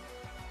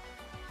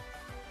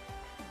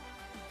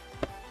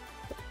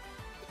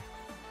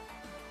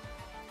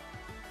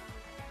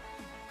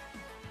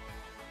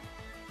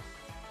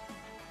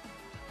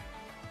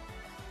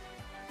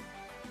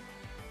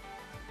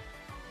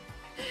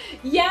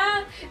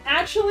 Yeah,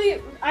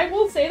 actually, I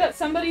will say that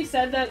somebody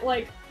said that,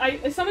 like,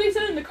 somebody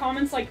said in the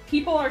comments, like,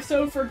 people are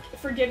so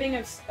forgiving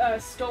of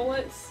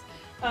Stolas,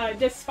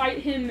 despite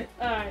him,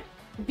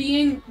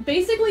 being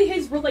basically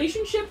his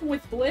relationship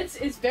with Blitz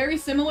is very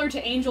similar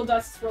to Angel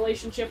Dust's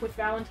relationship with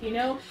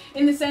Valentino,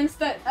 in the sense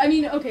that, I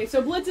mean, okay,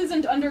 so Blitz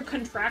isn't under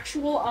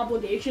contractual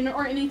obligation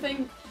or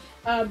anything,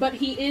 but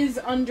he is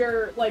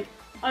under,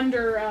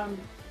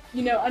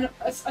 you know,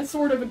 a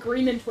sort of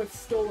agreement with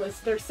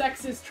Stolas. Their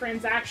sex is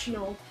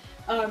transactional,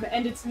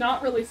 and it's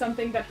not really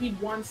something that he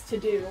wants to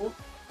do.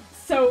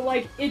 So,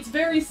 like, it's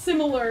very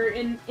similar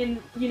in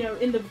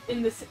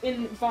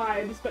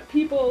vibes, but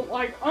people,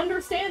 like,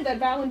 understand that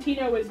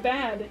Valentino is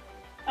bad,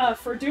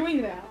 for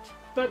doing that.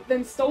 But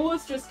then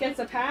Stolas just gets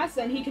a pass,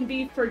 and he can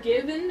be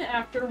forgiven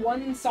after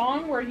one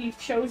song where he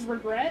shows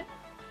regret.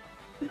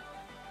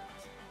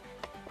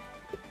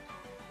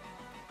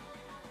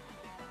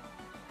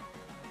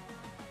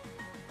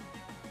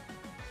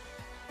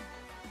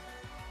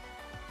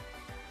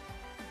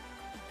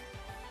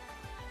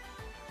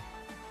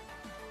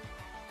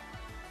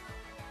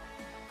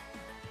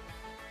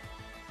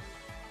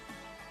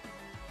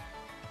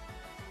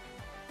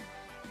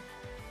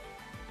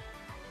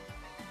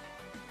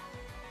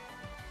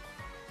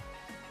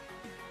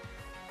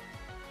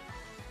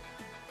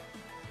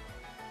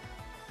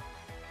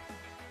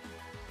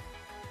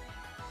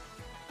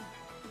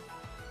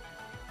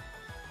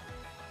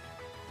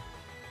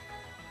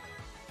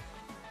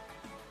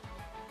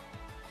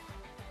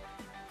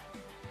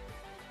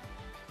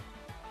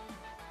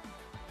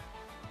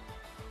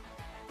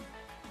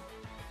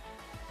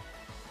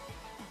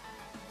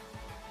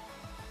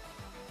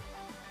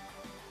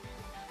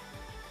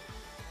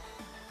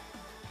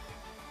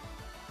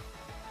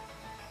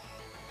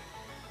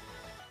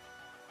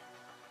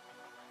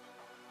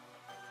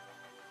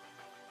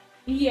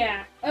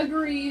 Yeah,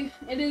 agree.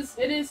 It is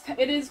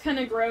kind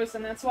of gross,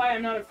 and that's why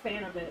I'm not a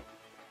fan of it.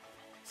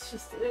 It's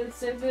just,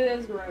 it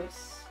is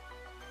gross.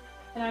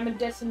 And I'm a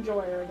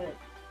disenjoyer of it.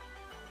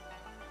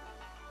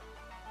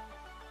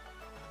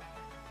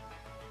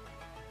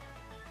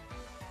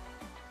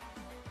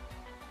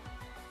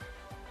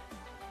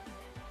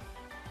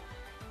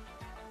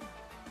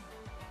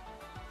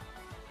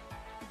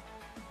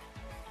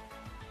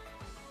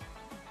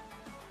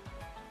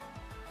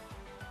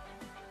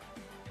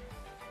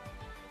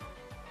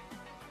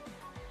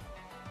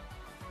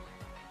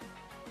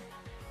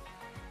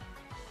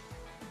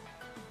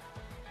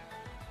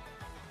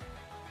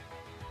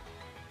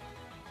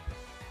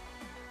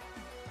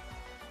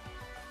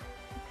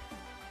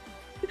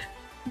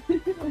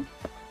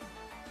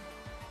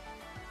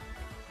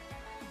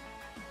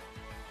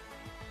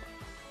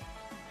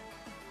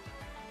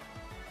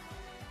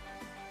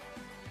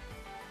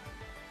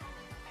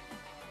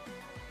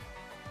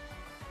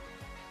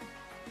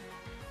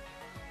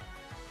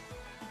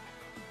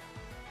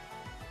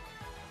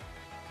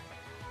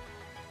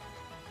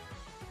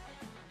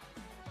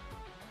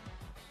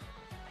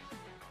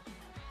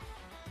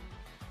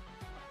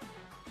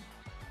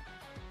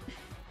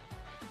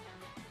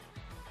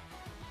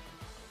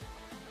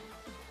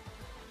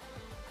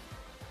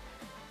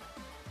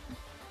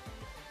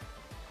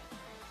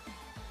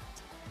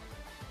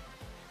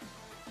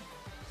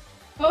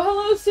 Oh,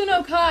 hello,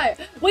 Sunokai!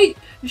 Wait,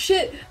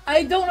 shit,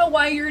 I don't know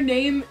why your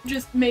name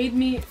just made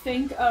me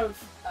think of,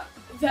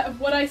 that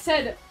what I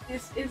said.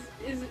 Is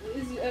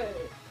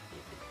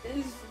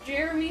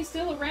Jeremy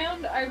still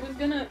around? I was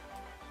gonna...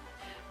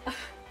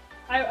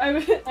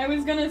 I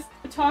was gonna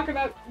talk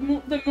about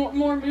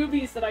more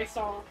movies that I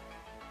saw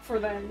for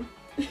them.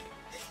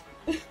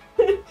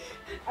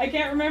 I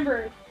can't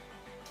remember.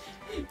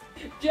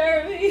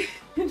 Jeremy,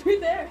 you're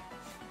there.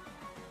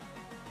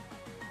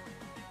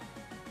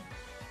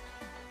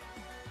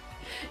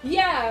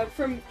 Yeah,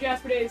 from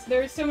Jasper Days.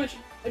 There's so much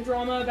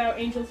drama about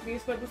Angel's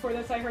Abuse, but before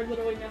this I heard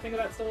literally nothing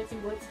about Stolas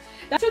and Blitz.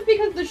 That's just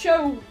because the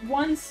show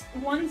wants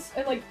the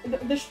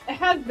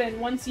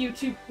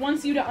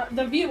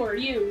viewer,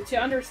 to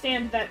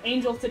understand that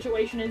Angel's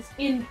situation is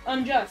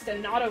unjust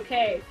and not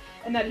okay,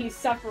 and that he's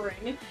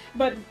suffering.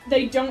 But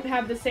they don't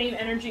have the same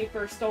energy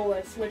for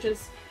Stolas, which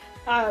is,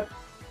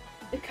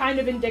 kind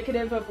of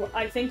indicative of,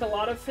 I think, a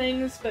lot of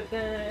things, but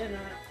then...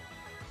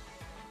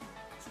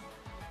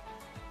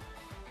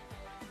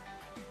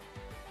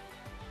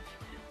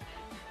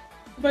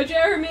 But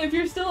Jeremy, if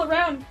you're still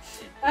around,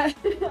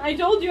 I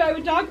told you I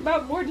would talk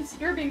about more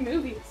disturbing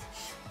movies.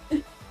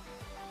 And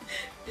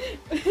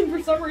for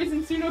some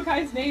reason,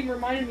 Sunokai's name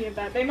reminded me of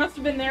that. They must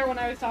have been there when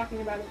I was talking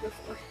about it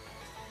before.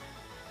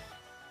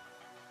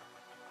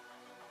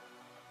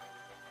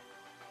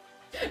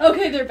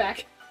 Okay, they're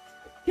back.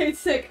 Okay,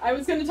 sick. I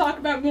was gonna talk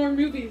about more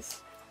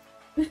movies.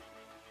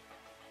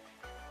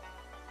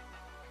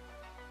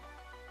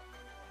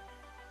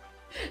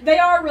 They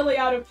are really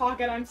out of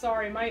pocket, I'm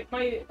sorry.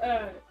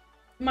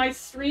 My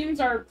streams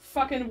are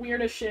fucking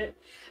weird as shit.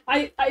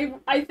 I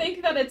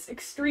think that it's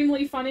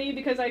extremely funny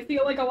because I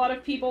feel like a lot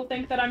of people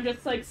think that I'm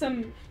just like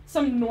some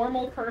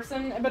normal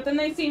person, but then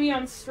they see me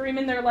on stream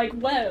and they're like,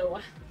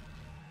 whoa.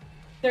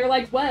 They're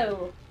like,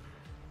 whoa.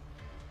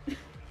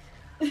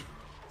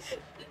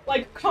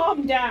 Like,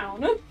 calm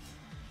down.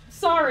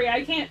 Sorry,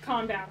 I can't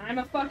calm down. I'm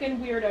a fucking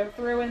weirdo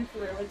through and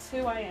through. It's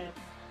who I am.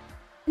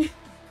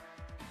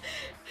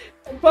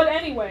 But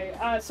anyway,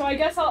 so I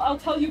guess I'll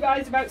tell you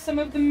guys about some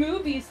of the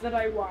movies that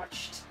I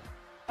watched.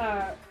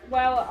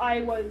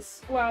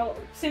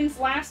 Since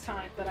last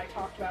time that I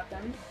talked about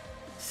them.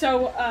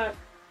 So,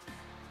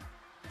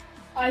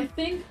 I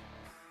think,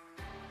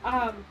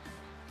 I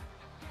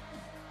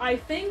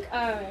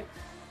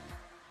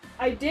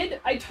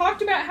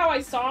talked about how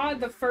I saw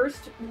the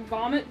first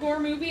vomit gore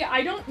movie.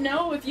 I don't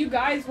know if you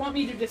guys want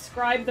me to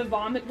describe the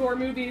vomit gore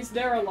movies.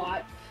 There are a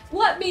lot.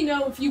 Let me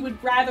know if you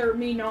would rather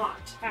me not,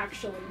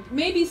 actually.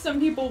 Maybe some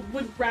people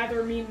would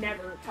rather me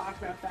never talk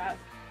about that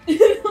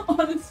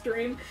on the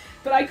stream.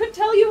 But I could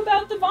tell you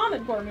about the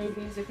vomit gore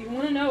movies if you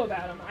want to know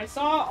about them. I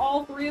saw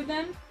all 3 of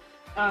them,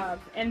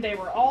 and they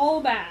were all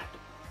bad.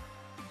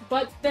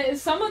 But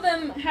some of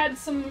them had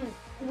some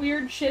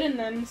weird shit in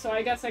them, so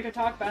I guess I could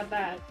talk about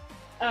that.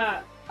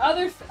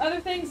 Other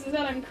things is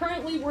that I'm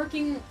currently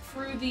working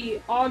through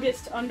the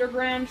August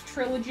Underground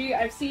trilogy.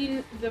 I've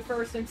seen the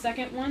first and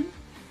second one,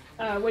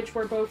 which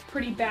were both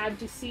pretty bad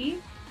to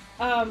see.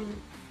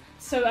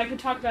 So I could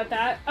talk about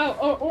that.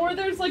 Or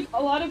there's like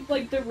a lot of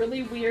like the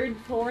really weird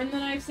porn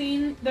that I've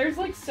seen. There's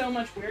like so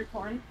much weird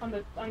porn on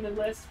the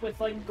list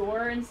with like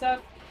gore and stuff.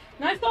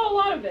 And I saw a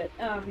lot of it.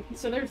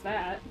 So there's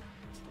that.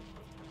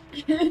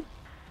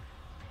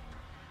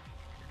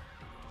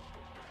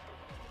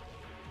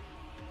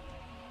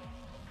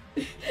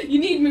 You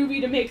need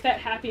movie to make that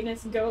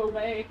happiness go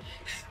away.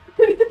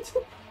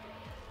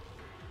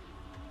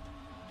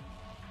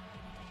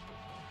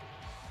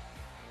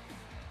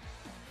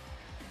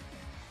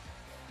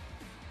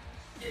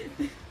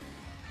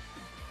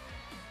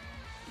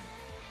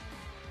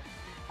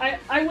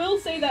 I will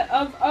say that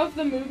of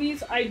the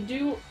movies, I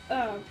do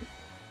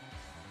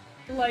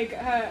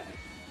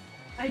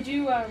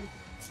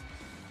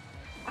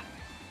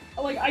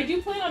I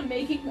do plan on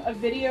making a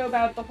video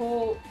about the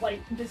whole,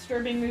 like,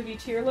 disturbing movie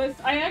tier list.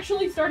 I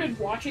actually started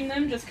watching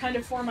them just kind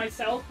of for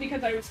myself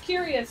because I was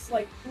curious,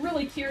 like,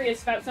 really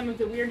curious about some of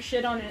the weird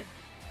shit on it.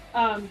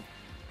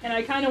 And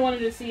I kind of wanted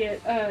to see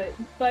it.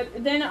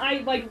 But then I,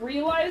 like,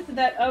 realized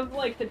that of,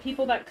 like, the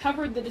people that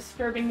covered the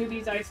Disturbing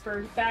Movies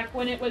iceberg back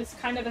when it was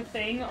kind of a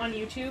thing on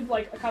YouTube,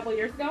 like, a couple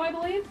years ago, I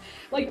believe,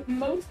 like,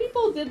 most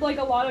people did, like,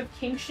 a lot of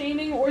kink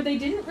shaming, or they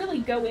didn't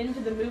really go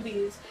into the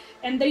movies,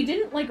 and they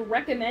didn't, like,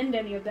 recommend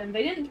any of them.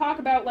 They didn't talk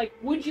about, like,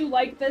 would you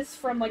like this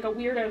from, like, a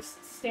weirdo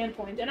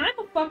standpoint, and I'm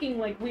a fucking,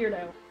 like,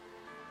 weirdo.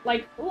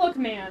 Like, look,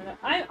 man,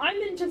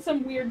 I'm into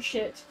some weird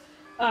shit.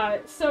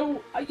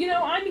 So, you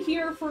know, I'm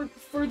here for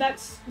that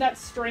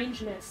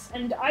strangeness,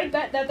 and I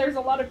bet that there's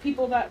a lot of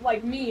people that,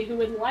 like me, who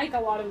would like a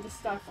lot of the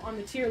stuff on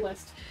the tier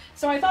list.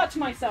 So I thought to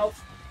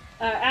myself,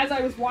 as I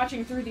was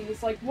watching through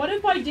these, like, what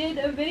if I did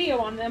a video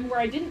on them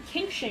where I didn't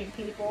kink shame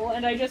people,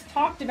 and I just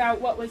talked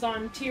about what was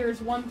on tiers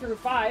 1 through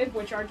 5,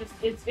 which are just,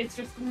 it's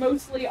just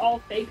mostly all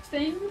fake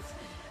things,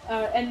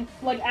 and,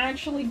 like,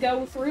 actually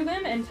go through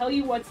them and tell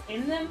you what's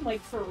in them,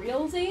 like, for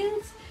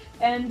realsies,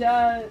 and,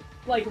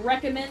 like,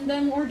 recommend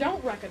them or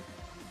don't recommend.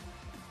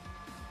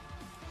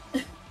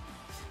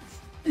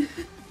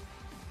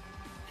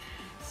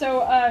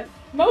 So,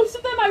 most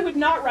of them I would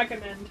not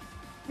recommend.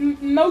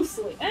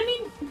 Mostly. I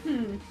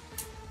mean,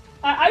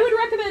 I would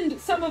recommend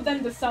some of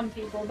them to some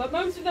people, but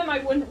most of them I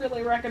wouldn't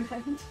really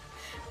recommend.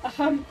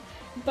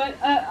 But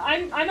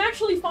I'm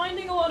actually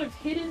finding a lot of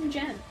hidden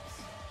gems.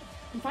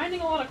 I'm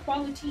finding a lot of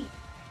quality.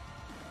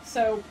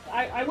 So,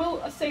 I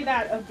will say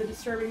that of the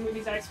Disturbing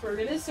Movies iceberg.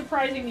 It is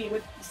surprising me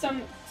with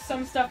some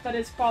stuff that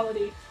is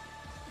quality.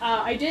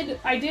 I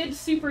did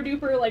super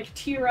duper, like,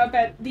 tear up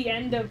at the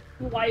end of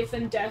Life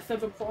and Death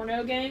of a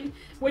Porno Gang,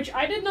 which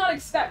I did not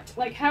expect.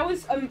 Like, how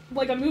is,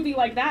 like, a movie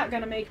like that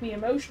gonna make me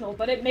emotional?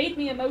 But it made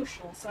me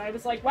emotional, so I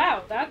was like,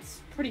 wow,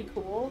 that's pretty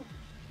cool.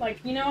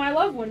 Like, you know, I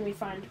love when we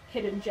find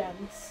hidden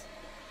gems.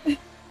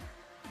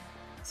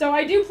 So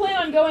I do plan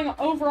on going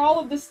over all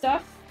of this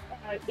stuff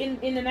in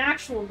an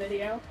actual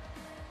video.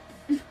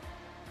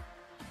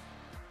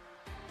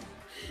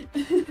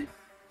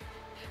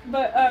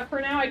 But,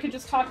 for now, I could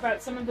just talk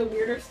about some of the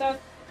weirder stuff.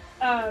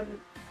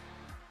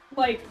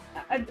 Like,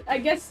 I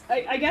guess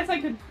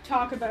I could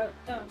talk about,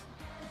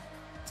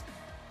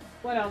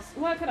 what else?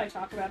 What could I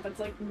talk about that's,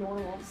 like,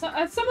 normal? So,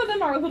 some of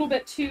them are a little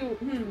bit too,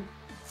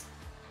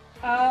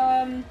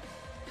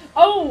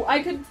 oh, I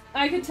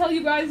could tell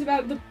you guys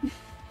about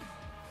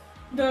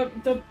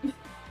the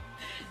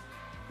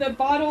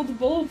bottled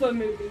vulva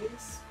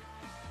movies.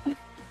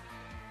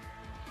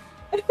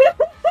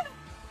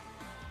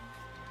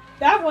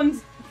 That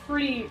one's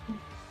pretty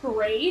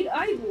great.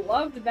 I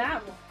loved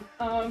that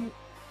one.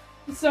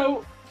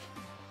 So,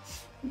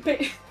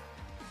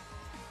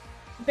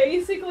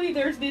 basically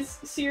there's this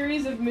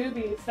series of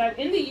movies that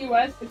in the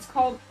US it's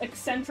called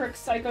Eccentric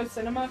Psycho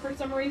Cinema for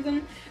some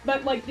reason,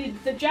 but like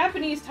the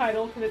Japanese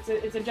title, because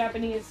it's a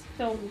Japanese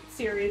film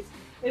series,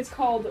 is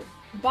called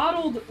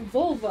Bottled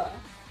Vulva.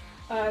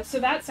 So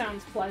that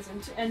sounds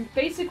pleasant. And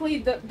basically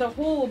the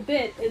whole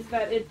bit is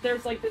that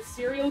there's like this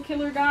serial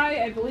killer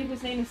guy, I believe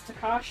his name is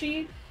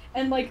Takashi,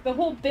 and like the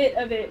whole bit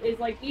of it is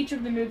like each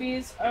of the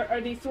movies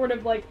are these sort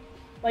of like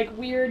like,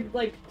 weird,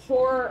 like,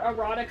 horror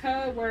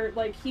erotica where,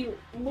 like, he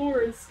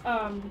lures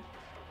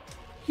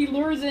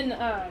in,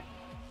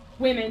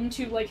 women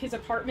to, like, his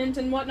apartment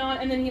and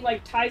whatnot, and then he,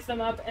 like, ties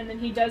them up, and then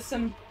he does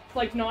some,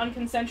 like,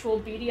 non-consensual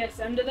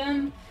BDSM to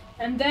them,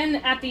 and then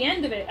at the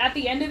end of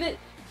it,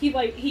 he,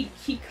 like,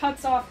 he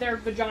cuts off their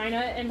vagina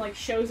and, like,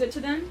 shows it to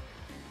them,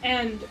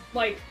 and,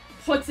 like,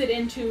 puts it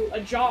into a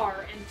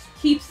jar and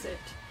keeps it.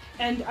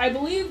 And I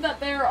believe that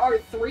there are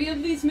 3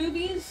 of these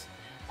movies,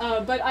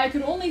 but I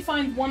could only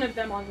find one of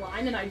them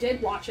online, and I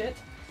did watch it.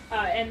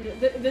 And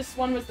this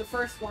one was the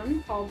first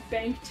one, called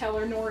Bank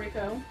Teller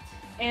Noriko.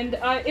 And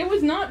it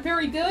was not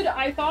very good.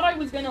 I thought I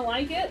was gonna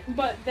like it,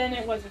 but then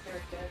it wasn't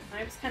very good.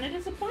 I was kind of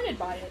disappointed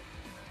by it.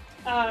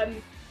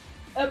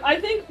 I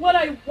think what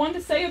I want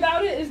to say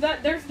about it is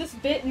that there's this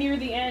bit near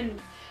the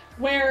end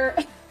where...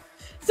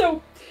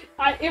 So,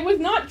 it was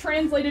not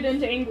translated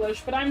into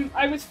English, but I'm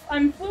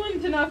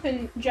fluent enough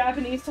in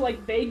Japanese to, like,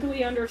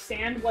 vaguely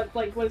understand what,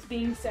 like, was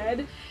being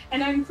said,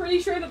 and I'm pretty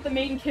sure that the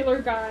main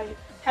killer guy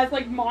has,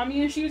 like,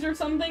 mommy issues or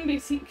something,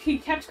 because he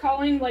kept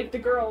calling, like, the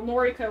girl,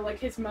 Noriko, like,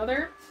 his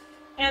mother,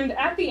 and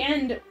at the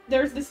end,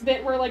 there's this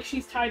bit where, like,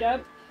 she's tied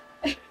up,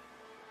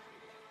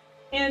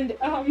 and,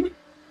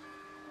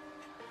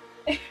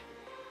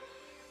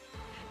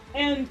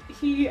 and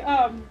he,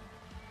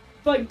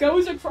 like,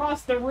 goes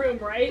across the room,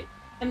 right?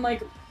 And,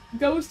 like,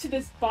 goes to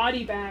this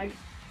body bag,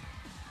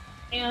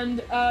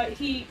 and,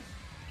 he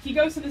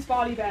goes to this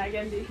body bag,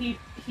 and he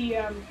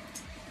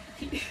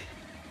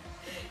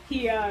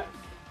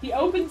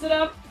opens it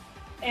up,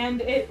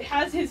 and it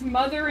has his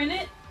mother in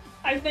it,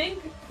 I think,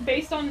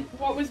 based on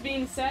what was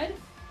being said,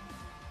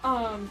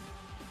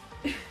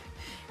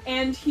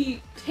 and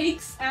he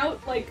takes out,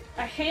 like,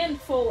 a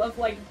handful of,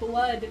 like,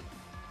 blood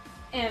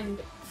and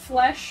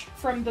flesh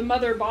from the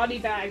mother body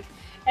bag,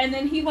 and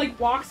then he, like,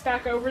 walks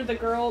back over the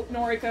girl,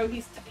 Noriko,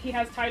 he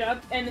has tied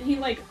up, and he,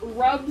 like,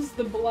 rubs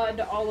the blood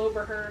all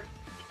over her,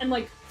 and,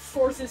 like,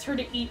 forces her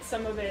to eat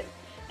some of it.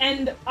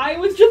 And I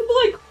was just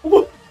like,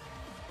 what?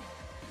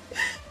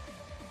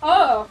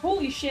 Oh,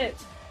 holy shit.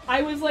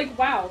 I was like,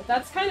 wow,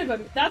 that's kind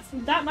of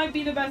that might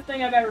be the best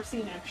thing I've ever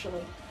seen,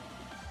 actually.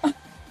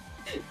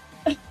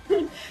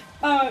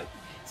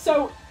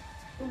 So,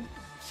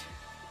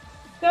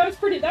 that was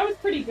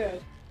pretty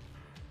good.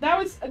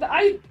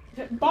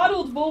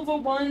 Bottled Vulva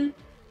 1,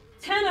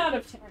 10 out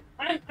of 10.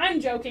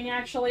 I'm joking,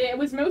 actually. It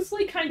was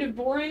mostly kind of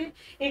boring.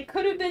 It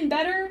could have been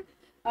better.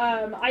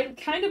 I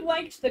kind of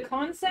liked the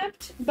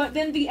concept, but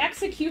then the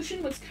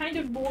execution was kind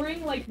of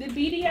boring. Like, the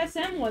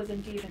BDSM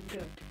wasn't even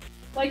good.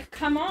 Like,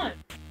 come on.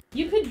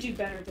 You could do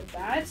better than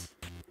that.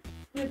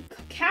 You're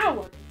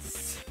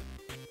cowards.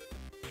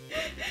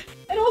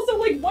 And also,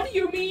 like, what do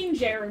you mean,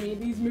 Jeremy?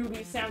 These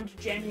movies sound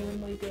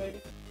genuinely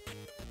good.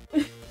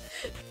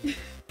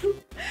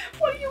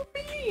 What do you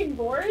mean,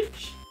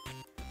 Borge?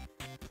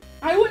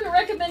 I wouldn't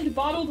recommend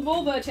Bottled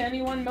Vulva to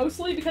anyone,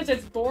 mostly because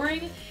it's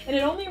boring, and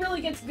it only really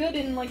gets good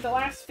in, like, the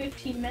last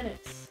 15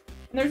 minutes.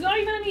 And there's not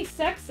even any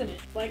sex in it.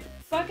 Like,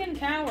 fucking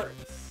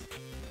cowards.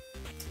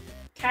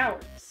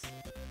 Cowards.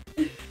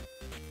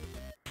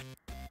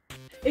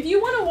 If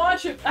you want to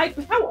watch it,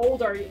 how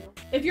old are you?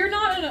 If you're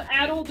not an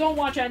adult, don't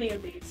watch any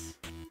of these.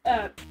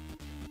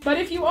 But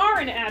if you are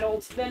an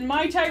adult, then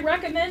might I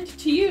recommend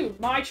to you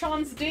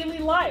Mai-chan's Daily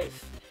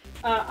Life.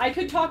 I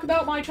could talk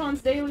about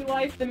Mai-chan's Daily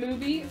Life, the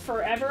movie,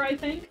 forever, I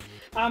think.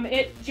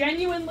 It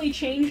genuinely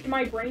changed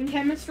my brain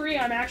chemistry.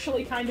 I'm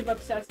actually kind of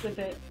obsessed with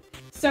it.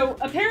 So,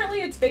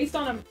 apparently it's based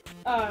on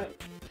yeah,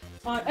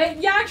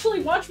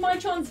 actually, watch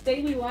Mai-chan's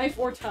Daily Life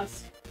or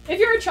Tusk. If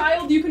you're a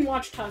child, you can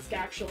watch Tusk,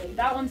 actually.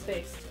 That one's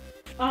based.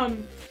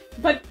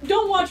 But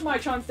don't watch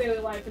Mai-chan's Daily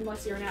Life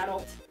unless you're an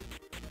adult.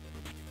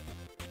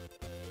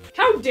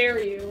 How dare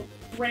you,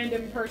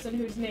 random person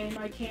whose name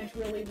I can't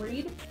really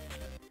read.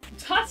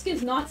 Tusk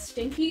is not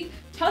stinky.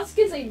 Tusk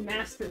is a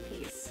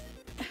masterpiece.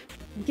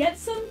 Get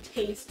some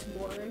taste,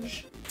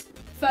 Borge.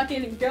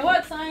 Fucking go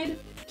outside,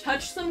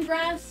 touch some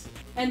grass,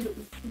 and,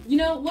 you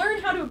know,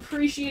 learn how to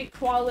appreciate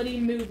quality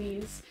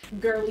movies,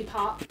 girly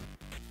pop.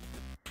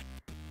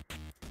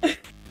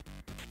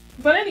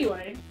 But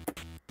anyway.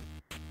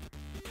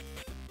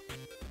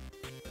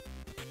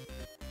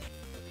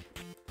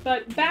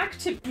 But back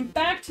to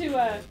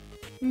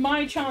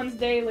Mai-chan's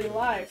Daily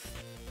Life.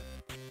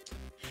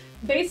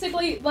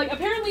 Basically, like,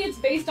 apparently it's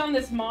based on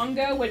this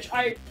manga, which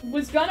I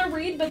was gonna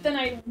read, but then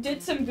I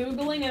did some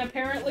googling, and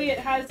apparently it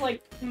has,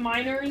 like,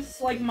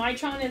 minors, like,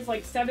 Mai-chan is,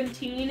 like,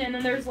 17, and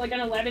then there's, like, an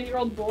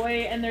 11-year-old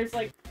boy, and there's,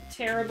 like,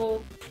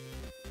 terrible,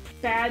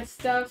 bad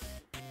stuff.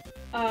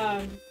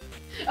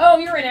 Oh,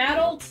 you're an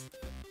adult?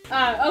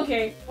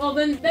 Okay, well,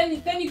 then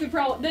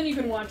you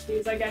can watch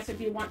these, I guess,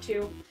 if you want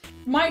to.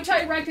 Might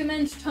I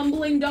recommend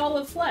Tumbling Doll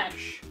of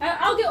Flesh?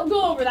 I'll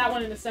go over that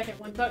one in a second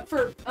one, but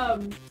for,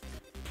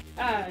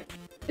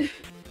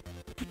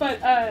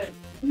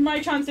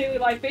 Mai-chan's Daily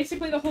Life,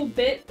 basically the whole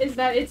bit is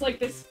that it's like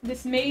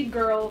this maid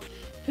girl,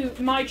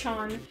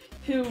 Mai-chan,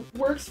 who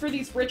works for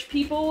these rich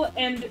people,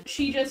 and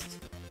she just,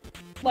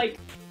 like,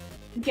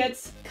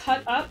 gets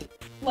cut up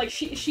like,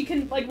 she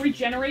can, like,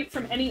 regenerate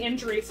from any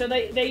injury. So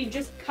they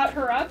just cut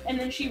her up, and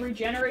then she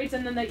regenerates,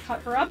 and then they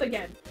cut her up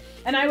again.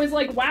 And I was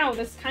like, wow,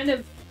 this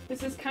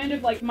is kind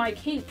of like my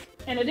kink.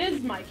 And it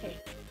is my kink.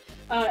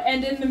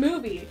 And in the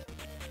movie,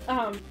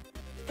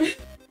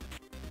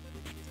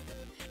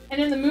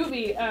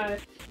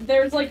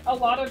 there's, like, a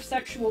lot of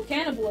sexual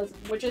cannibalism,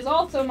 which is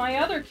also my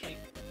other kink.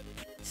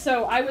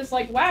 So I was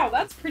like, wow,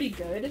 that's pretty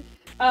good.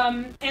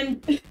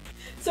 And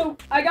so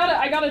I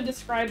gotta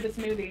describe this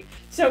movie.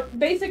 So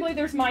basically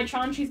there's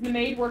Mai-chan, she's the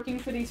maid working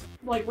for these,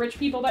 like, rich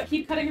people that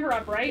keep cutting her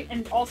up, right?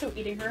 And also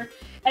eating her.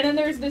 And then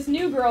there's this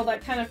new girl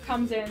that kind of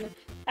comes in,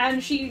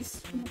 and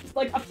she's,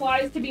 like,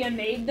 applies to be a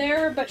maid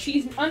there, but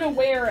she's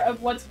unaware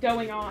of what's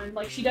going on.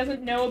 Like, she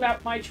doesn't know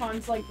about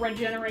Mai-chan's, like,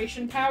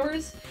 regeneration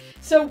powers.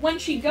 So when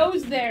she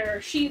goes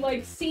there, she,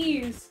 like,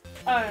 sees,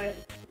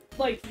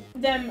 like,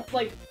 them,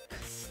 like,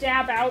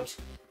 stab out,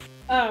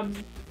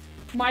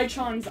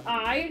 Mai-chan's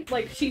eye.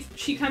 Like,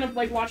 she kind of,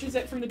 like, watches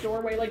it from the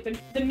doorway. Like,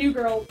 the new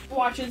girl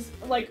watches,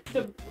 like,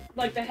 the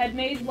head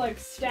maid, like,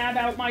 stab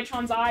out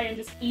Mai-chan's eye and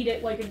just eat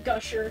it like a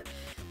gusher.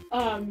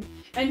 And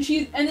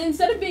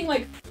instead of being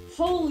like,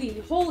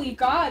 holy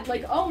god,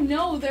 like, oh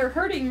no, they're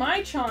hurting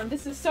Mai-chan,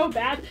 this is so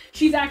bad,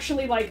 she's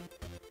actually like,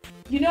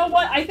 you know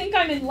what, I think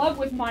I'm in love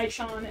with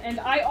Mai-chan, and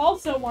I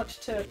also want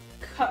to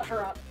cut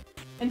her up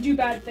and do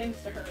bad things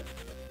to her.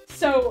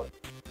 So,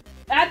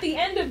 at the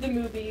end of the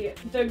movie,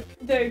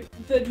 the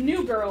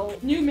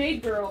new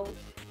maid girl,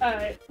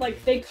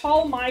 like, they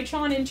call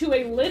Mai-chan into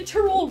a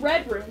literal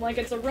red room, like,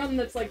 it's a room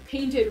that's, like,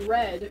 painted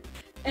red,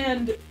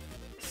 and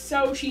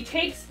so she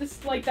takes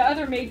this, like, the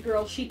other maid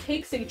girl, she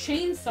takes a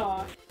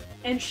chainsaw,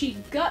 and she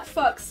gut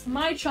fucks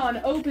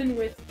Mai-chan open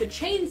with the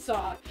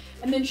chainsaw,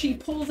 and then she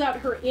pulls out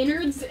her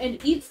innards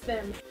and eats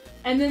them,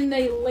 and then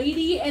they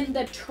Lady and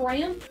the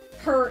Tramp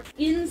her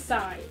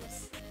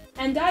insides.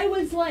 And I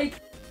was like,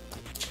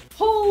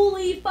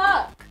 holy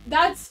fuck,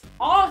 that's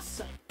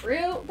awesome,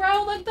 bro,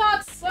 like,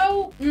 that's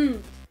so,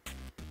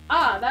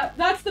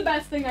 that's the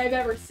best thing I've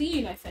ever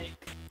seen, I think.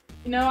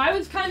 You know, I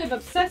was kind of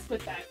obsessed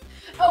with that.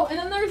 Oh, and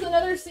then there's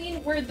another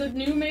scene where the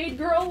new maid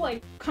girl,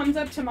 like, comes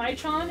up to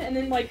Mai-chan and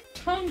then, like,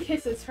 tongue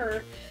kisses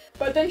her,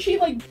 but then she,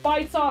 like,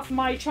 bites off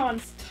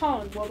Mai-chan's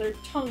tongue while they're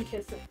tongue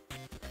kissing.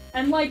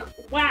 And, like,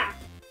 wow.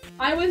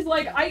 I was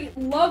like, I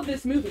love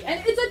this movie.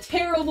 And it's a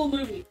terrible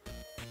movie.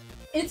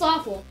 It's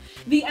awful.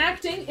 The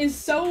acting is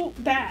so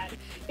bad.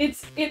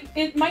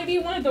 It might be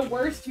one of the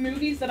worst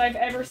movies that I've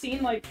ever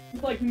seen, like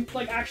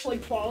actually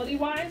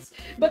quality-wise,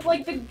 but,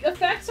 like, the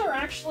effects are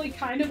actually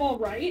kind of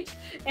alright,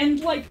 and,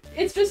 like,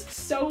 it's just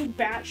so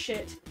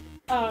batshit.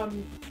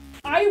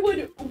 I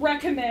would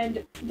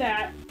recommend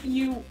that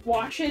you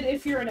watch it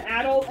if you're an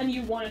adult and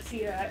you want to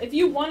see that. If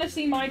you want to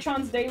see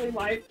Mai-chan's daily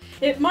life,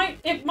 it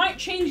might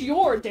change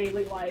your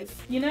daily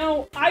life. You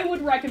know, I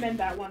would recommend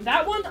that one.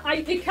 That one,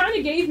 it kind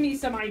of gave me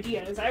some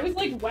ideas. I was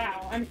like,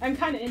 wow, I'm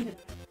kind of into that.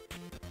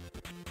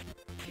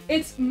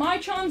 It's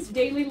Mai-chan's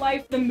daily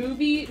life, the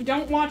movie.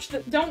 Don't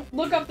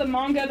look up the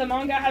manga. The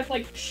manga has,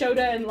 like,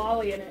 Shota and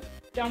Lolly in it.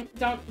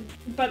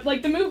 But,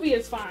 like, the movie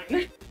is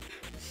fine.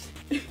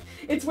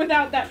 It's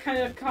without that kind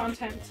of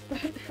content.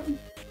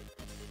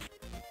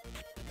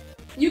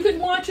 You can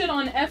watch it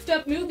on effed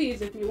up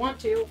movies if you want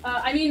to.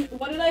 I mean,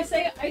 what did I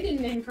say? I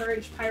didn't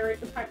encourage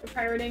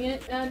pirating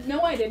it.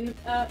 No, I didn't.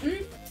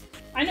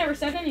 I never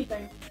said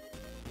anything.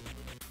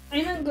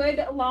 I'm a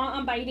good,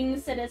 law-abiding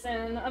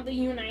citizen of the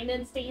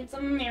United States of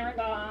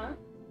America.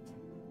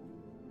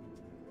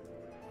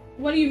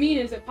 What do you mean,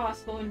 is it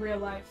possible in real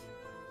life?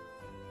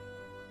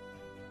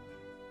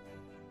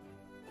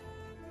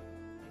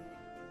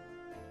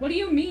 What do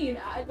you mean?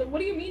 What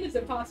do you mean, is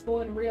it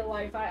possible in real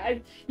life?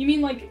 You mean,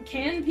 like,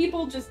 can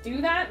people just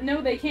do that? No,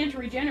 they can't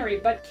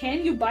regenerate, but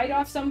can you bite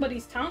off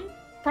somebody's tongue?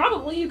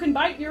 Probably. You can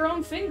bite your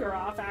own finger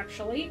off,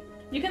 actually.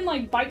 You can,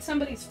 like, bite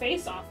somebody's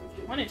face off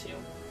if you wanted to.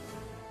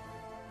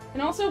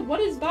 And also, what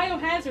is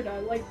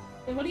biohazard? Like,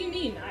 what do you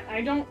mean?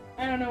 I don't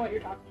know what you're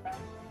talking about.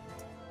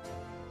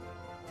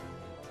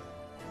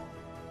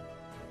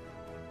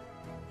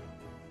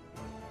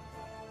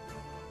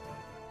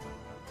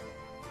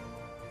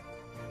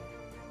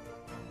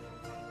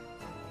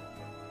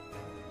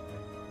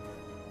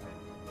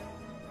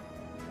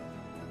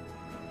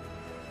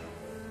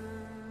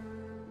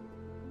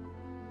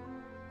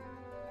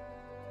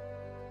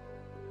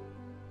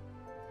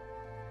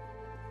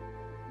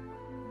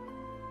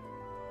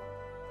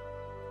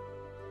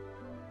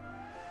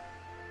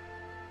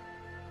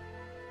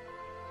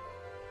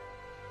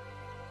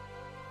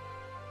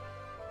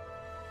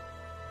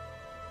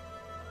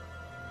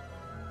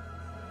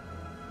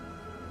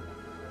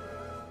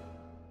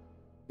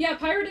 Yeah,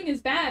 pirating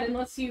is bad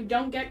unless you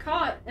don't get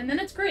caught, and then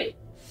it's great.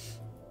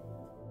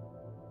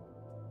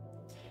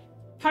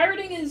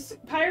 Pirating is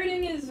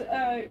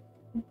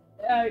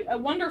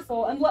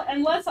wonderful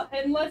unless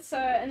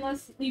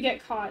you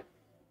get caught.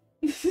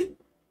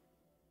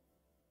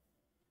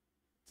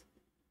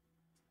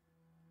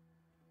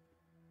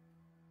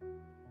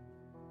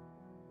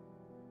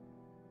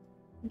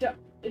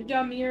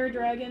 Damir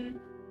Dragon.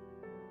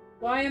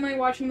 Why am I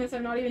watching this?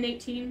 I'm not even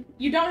 18.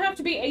 You don't have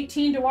to be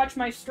 18 to watch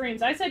my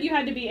streams. I said you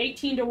had to be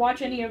 18 to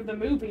watch any of the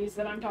movies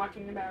that I'm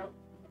talking about.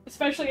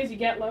 Especially as you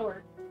get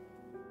lower.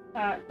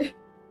 I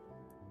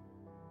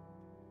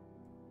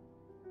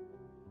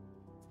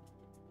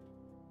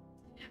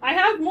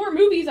have more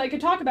movies I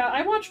could talk about.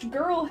 I watched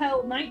Girl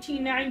Hell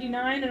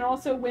 1999 and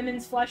also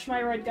Women's Flesh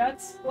My Red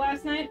Guts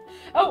last night.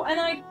 Oh, and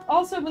I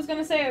also was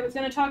gonna say I was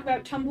gonna talk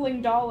about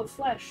Tumbling Doll of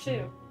Flesh,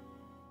 too.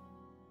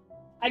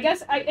 I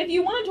guess, if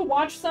you wanted to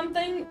watch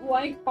something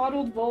like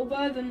Bottled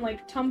Vulva, then,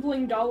 like,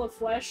 Tumbling Doll of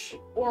Flesh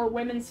or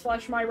Women's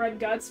Flesh My Red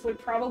Guts would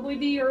probably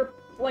be your,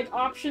 like,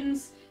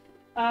 options,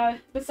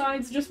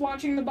 besides just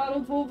watching the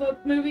Bottled Vulva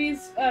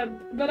movies.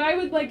 But I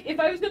would, like, if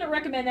I was gonna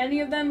recommend any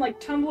of them, like,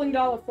 Tumbling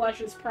Doll of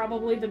Flesh is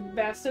probably the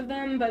best of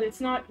them, but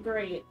it's not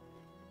great.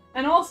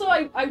 And also,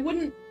 I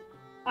wouldn't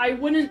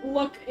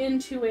look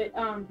into it,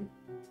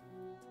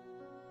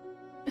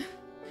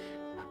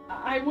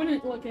 I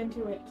wouldn't look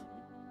into it.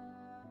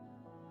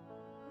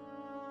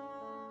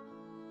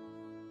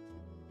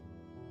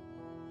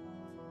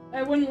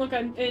 I wouldn't look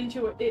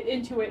into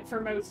it for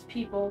most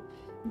people,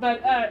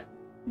 but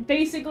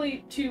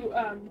basically to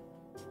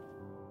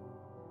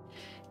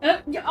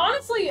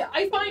honestly,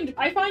 I find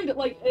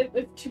like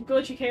to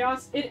Glitchy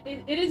Chaos, it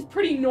is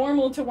pretty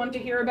normal to want to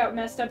hear about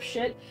messed up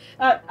shit.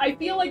 I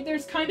feel like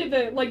there's kind of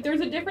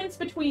there's a difference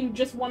between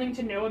just wanting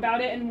to know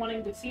about it and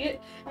wanting to see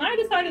it, and I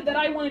decided that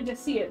I wanted to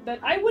see it, but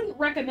I wouldn't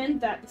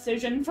recommend that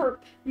decision for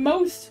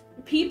most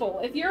people.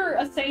 If you're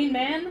a sane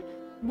man,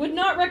 would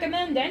not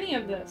recommend any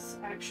of this,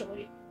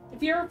 actually.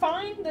 If you're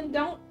fine, then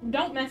don't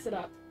mess it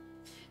up.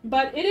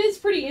 But it is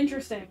pretty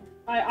interesting.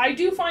 I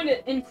do find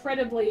it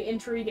incredibly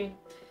intriguing.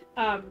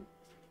 I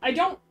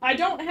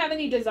don't have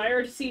any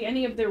desire to see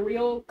any of the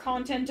real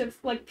content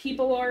of, like,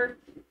 people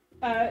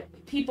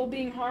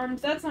being harmed.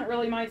 That's not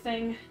really my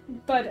thing.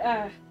 But,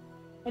 I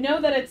know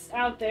that it's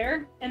out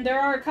there, and there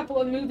are a couple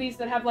of movies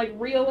that have, like,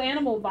 real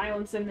animal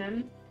violence in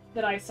them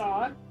that I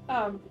saw.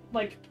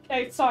 Like,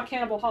 I saw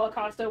Cannibal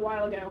Holocaust a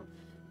while ago.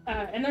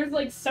 And there's,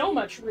 like, so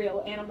much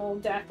real animal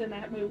death in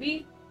that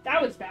movie.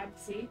 That was bad to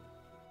see.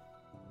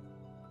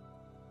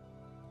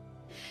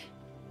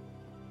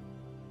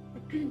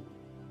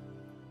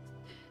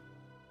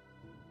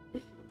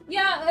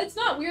 Yeah, it's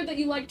not weird that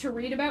you like to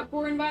read about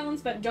gore and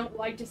violence, but don't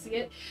like to see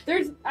it.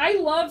 I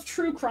love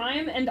true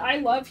crime, and I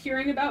love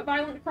hearing about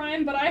violent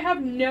crime, but I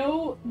have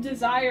no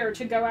desire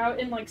to go out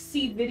and, like,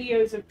 see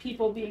videos of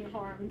people being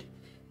harmed.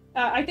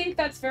 I think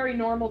that's very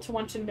normal to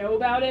want to know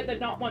about it, but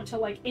not want to,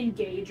 like,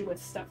 engage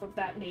with stuff of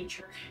that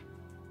nature.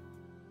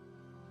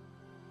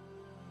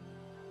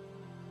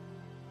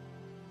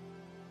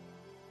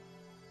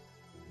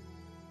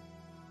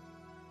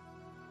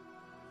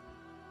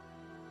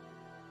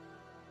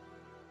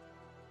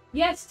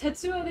 Yes,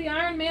 Tetsuo the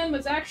Iron Man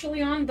was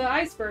actually on the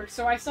iceberg,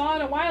 so I saw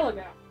it a while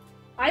ago.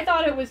 I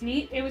thought it was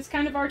neat. It was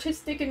kind of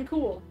artistic and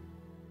cool.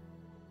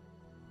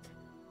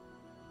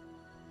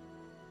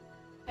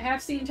 I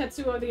have seen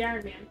Tetsuo the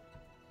Iron Man.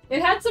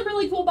 It had some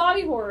really cool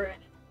body horror in it.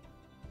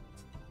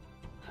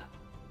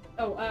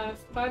 Oh,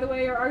 by the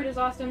way, your art is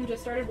awesome.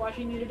 Just started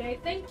watching you today.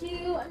 Thank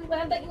you! I'm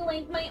glad that you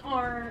like my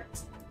art.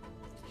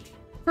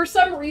 For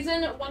some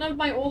reason, one of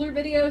my older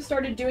videos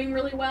started doing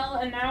really well,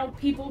 and now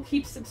people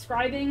keep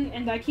subscribing,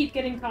 and I keep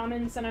getting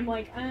comments, and I'm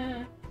like,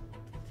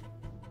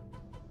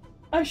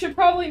 I should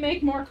probably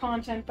make more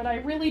content, but I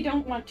really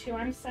don't want to.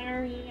 I'm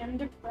sorry. I'm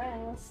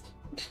depressed.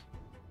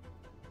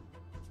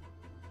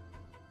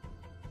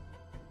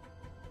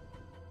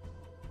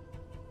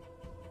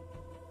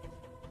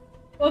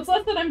 Well, it's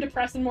less that I'm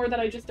depressed and more that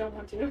I just don't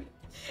want to.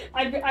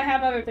 I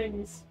have other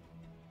things.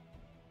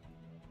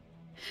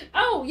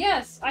 Oh,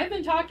 yes! I've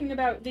been talking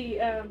about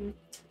the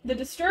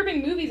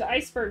Disturbing Movies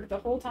iceberg the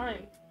whole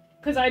time.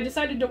 Because I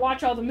decided to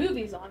watch all the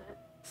movies on it.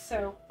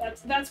 So,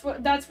 that's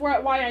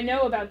why I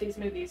know about these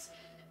movies.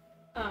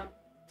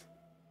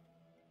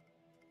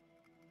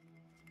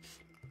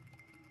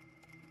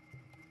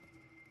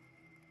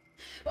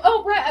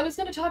 Oh, Brett, I was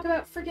gonna talk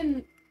about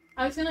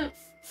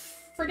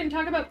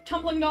talk about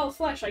Tumbling Doll of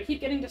Flesh. I keep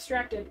getting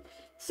distracted.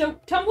 So,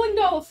 Tumbling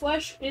Doll of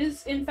Flesh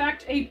is, in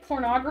fact, a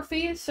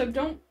pornography, so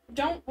don't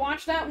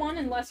watch that one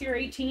unless you're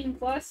 18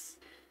 plus,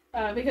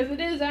 because it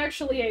is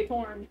actually a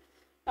porn.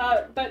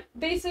 But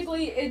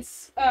basically,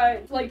 it's,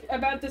 like,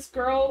 about this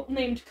girl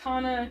named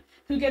Kana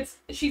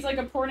she's, like,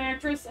 a porn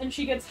actress, and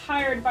she gets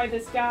hired by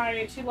this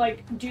guy to,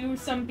 like, do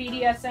some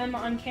BDSM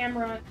on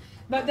camera,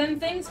 but then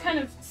things kind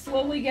of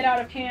slowly get out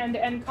of hand,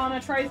 and Kana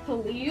tries to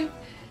leave.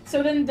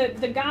 So then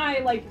the guy,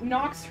 like,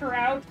 knocks her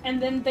out,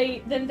 and then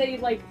they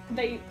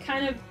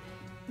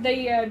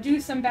do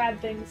some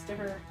bad things to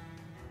her.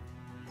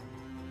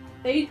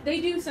 They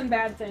do some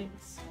bad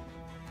things.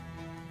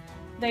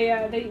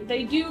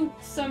 They do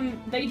some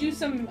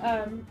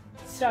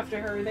stuff to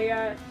her.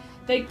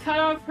 They cut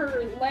off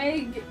her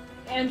leg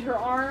and her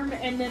arm,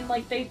 and then,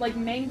 like, they, like,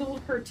 mangled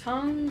her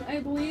tongue,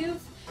 I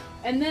believe.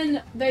 And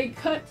then they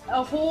cut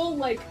a hole,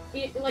 kind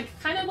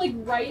of, like,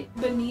 right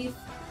beneath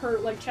her,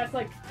 like, chest,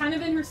 like, kind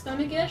of in her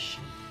stomach-ish.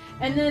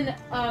 And then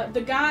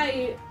the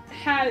guy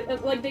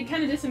had like they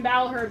kind of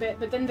disembowel her a bit,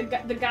 but then the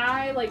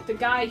guy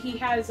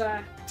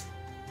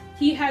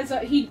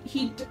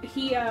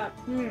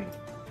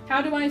how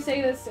do I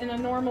say this in a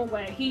normal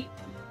way? He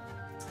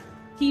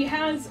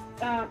does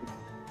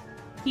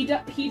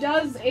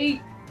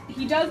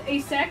a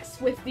sex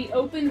with the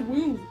open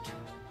wound.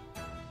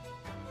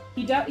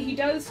 He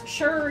does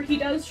sure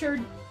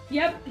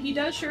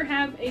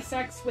have a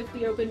sex with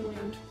the open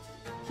wound.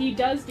 He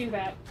does do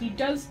that. He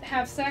does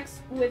have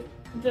sex with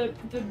the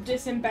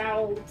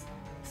disemboweled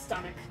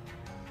stomach.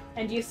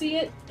 And you see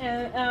it,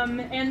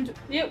 and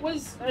it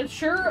was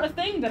sure a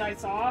thing that I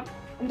saw,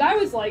 and I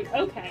was like,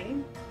 okay.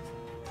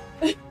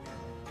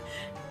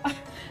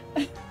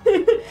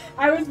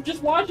 I was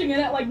just watching it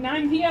at like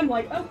 9 p.m.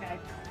 like, okay.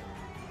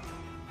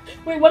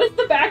 Wait, what is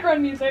the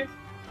background music?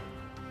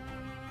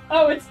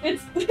 Oh, it's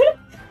it's the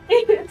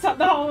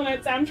Hollow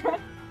Knight soundtrack.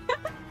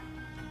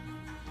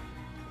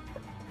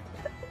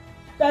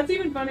 That's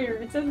even funnier.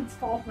 It says it's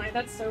Fall Night.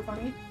 That's so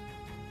funny.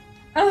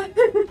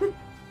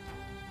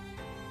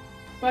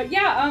 But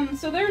yeah,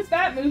 so there's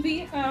that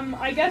movie.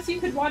 I guess you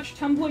could watch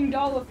Tumbling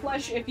Doll of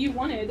Flesh if you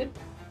wanted.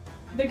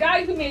 The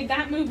guy who made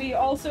that movie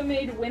also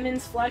made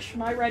Women's Flesh,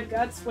 My Red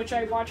Guts, which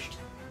I watched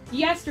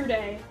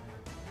yesterday.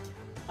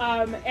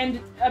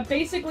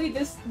 Basically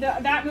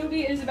that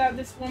movie is about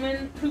this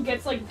woman who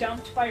gets like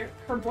dumped by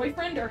her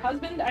boyfriend or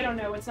husband. I don't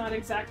know, it's not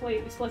exactly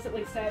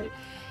explicitly said.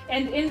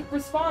 And in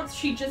response,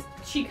 she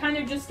kind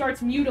of just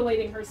starts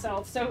mutilating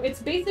herself. So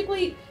it's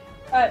basically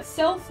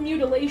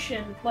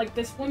self-mutilation, like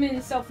this woman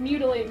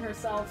self-mutilating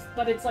herself,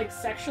 but it's like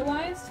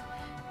sexualized.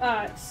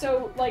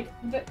 So like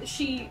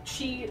she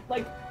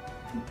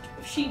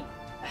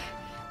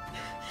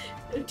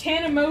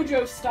Tana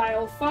Mojo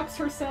style fucks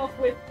herself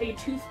with a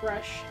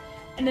toothbrush,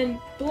 and then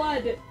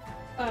blood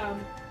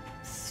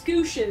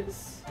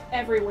scooshes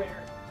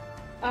everywhere.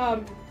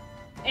 And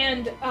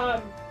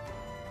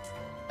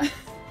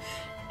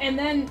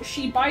then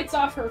she bites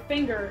off her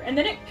finger, and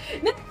then it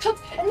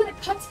cuts, and it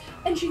cuts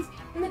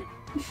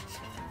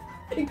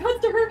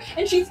to her,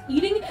 and she's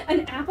eating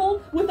an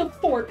apple with a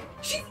fork.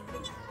 She's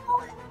eating an apple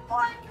with a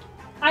fork!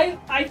 I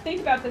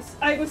think about this,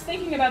 I was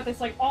thinking about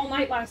this like all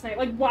night last night.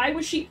 Like, why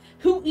was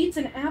who eats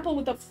an apple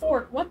with a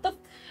fork? What the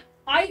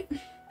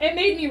it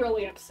made me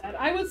really upset.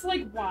 I was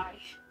like, why?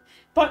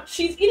 But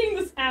she's eating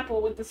this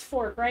apple with this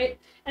fork, right?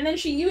 And then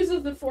she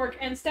uses the fork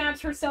and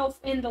stabs herself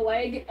in the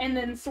leg, and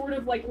then sort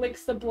of like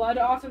licks the blood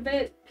off of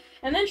it.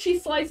 And then she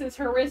slices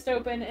her wrist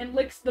open and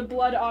licks the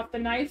blood off the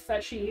knife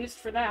that she used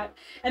for that.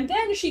 And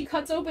then she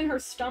cuts open her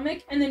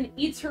stomach and then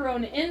eats her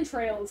own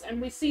entrails,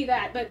 and we see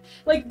that. But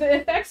like the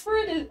effects for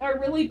it are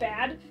really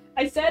bad.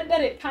 I said that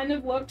it kind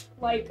of looked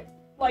like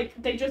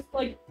they just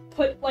like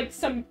put like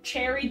some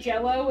cherry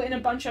jello in a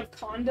bunch of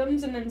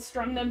condoms and then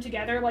strung them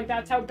together. Like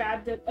that's how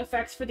bad the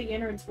effects for the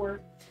innards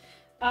were.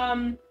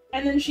 And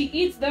then she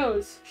eats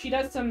those. She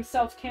does some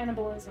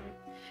self-cannibalism.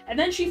 And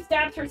then she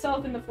stabs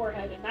herself in the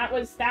forehead, and that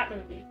was that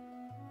movie.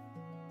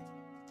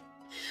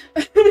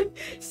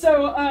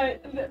 So,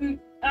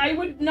 I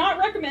would not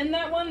recommend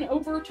that one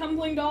over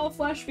Tumbling Doll of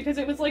Flesh because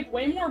it was like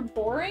way more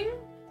boring.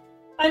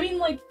 I mean,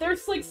 like,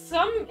 there's like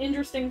some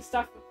interesting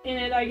stuff in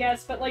it, I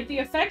guess, but like the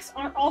effects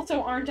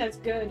aren't as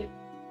good.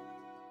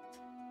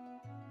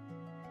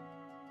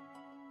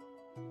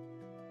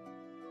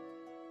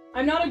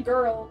 I'm not a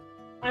girl.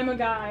 I'm a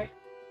guy.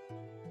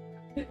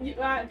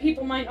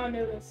 People might not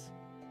know this.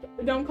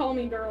 Don't call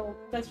me girl.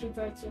 That's just.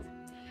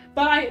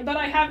 But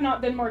I have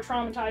not been more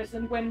traumatized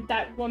than when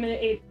that woman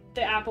ate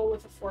the apple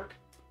with a fork.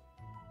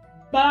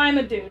 But I'm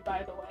a dude,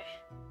 by the way.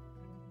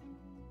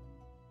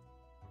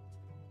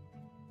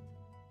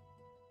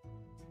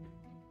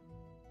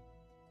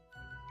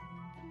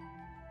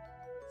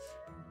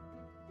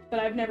 But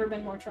I've never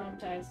been more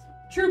traumatized.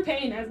 True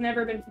pain has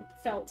never been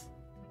felt.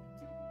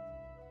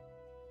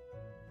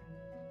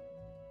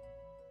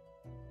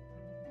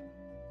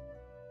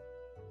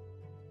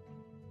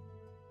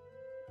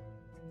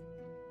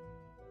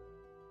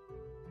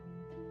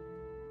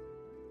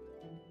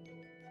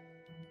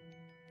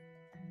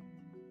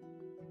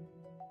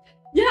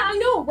 Yeah, I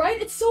know,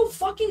 right? It's so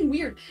fucking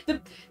weird.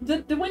 Like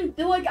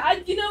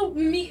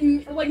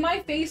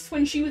my face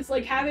when she was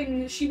like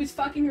she was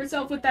fucking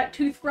herself with that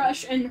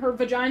toothbrush and her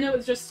vagina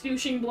was just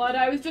scooshing blood.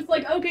 I was just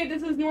like, okay,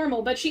 this is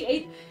normal. But she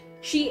ate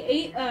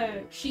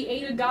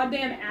a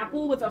goddamn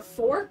apple with a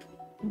fork?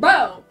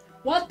 Bro,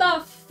 what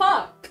the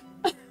fuck?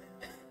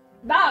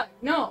 That's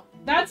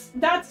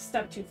a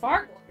step too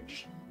far,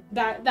 Gorge.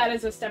 That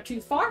is a step too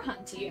far,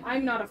 hunty.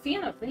 I'm not a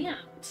fan of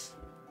that.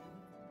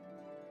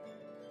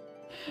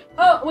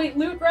 Oh, wait,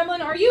 Loot Gremlin,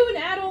 are you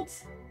an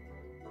adult?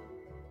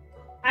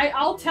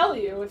 I'll tell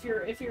you if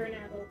you're an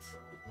adult.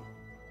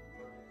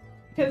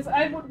 Because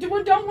I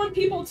don't want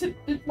people to,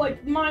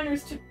 like,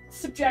 minors to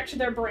subject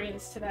their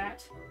brains to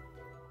that.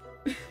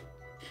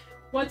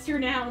 What's your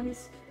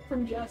nouns?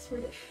 From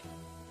Jasper.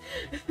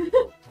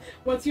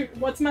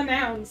 What's my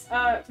nouns?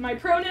 My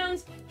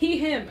pronouns, he,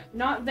 him,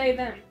 not they,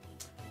 them.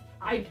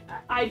 I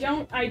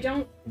don't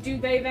do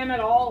they, them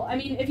at all. I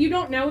mean, if you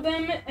don't know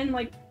them and,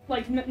 like,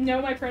 like,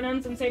 know my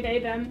pronouns and say they,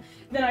 them,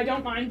 then I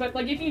don't mind. But,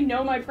 like, if you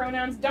know my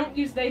pronouns, don't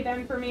use they,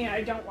 them for me.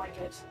 I don't like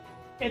it.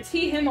 It's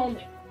he, him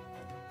only.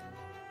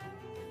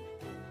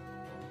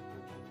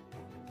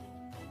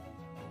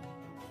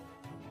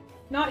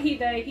 Not he,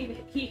 they,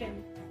 he,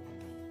 him.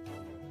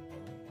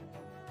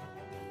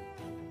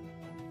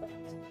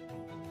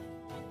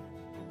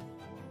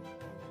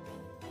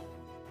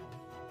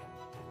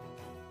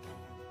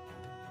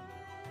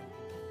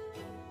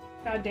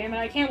 God damn it,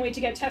 I can't wait to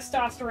get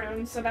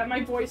testosterone so that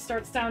my voice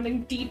starts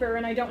sounding deeper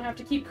and I don't have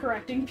to keep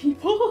correcting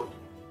people.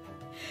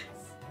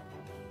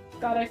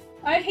 God,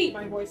 I hate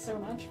my voice so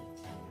much.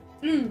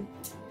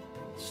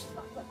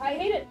 I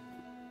hate it.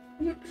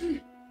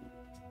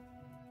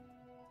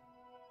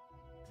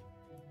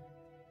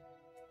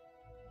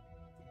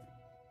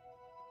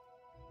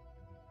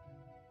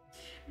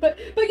 But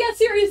yeah,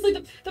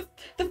 seriously,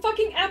 the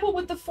fucking apple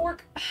with the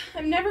fork.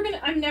 I'm never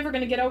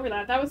gonna get over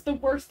that. That was the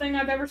worst thing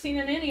I've ever seen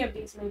in any of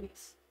these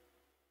movies.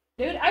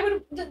 Dude, I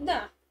would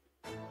nah.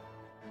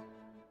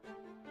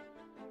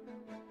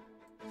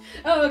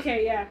 Oh,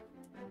 okay, yeah.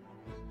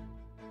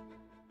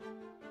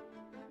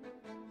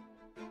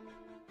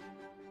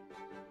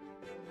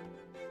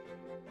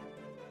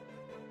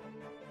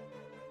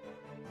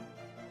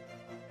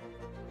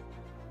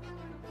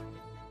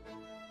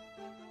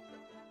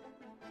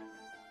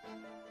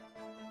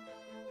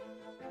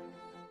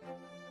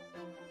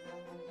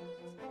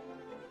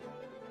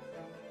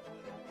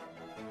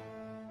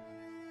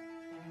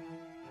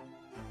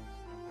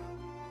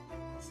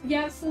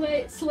 Yeah,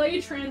 slay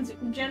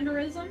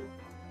transgenderism.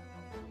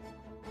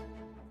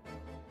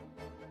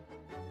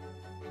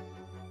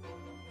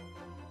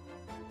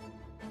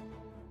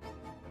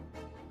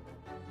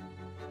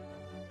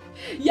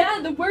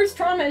 Yeah, the worst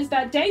trauma is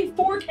that dang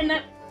fork and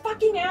that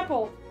fucking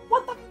apple.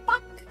 What the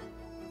fuck?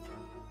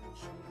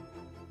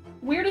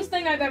 Weirdest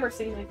thing I've ever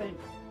seen, I think.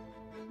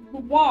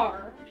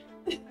 War.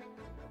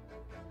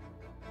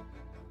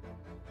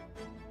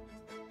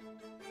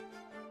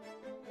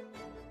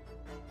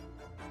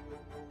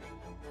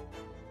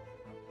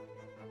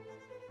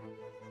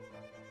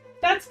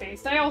 That's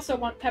based. I also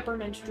want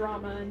peppermint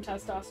drama and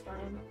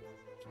testosterone.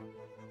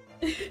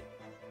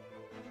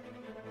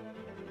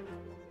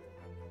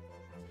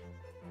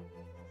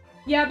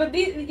 Yeah, but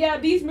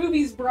these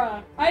movies,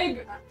 bruh.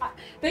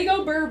 They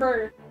go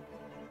Berber.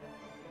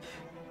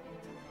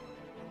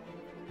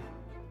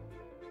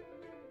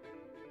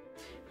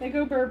 They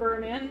go Berber,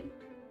 man.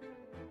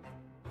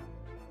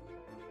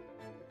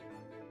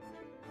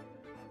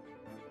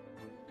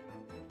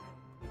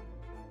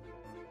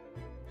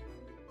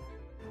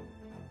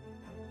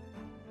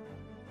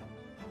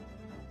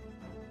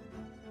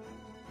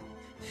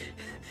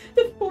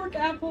 The fork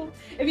apple.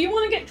 If you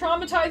want to get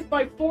traumatized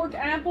by fork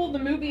apple, the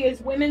movie is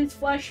Women's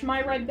Flesh,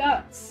 My Red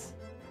Guts.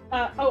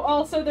 Oh,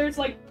 also there's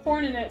like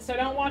porn in it, so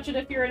don't watch it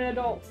if you're an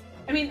adult.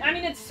 I mean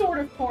it's sort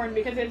of porn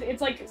because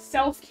it's like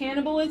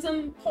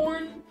self-cannibalism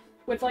porn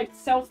with like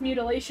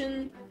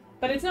self-mutilation,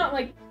 but it's not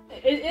like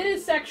it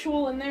is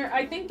sexual in there.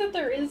 I think that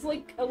there is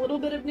like a little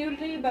bit of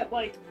nudity, but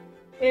like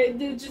it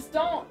just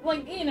don't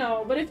like, you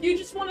know. But if you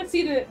just want to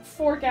see the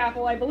fork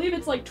apple, I believe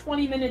it's like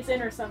 20 minutes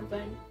in or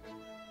something.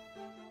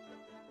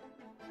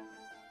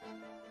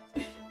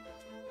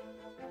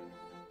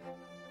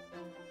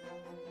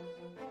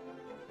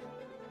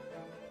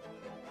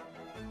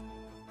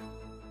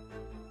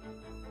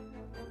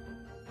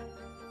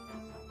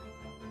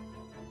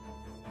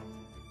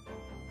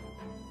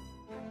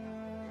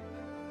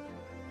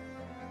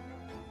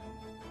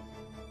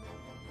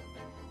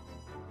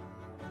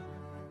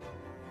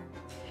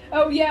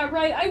 Oh yeah,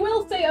 right. I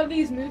will say of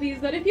these movies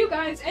that if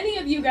any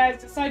of you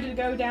guys decided to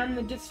go down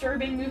the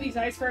disturbing movies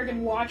iceberg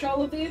and watch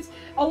all of these,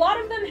 a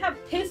lot of them have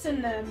piss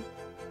in them.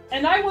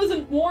 And I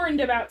wasn't warned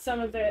about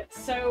some of it,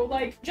 so,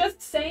 like,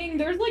 just saying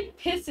there's, like,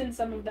 piss in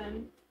some of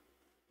them.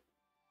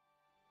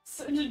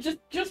 So,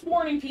 just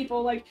warning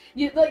people, like,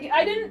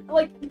 I didn't,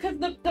 like, because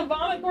the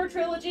Vomit Gore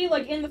trilogy,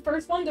 like, in the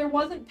first one there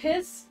wasn't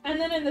piss,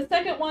 and then in the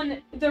second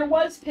one there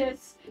was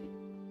piss.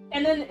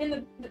 And then in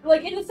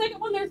the second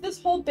one, there's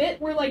this whole bit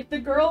where, like, the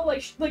girl,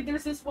 like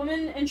there's this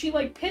woman, and she,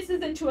 like,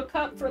 pisses into a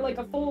cup for, like,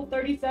 a full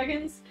 30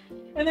 seconds,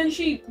 and then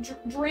she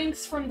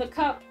drinks from the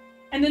cup,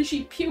 and then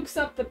she pukes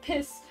up the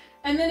piss,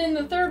 and then in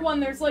the third one,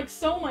 there's, like,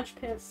 so much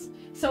piss.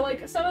 So,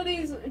 like, some of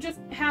these just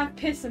have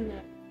piss in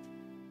them.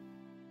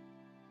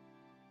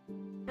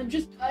 And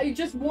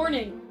just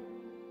warning.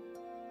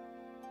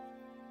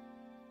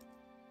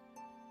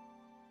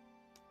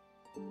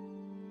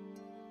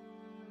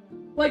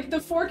 Like,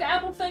 the fork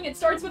apple thing, it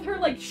starts with her,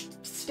 like,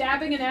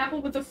 stabbing an apple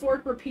with a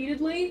fork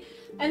repeatedly,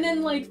 and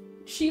then, like,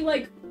 she,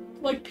 like,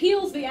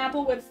 peels the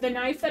apple with the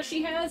knife that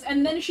she has,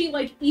 and then she,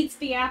 like, eats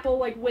the apple,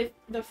 like, with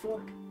the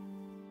fork.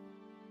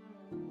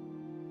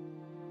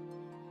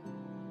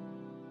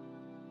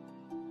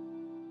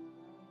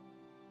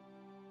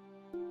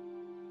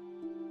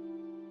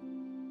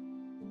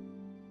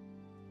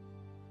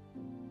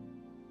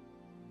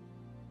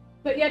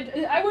 But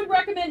yeah, I would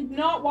recommend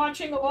not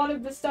watching a lot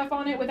of the stuff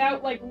on it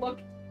without, like,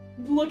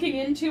 looking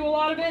into a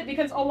lot of it,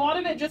 because a lot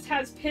of it just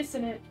has piss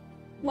in it.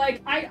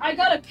 Like, I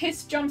got a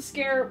piss jump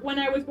scare when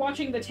I was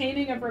watching The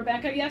Taming of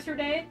Rebecca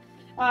yesterday.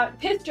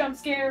 Piss jump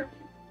scare.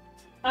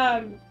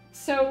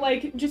 So,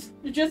 like, just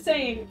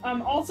saying.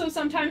 Also,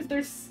 sometimes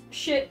there's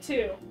shit,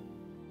 too.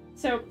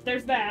 So,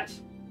 there's that.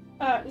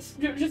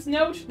 Just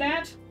note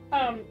that,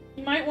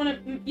 you might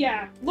want to,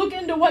 yeah, look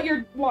into what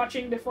you're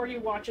watching before you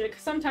watch it,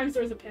 because sometimes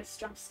there's a piss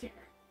jump scare.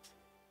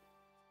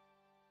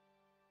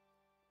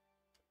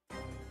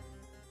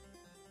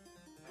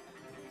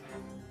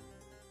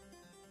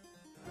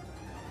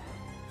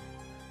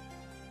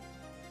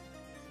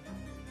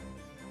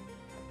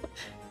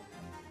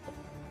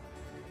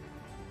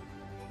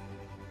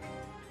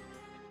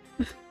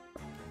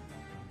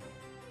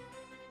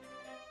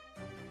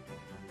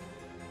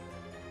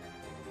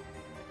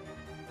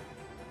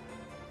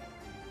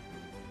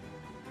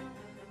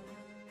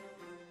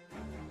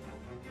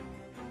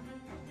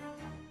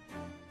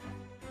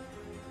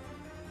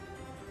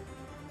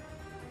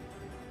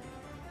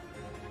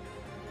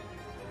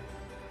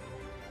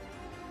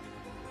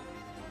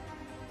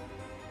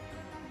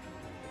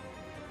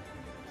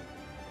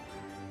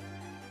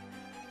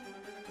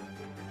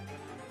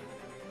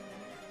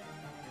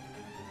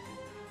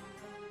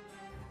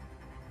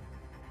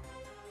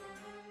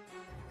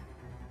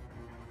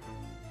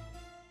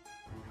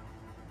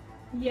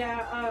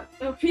 Yeah,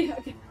 oh, yeah,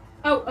 okay.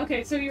 Oh,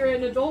 okay, so you're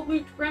an adult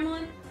loot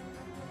gremlin?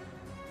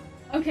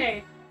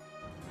 Okay.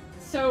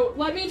 So,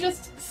 let me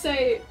just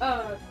say,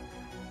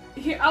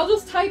 here, I'll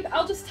just type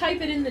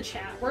it in the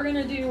chat. We're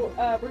gonna do,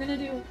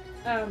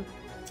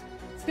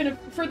 it's gonna,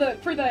 for the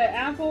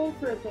apple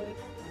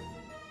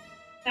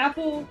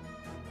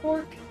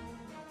pork.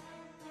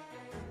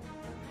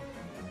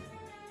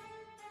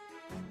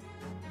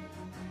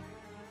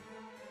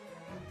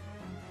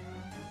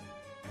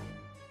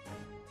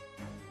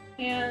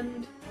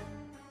 And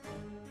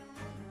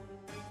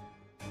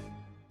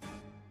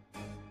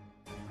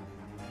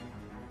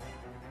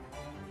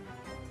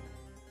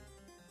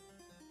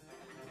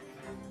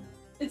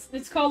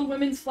it's called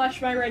Women's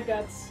Flesh by Red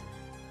Guts.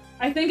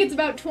 I think it's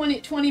about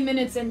 20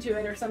 minutes into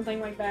it or something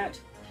like that.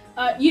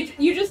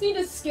 You just need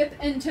to skip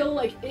until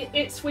like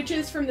it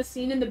switches from the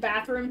scene in the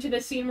bathroom to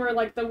the scene where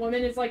like the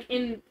woman is like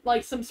in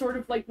like some sort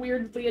of like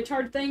weird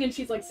leotard thing and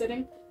she's like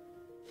sitting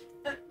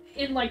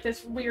in like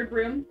this weird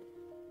room.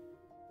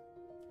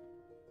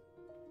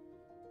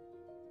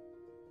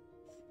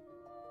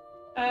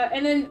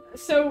 And then,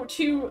 so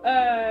to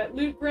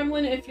Loot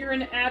Gremlin, if you're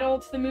an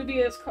adult, the movie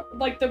is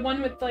like the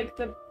one with like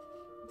the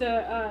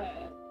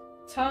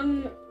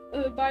tongue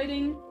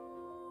biting.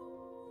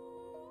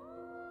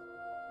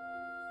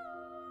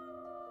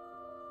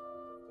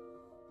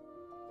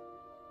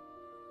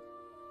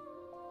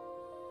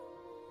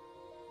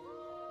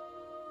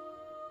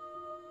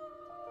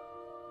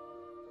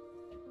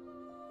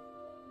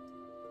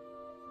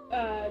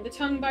 The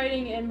tongue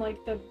biting and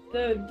like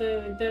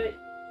the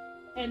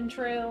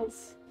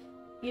entrails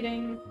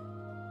eating.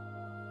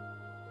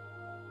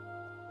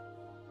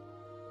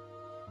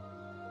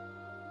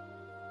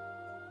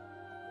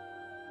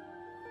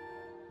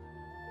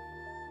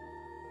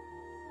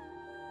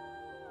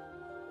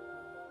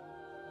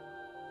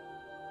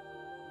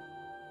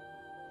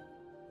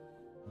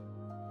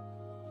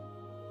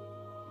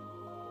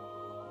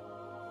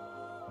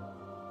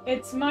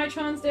 It's My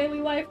Chon's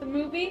Daily Life, the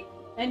movie,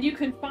 and you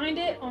can find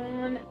it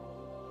on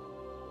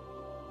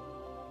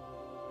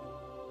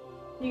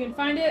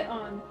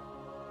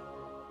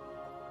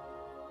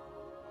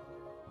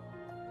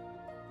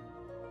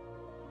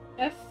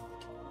F.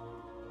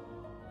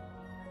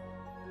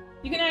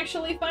 You can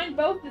actually find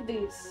both of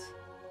these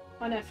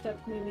on F'd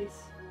Up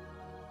Movies.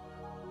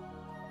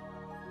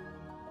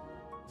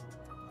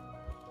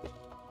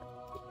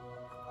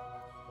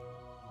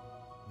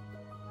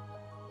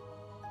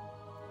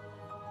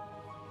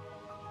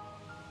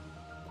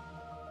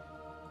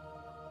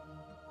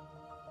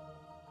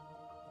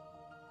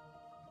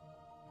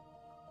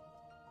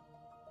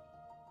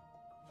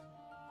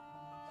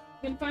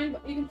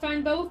 You can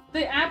find both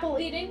the apple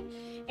eating,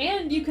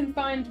 and you can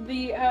find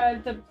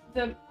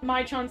the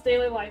My Chon's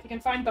Daily Life. You can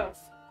find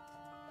both.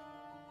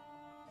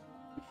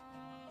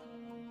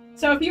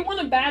 So if you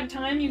want a bad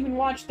time, you can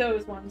watch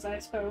those ones, I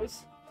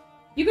suppose.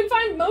 You can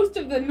find most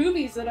of the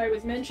movies that I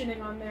was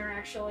mentioning on there,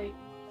 actually.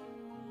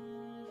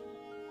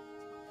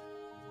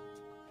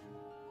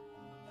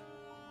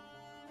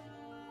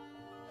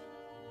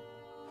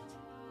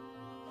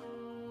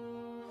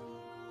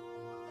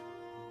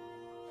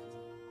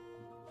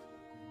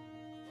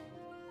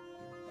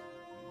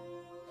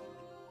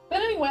 But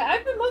anyway,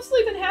 I've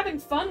mostly been having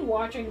fun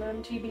watching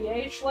them,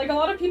 TBH. Like, a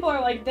lot of people are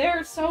like,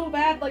 they're so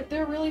bad, like,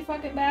 they're really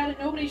fucking bad, and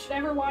nobody should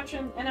ever watch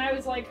them. And I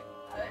was like,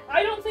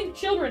 I don't think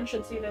children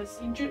should see this,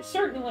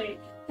 certainly.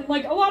 And,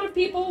 like, a lot of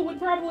people would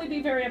probably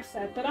be very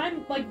upset, but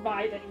I'm, like,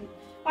 vibing.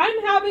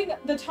 I'm having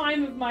the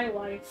time of my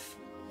life.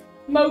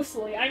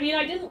 Mostly. I mean,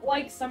 I didn't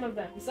like some of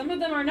them. Some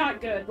of them are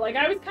not good. Like,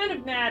 I was kind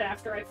of mad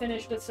after I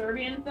finished a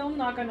Serbian film,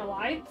 not gonna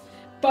lie.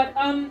 But,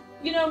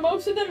 you know,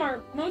 most of them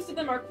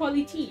are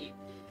quality.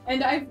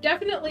 And I've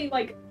definitely,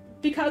 like,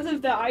 because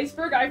of the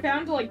iceberg, I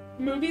found, like,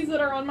 movies that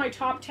are on my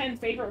top 10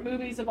 favorite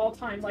movies of all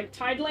time, like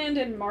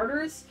Tideland and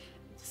Martyrs.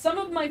 Some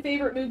of my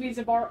favorite movies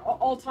of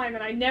all time,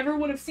 and I never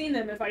would have seen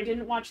them if I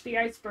didn't watch the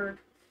iceberg,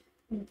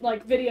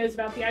 like, videos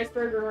about the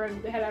iceberg or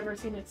had ever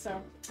seen it,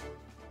 so.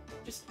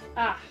 Just,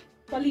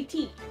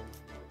 quality.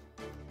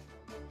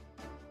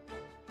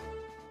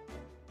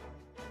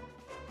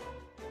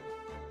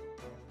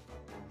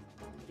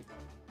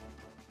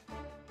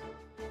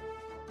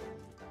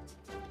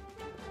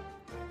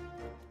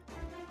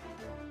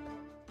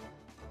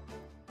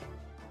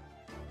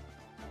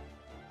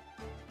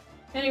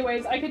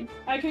 Anyways, I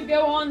could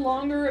go on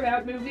longer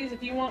about movies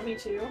if you want me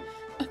to.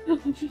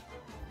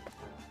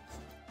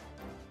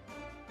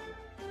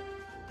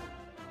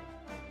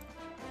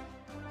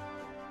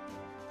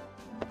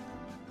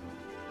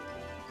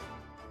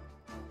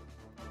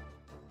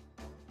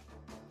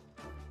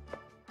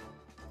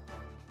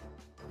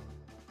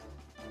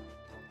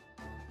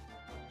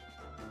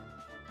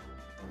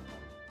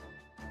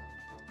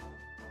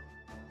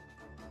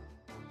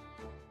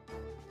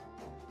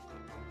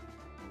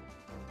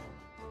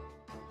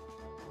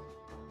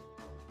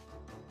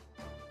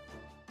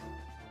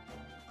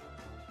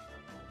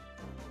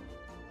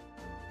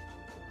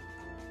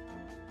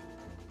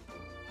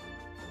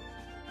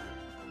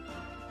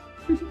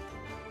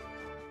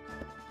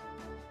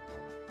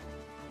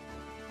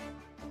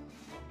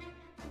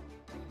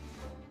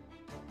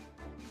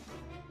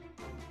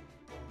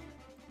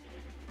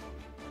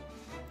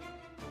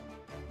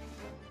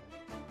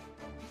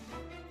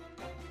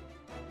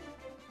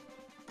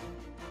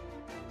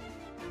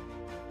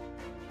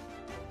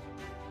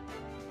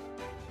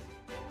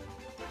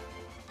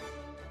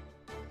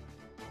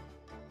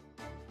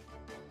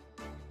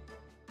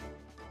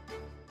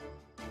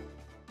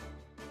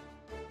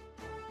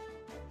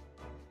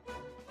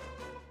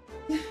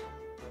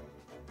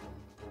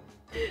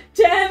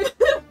 Tem!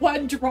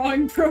 What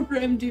drawing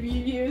program do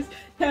you use?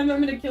 Tem,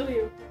 I'm gonna kill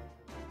you.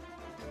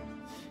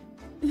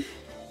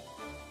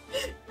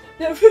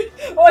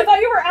 Oh, I thought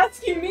you were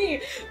asking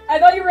me! I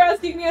thought you were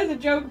asking me as a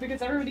joke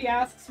because everybody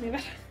asks me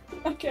that.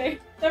 Okay,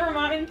 never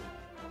mind.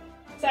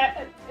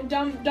 Sad,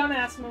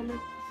 dumbass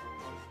moment.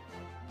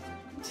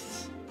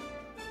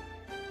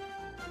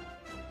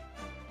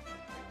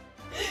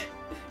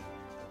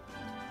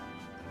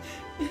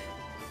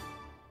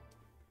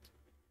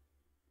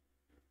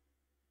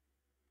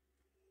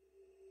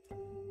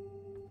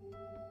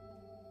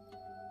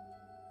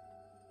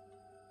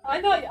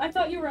 I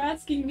thought you were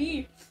asking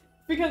me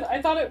because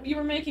I thought you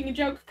were making a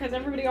joke because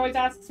everybody always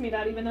asks me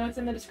that even though it's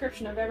in the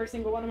description of every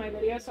single one of my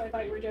videos, so I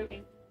thought you were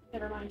joking.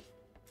 Never mind.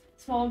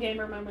 Small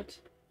gamer moment.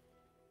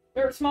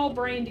 Or small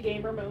brained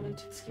gamer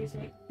moment, excuse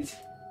me.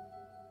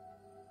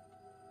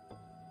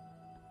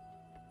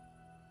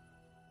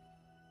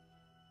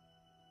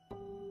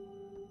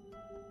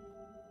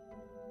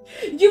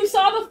 You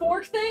saw the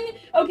fork thing?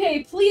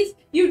 Okay, please,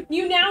 you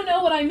now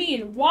know what I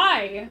mean.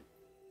 Why?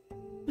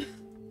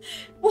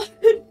 What?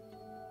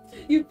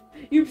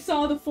 You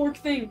saw the fork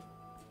thing.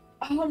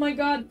 Oh my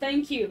god,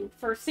 thank you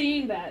for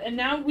seeing that. And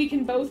now we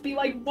can both be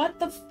like, what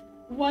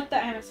the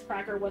ass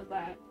cracker was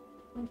that?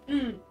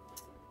 Why?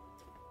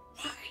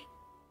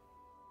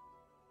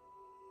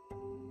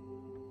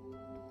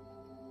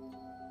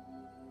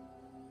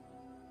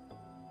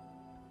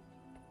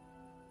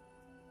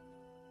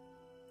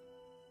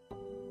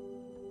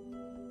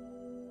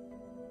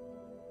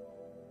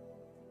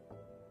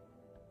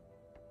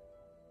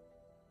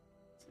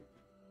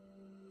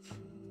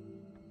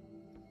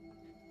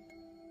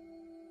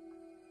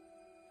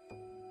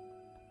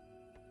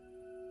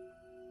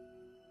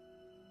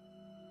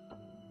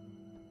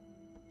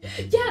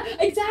 Yeah,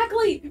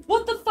 exactly!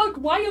 What the fuck?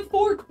 Why a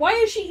fork? Why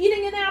is she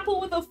eating an apple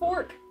with a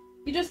fork?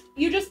 You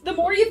just, the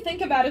more you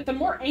think about it, the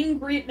more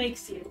angry it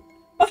makes you.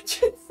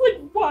 Just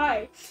like,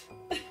 why?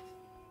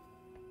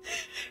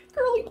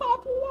 Girly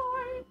Pop,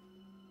 why?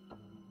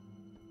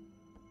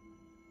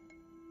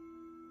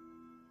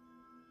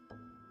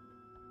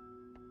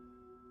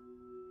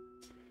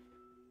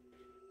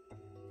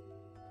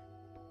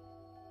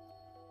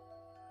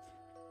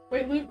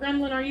 Wait, Luke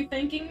Gremlin, are you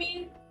thanking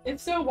me? If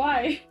so,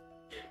 why?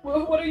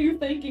 What are you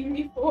thanking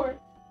me for?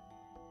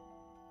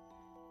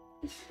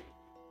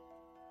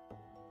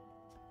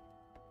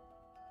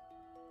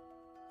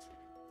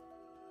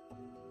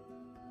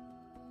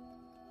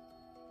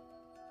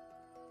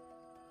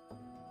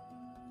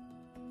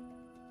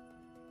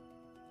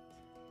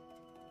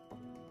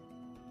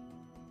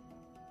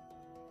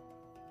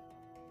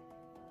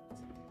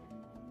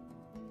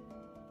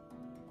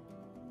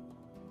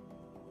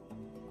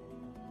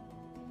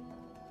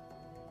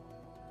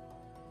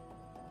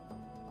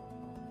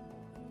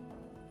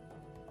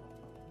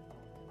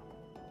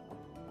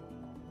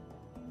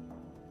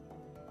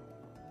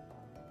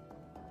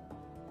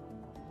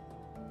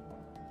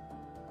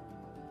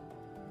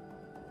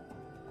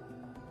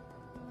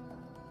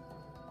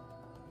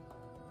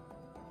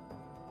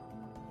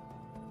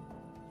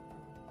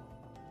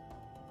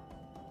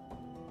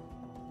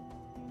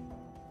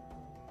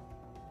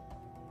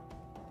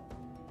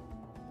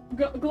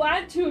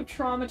 glad to have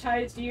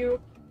traumatized you,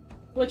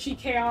 glitchy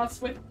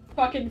chaos, with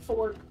fucking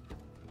fork.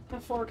 The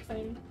fork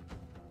thing.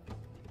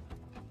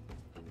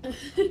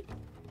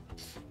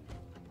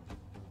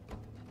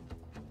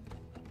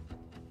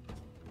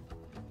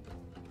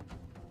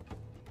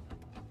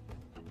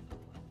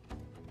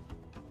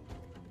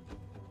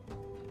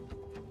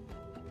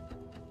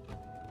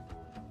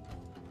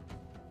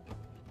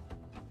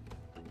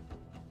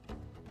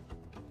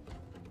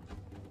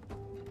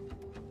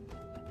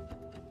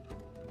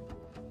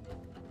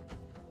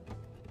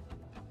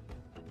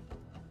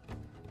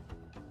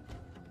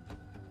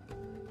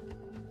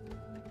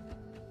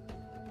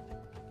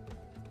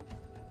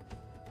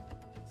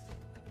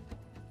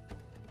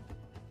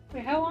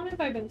 Wait, how long have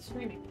I been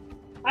streaming?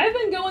 I've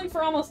been going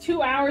for almost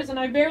 2 hours and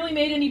I barely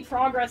made any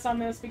progress on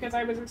this because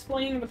I was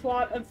explaining the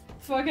plot of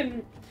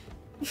fucking...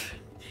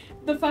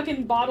 the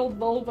fucking bottled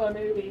vulva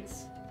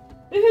movies.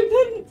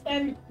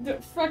 And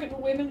the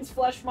fucking women's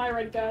flesh my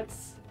red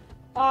guts.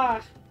 Ah.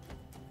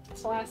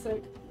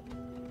 Classic.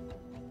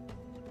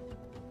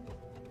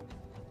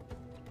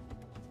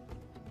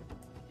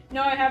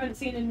 No, I haven't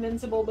seen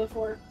Invincible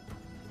before.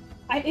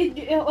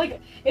 Like,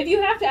 if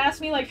you have to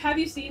ask me, like, have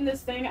you seen this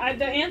thing?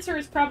 The answer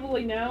is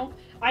probably no.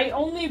 I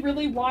only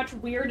really watch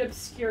weird,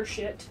 obscure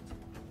shit.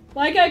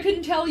 Like, I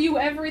can tell you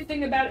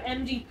everything about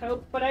MD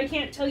Pope, but I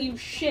can't tell you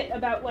shit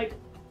about, like,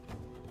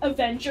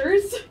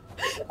 Avengers.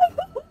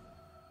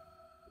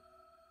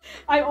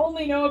 I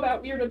only know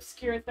about weird,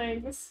 obscure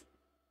things.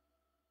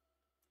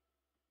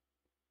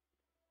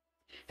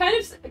 Kind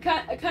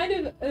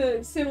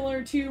of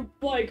similar to,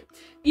 like,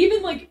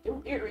 even, like,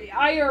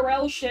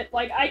 IRL shit.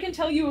 Like, I can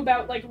tell you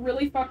about, like,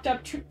 really fucked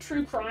up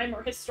true crime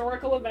or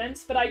historical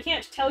events, but I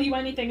can't tell you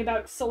anything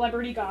about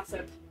celebrity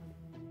gossip.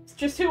 It's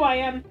just who I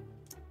am.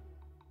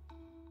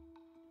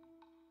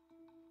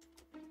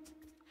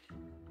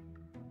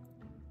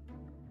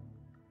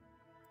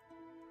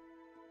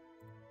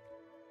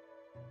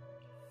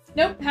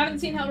 Nope, haven't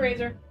seen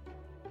Hellraiser.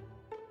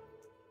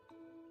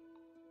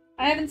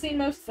 I haven't seen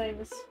most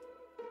things.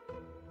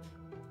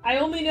 I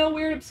only know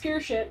weird, obscure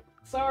shit.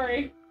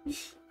 Sorry.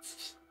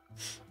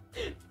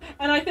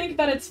 And I think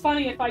that it's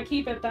funny if I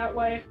keep it that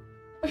way.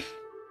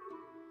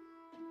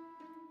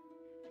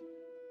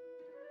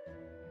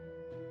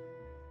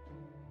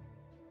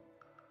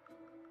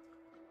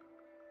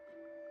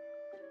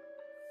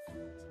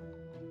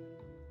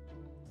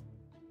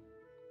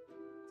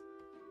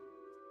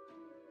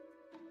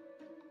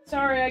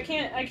 Sorry, I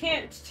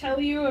can't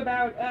tell you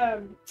about,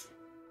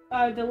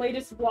 the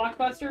latest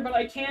blockbuster, but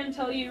I can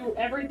tell you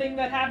everything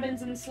that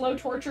happens in Slow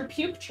Torture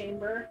Puke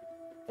Chamber.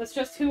 That's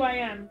just who I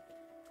am.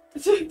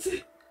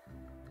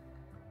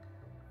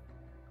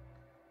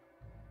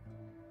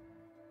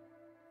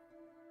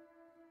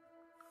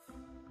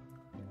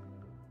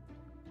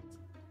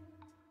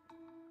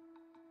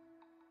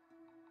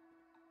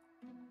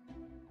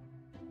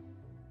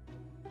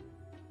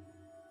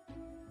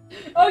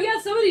 Oh yeah,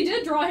 somebody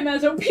did draw him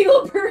as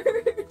O'Peel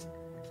Bird!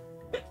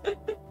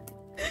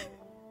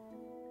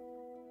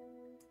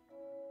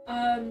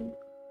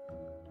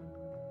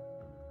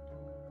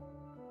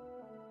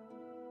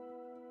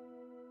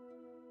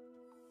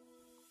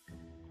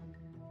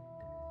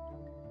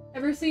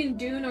 Ever seen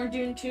Dune or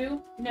Dune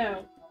 2?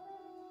 No.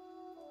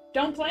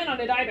 Don't plan on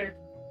it either.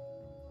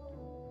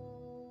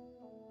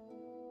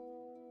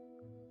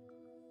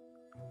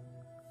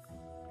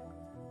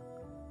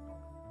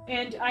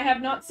 And I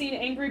have not seen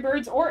Angry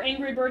Birds or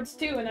Angry Birds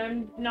 2, and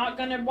I'm not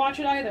gonna watch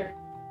it either.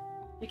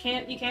 You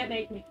can't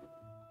make me.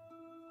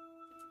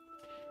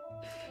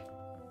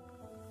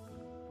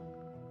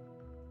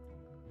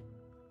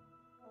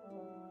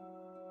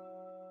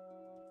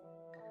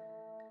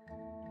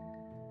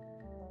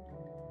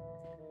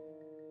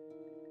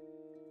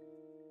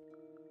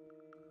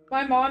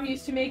 My mom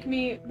used to make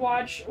me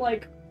watch,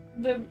 like,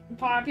 the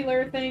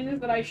popular things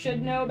that I should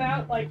know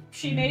about. Like,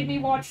 she made me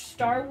watch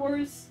Star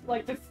Wars,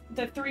 like,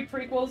 the 3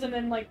 prequels and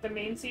then, like, the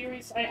main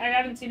series. I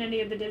haven't seen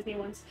any of the Disney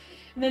ones.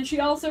 And then she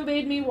also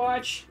made me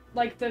watch,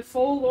 like, the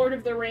full Lord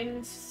of the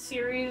Rings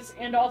series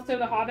and also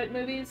the Hobbit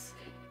movies.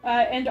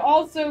 And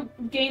also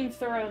Game of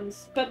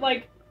Thrones. But,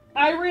 like,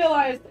 I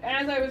realized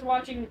as I was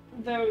watching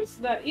those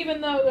that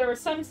even though there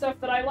was some stuff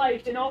that I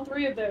liked in all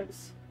 3 of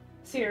those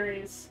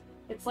series,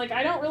 it's like,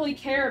 I don't really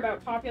care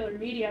about popular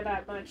media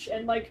that much,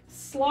 and, like,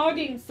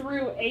 slogging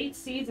through 8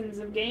 seasons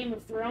of Game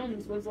of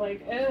Thrones was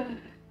like, ugh.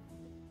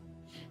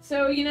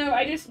 So, you know,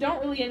 I just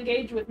don't really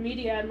engage with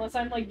media unless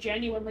I'm, like,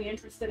 genuinely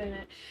interested in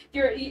it.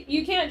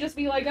 You can't just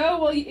be like,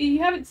 oh, well, you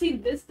haven't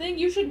seen this thing?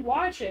 You should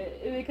watch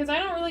it, because I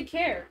don't really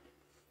care.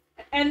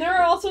 And there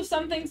are also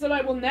some things that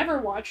I will never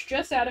watch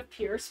just out of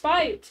pure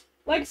spite.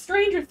 Like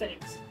Stranger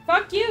Things.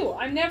 Fuck you!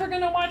 I'm never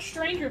gonna watch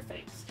Stranger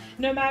Things.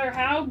 No matter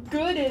how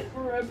good it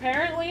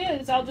apparently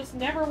is, I'll just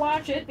never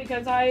watch it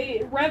because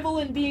I revel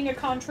in being a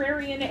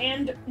contrarian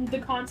and the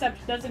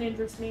concept doesn't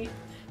interest me.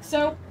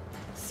 So,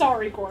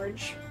 sorry,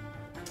 Gorge.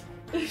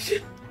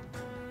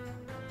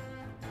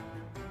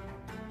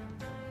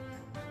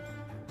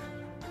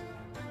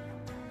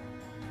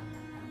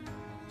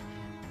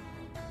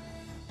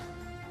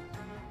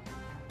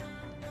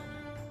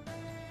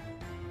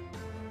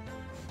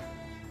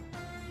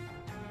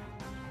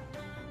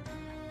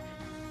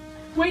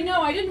 Wait,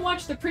 no, I didn't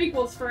watch the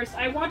prequels first.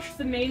 I watched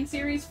the main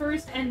series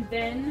first, and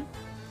then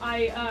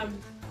I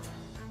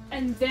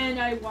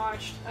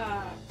watched,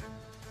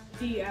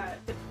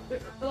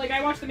 like,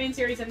 I watched the main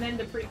series and then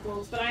the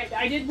prequels, but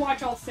I did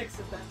watch all 6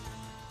 of them.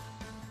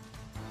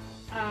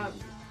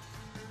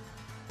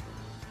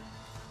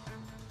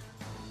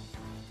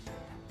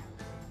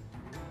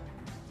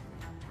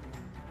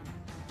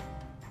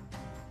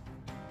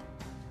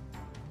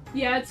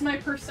 Yeah, it's my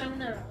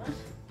persona.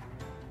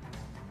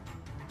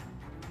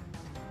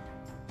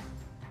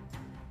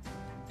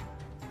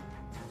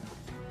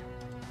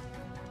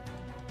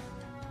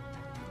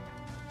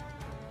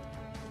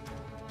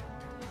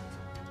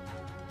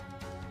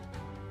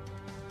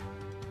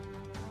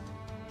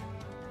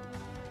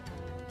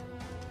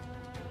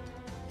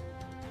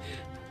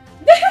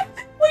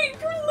 Wait,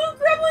 Luke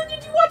Gremlin,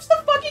 did you watch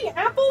the fucking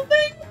apple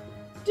thing?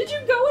 Did you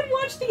go and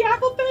watch the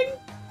apple thing?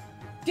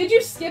 Did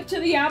you skip to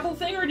the apple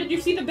thing, or did you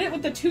see the bit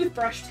with the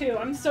toothbrush, too?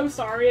 I'm so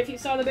sorry if you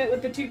saw the bit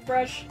with the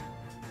toothbrush.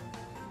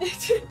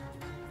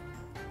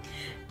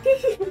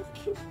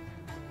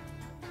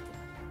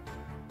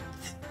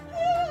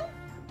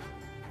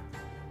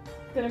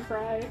 Gonna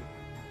cry.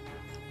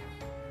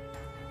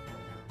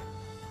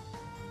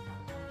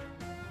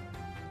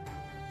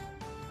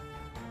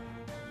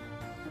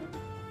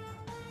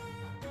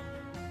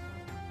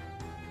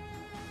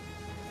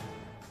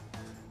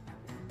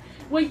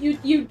 Wait,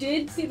 you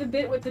did see the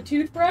bit with the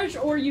toothbrush,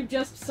 or you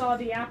just saw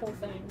the apple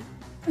thing?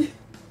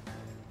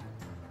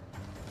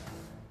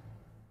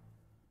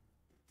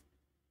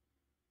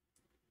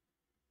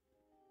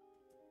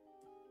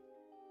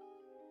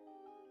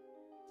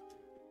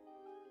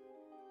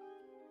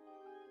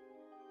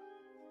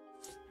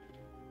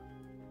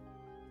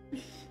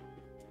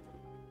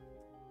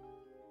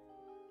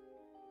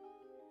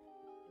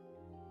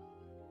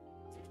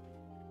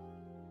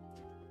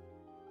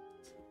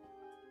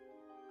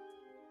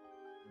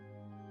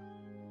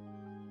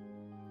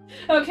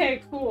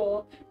 Okay,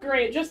 cool.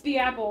 Great, just the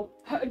apple.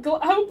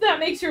 Hope that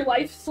makes your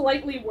life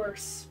slightly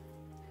worse.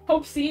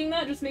 Hope seeing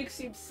that just makes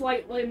you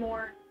slightly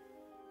more.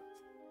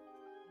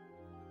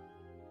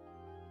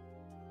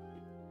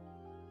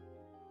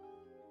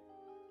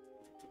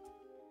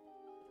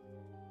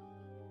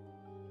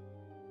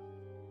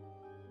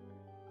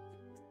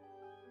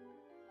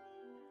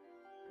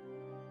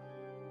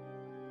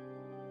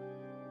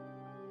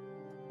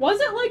 Was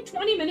it like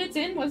 20 minutes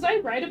in? Was I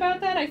right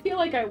about that? I feel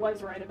like I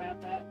was right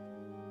about that.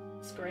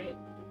 It's great.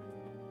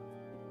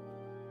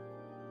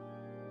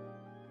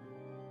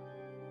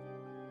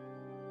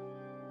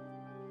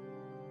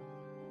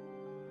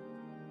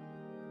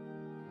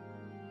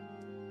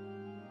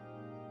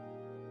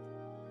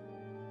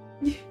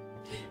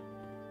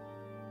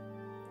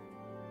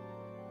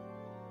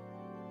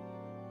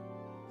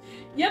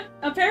 Yep,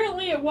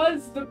 apparently it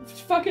was the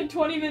fucking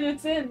 20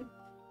 minutes in.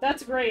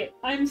 That's great.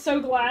 I'm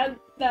so glad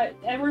that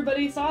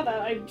everybody saw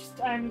that.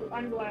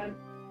 I'm glad.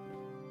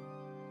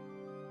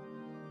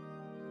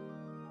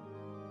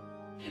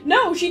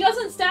 No, she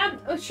doesn't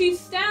stab. She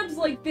stabs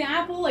like the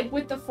apple like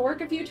with the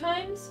fork a few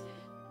times.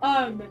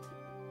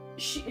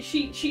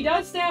 She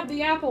does stab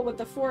the apple with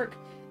the fork.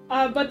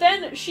 But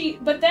then she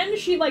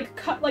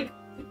like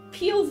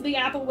peels the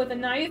apple with a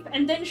knife,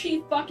 and then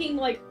she fucking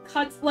like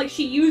cuts, like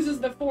she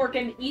uses the fork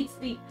and eats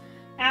the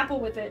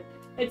apple with it.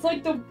 It's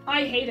like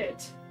I hate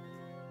it.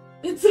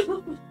 It's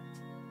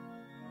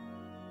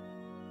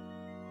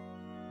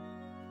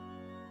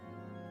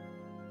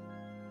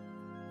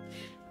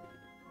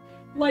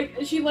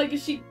she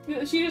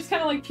just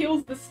kind of like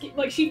peels the skin.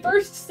 Like she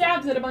first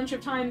stabs it a bunch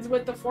of times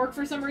with the fork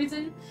for some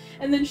reason,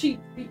 and then she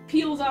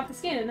peels off the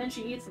skin and then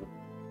she eats it.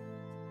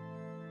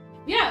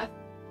 Yeah,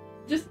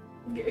 just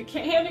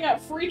handing out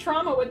free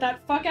trauma with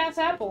that fuck-ass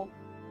apple.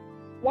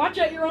 Watch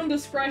at your own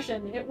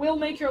discretion. It will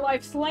make your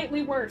life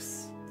slightly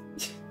worse.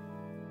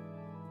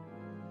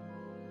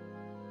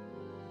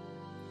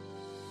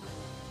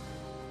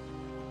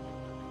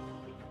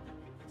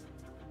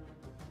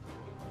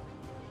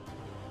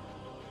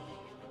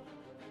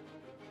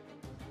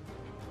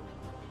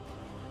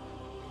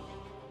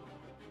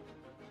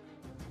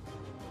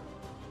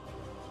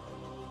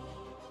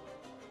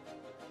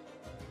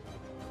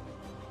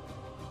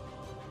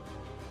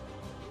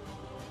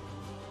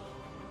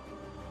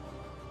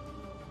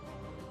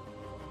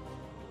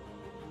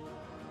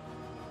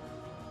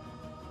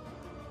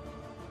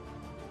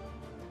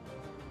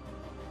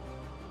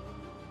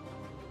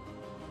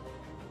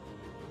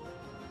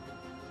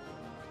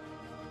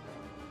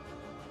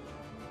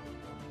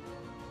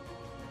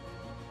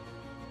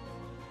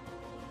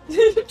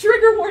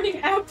 Trigger warning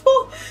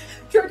apple.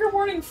 Trigger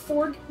warning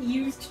fork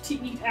used to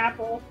eat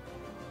apple.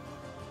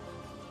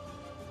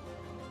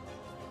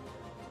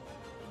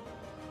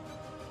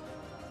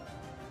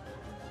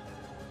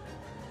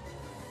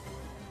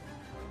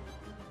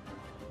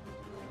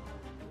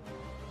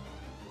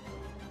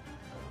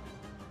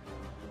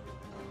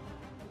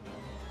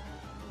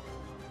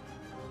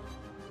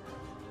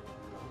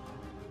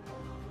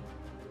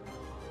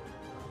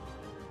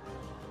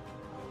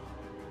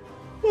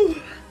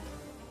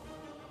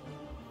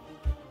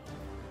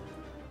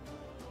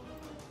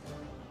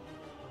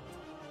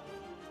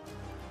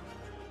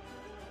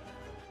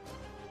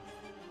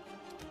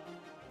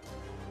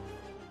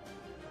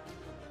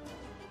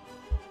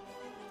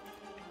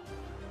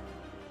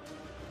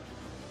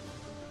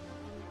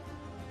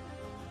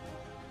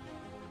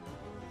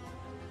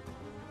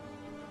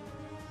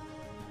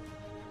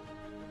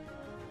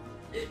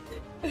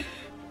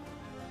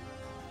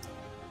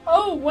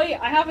 Oh, wait,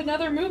 I have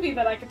another movie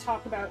that I could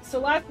talk about. So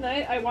last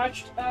night I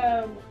watched,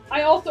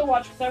 I also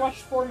watched, because I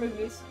watched 4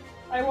 movies.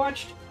 I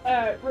watched,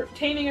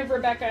 Taming of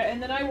Rebecca,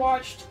 and then I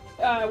watched,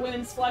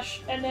 Women's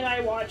Flesh, and then I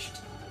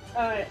watched,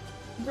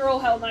 Girl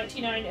Hell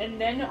 99, and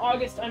then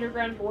August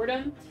Underground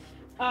Boredom.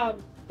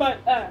 But,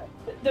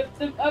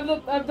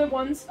 of the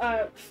ones,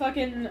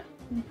 fucking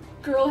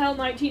Girl Hell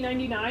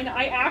 1999,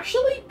 I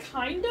actually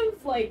kind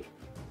of, like,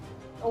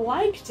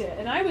 liked it,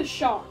 and I was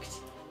shocked.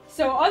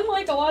 So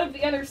unlike a lot of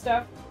the other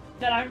stuff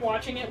that I'm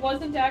watching, it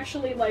wasn't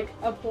actually, like,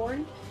 a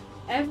porn.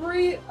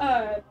 Every,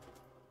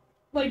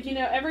 like, you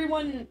know,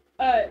 everyone,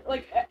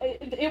 like,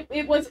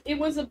 it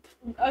was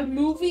a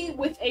movie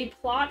with a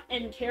plot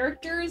and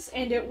characters,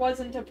 and it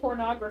wasn't a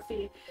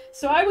pornography.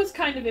 So I was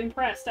kind of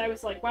impressed. I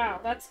was like, wow,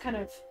 that's kind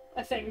of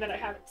a thing that I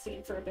haven't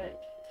seen for a bit.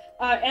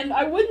 And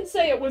I wouldn't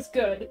say it was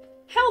good.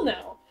 Hell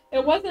no.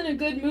 It wasn't a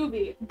good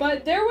movie,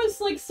 but there was,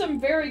 like, some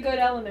very good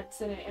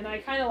elements in it, and I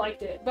kind of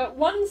liked it. But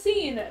one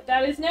scene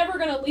that is never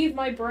gonna leave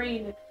my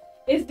brain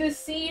is this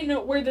scene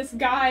where this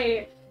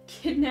guy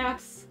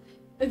kidnaps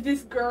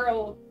this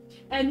girl,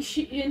 and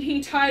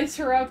he ties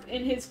her up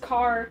in his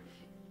car,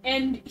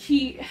 and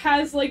he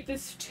has, like,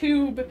 this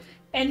tube,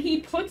 and he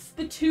puts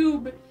the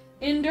tube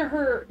into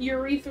her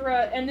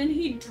urethra, and then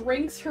he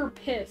drinks her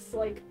piss.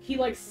 Like, he,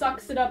 like,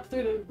 sucks it up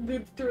through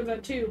the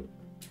tube.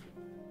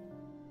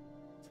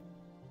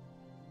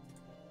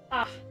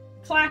 Ah,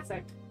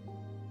 classic.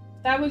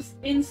 That was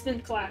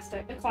instant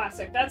classic.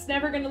 That's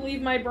never gonna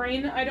leave my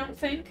brain, I don't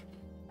think.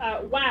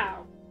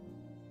 Wow.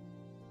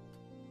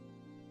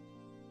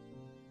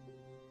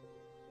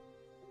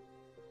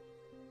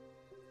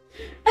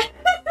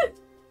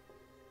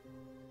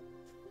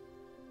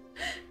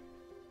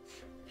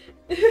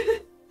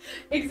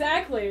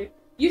 Exactly.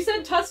 You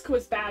said Tusk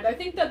was bad. I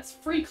think that's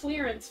free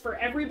clearance for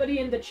everybody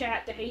in the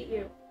chat to hate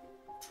you.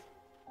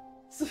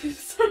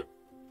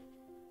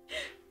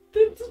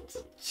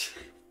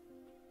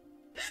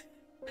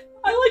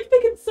 I like the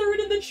concern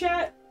in the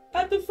chat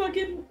at the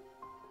fucking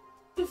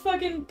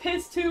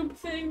piss tube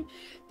thing.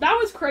 That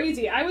was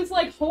crazy. I was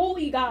like,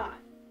 holy god.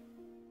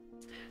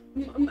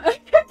 Get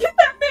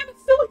that man a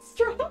silly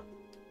straw.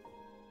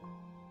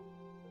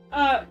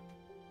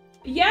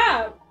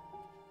 Yeah.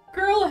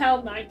 Girl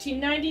Hell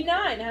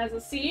 1999 has a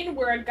scene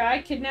where a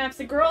guy kidnaps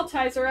a girl,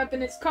 ties her up in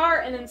his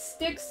car, and then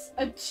sticks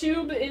a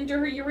tube into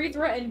her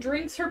urethra and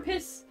drinks her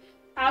piss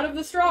out of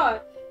the straw.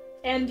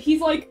 And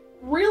he's, like,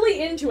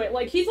 really into it.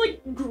 Like, he's,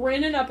 like,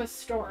 grinning up a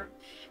storm.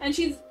 And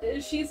she's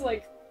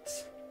like,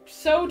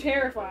 so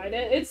terrified.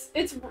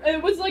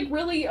 It was, like,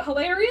 really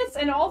hilarious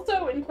and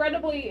also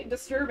incredibly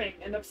disturbing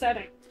and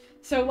upsetting.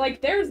 So, like,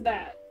 there's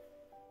that.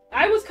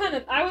 I was kind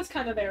of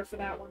there for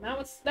that one.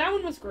 That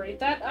one was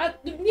great.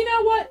 You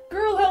know what?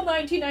 Girl Hell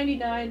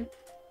 1999.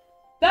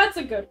 That's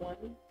a good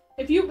one.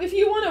 If you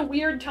want a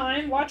weird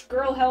time, watch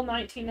Girl Hell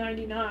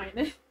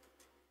 1999.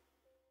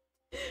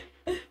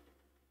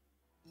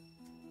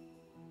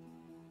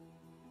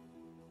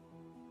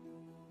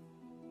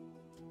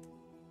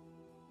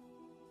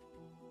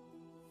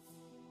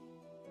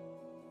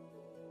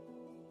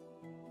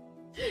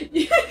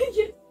 Yeah.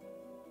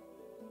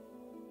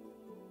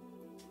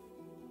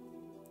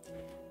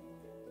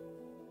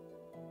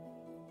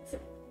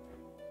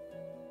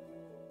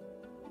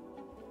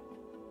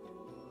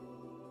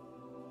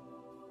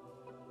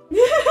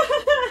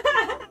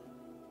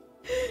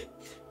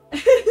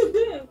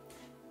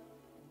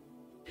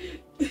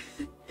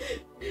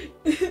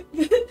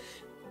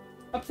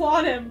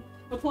 Applaud him.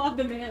 Applaud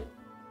the man.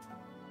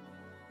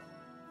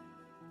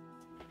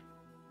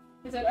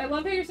 He said, I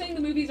love how you're saying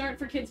the movies aren't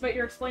for kids, but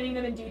you're explaining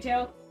them in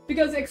detail.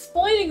 Because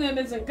explaining them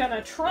isn't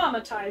gonna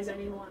traumatize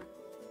anyone.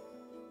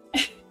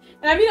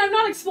 And I mean, I'm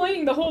not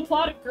explaining the whole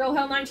plot of Girl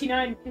Hell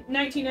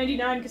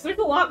 1999, because there's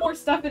a lot more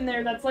stuff in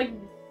there that's, like,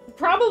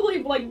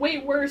 probably, like, way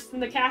worse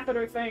than the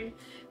catheter thing.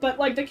 But,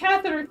 like, the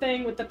catheter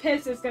thing with the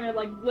piss is gonna,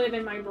 like, live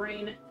in my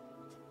brain.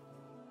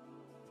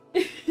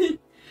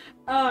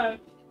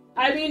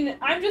 I mean,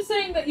 I'm just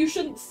saying that you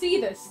shouldn't see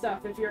this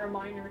stuff if you're a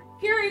minor.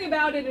 Hearing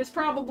about it is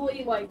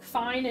probably, like,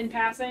 fine in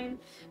passing,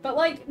 but,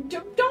 like,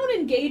 don't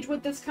engage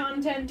with this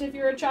content if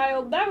you're a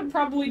child. That would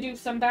probably do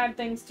some bad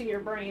things to your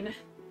brain.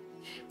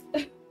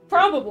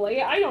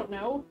 Probably, I don't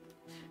know.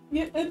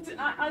 It's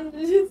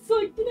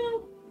like, you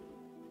know...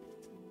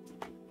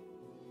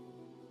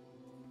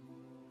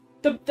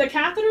 The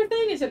catheter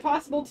thing, is it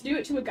possible to do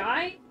it to a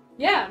guy?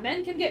 Yeah,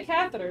 men can get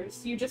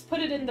catheters. You just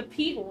put it in the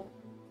pee hole.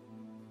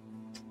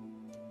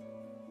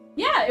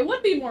 Yeah, it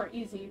would be more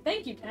easy.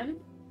 Thank you, Ken.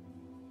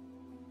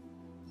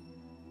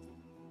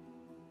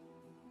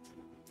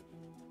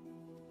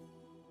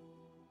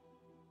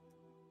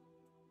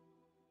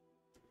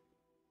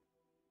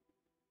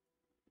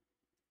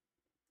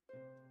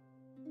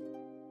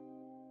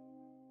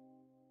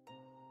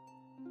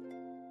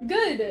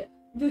 Good.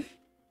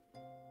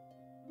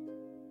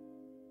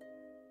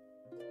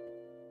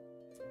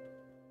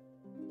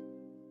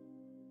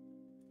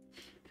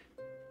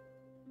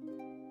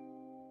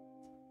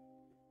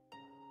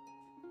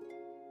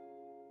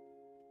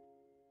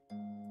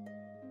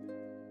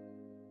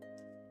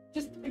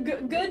 Just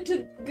good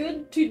to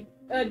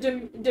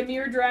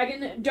Demir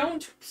Dragon.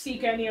 Don't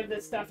seek any of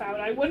this stuff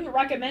out. I wouldn't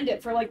recommend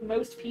it for, like,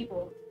 most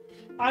people.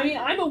 I mean,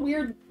 I'm a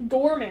weird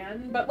gore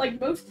man, but, like,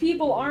 most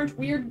people aren't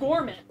weird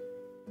gore men.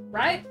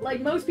 Right?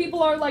 Like, most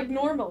people are, like,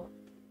 normal.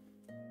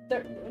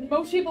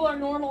 Most people are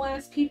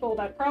normal-ass people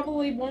that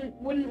probably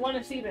wouldn't want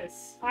to see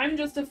this. I'm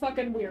just a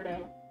fucking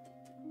weirdo.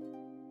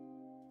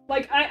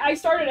 Like, I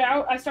started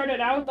out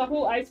the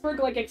whole iceberg,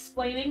 like,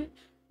 explaining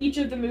each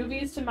of the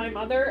movies to my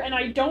mother, and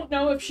I don't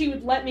know if she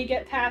would let me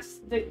get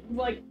past the,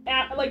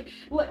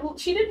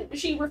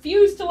 she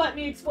refused to let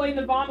me explain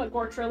the Vomit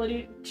Gore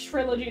trilogy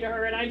to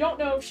her, and I don't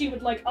know if she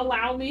would, like,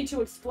 allow me to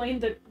explain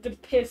the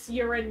piss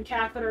urine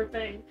catheter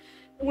thing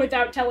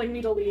without telling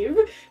me to leave.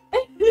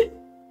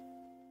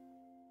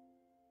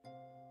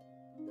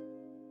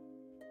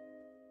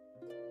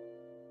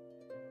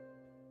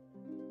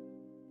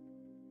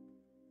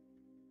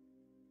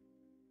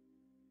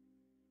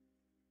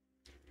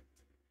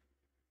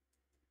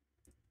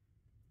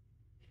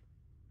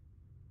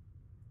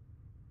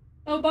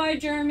 Oh, bye,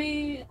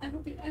 Jeremy. I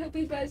hope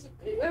you guys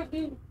are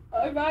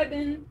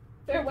vibing.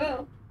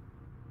 Farewell.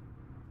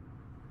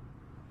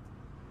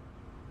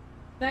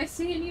 Nice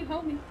seeing you,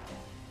 homie.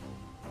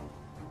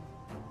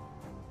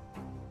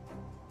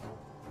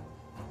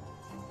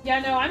 Yeah,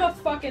 no, I'm a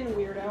fucking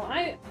weirdo.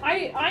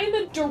 I'm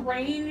a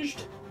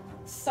deranged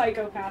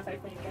psychopath, I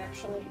think,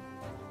 actually.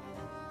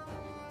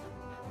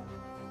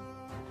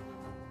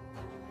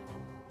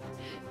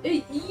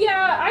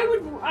 Yeah, I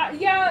would,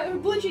 yeah,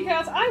 Glitchy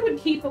Cast, I would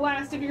keep the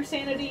last of your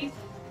sanity.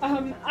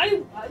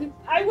 I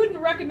wouldn't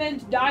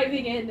recommend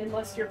diving in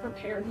unless you're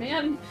prepared,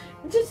 man.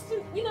 Just,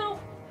 you know,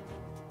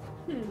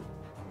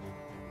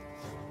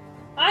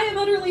 I am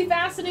utterly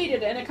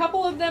fascinated, and a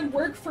couple of them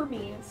work for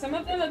me. Some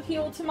of them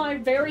appeal to my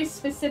very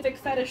specific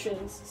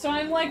fetishes, so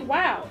I'm like,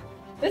 wow,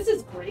 this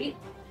is great.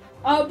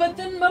 But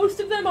then most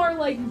of them are,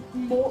 like,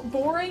 more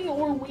boring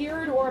or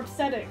weird or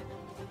upsetting.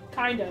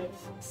 Kind of.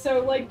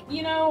 So, like,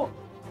 you know,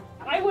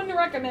 I wouldn't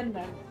recommend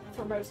them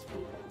for most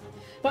people.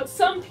 But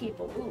some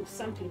people, ooh,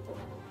 some people.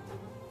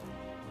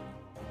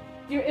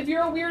 If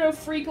you're a weirdo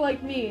freak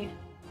like me...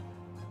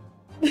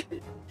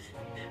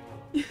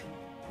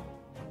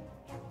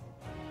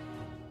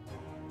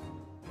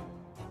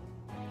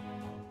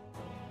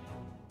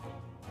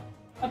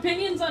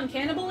 Opinions on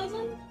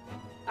cannibalism?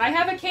 I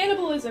have a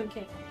cannibalism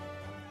kink.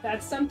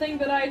 That's something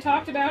that I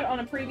talked about on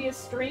a previous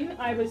stream.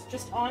 I was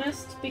just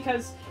honest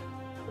because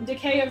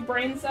Decay of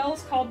Brain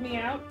Cells called me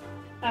out.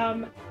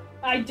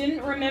 I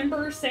didn't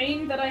remember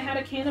saying that I had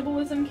a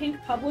cannibalism kink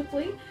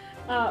publicly,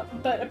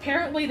 but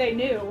apparently they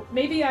knew.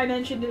 Maybe I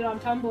mentioned it on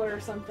Tumblr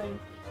or something.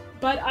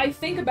 But I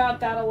think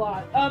about that a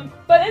lot.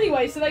 But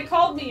anyway, so they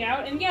called me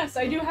out, and yes,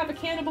 I do have a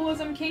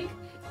cannibalism kink.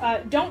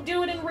 Don't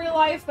do it in real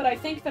life, but I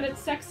think that it's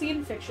sexy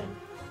in fiction.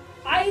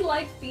 I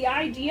like the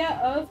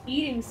idea of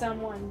eating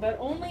someone, but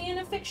only in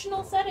a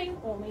fictional setting.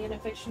 Only in a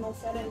fictional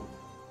setting.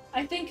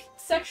 I think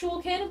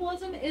sexual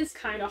cannibalism is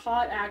kinda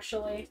hot,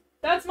 actually.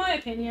 That's my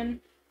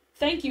opinion.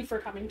 Thank you for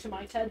coming to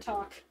my TED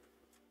Talk.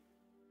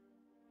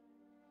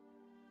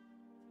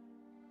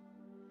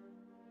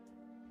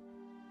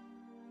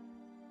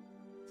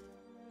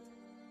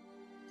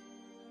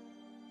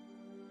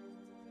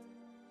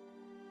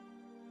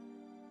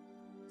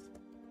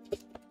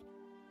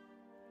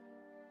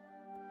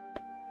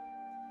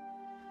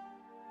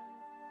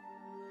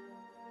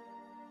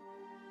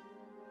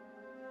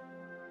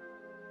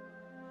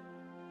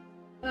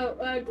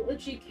 Oh,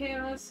 Glitchy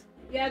Chaos.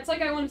 Yeah, it's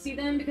like I want to see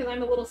them because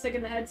I'm a little sick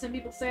in the head, some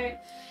people say.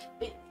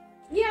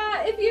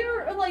 Yeah, if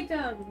you're, like,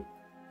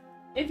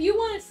 if you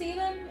want to see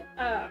them,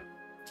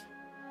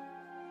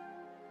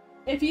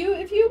 if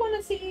you want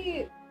to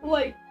see,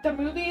 like, the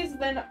movies,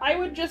 then I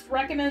would just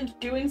recommend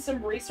doing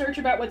some research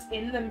about what's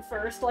in them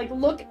first. Like,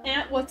 look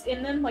at what's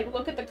in them, like,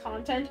 look at the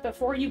content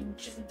before you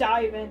just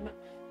dive in.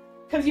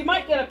 Because you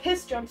might get a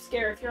piss jump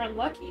scare if you're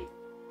unlucky.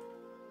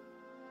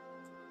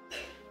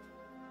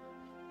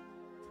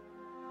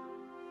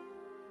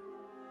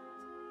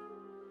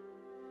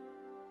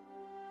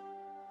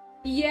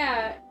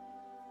 Yeah.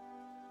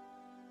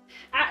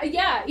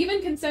 Yeah,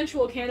 even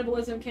consensual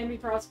cannibalism can be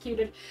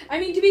prosecuted. I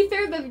mean, to be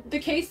fair, the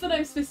case that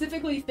I'm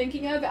specifically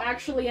thinking of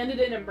actually ended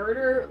in a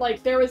murder.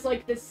 Like, there was,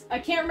 like, this... I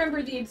can't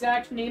remember the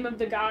exact name of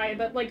the guy,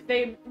 but, like,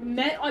 they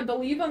met, I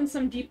believe, on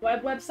some deep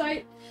web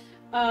website.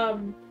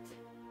 Like,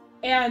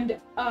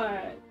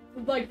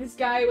 this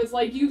guy was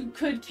like, you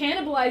could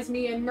cannibalize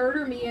me and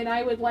murder me, and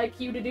I would like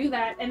you to do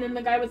that. And then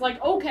the guy was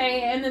like,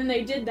 okay, and then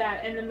they did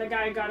that, and then the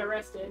guy got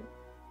arrested.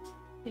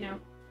 You know.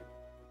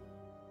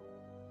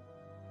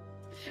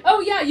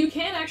 Oh yeah, you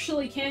can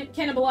actually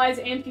cannibalize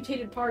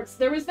amputated parts.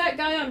 There was that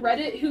guy on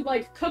Reddit who,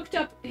 like, cooked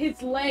up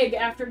his leg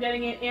after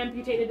getting it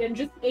amputated and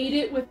just ate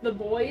it with the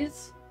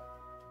boys.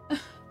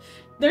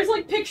 There's,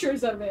 like,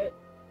 pictures of it.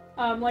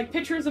 Like,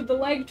 pictures of the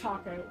leg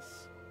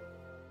tacos.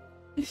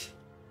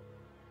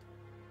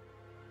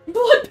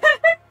 Blood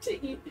pact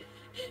to eat.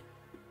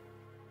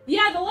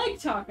 Yeah, the leg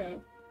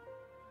taco.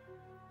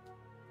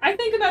 I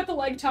think about the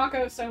leg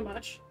taco so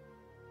much.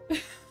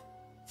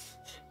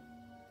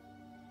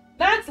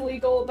 That's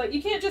legal, but you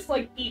can't just,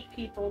 like, eat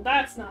people.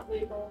 That's not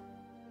legal.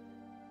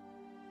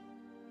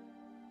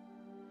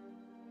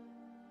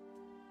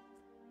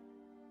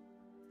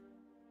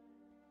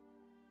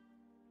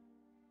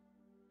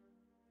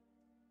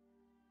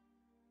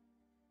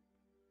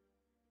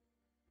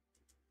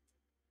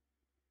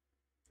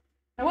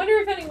 I wonder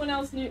if anyone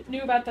else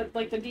knew about the,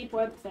 like, the deep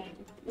web thing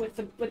with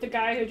the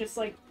guy who just,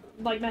 like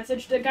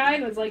messaged a guy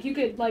and was like, you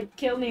could, like,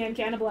 kill me and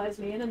cannibalize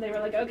me, and then they were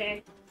like,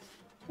 okay.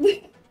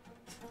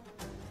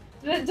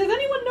 Does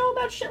anyone know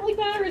about shit like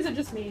that, or is it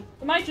just me?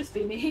 It might just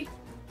be me.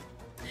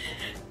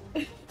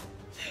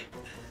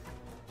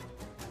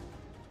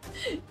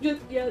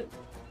 Yeah.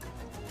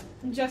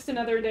 Just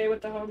another day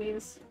with the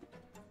homies.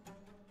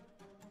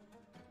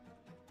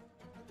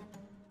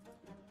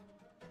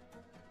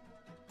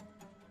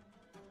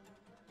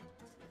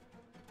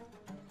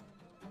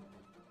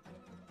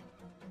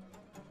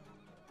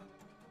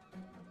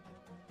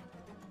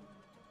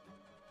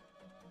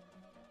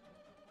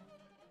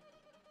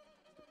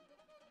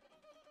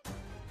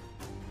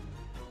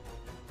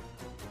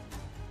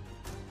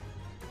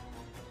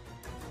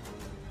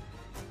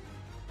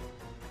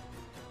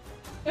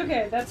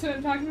 Okay, that's who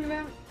I'm talking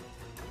about?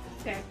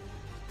 Okay.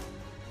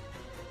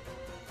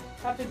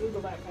 I'll have to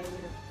Google that guy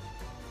later.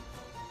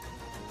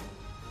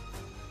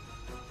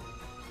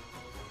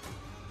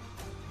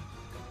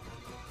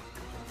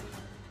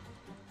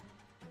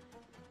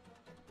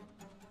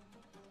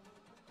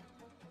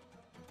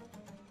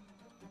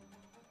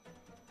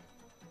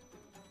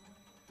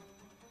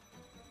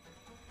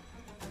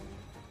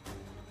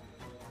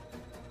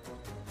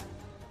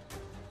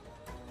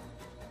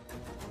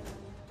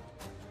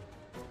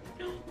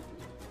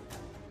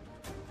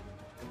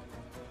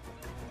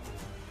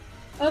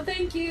 Oh,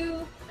 thank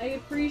you! I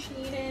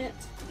appreciate it.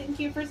 Thank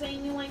you for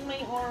saying you like my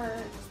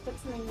art.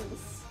 That's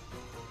nice.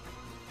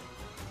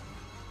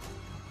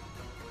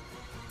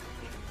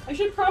 I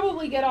should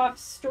probably get off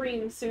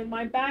stream soon.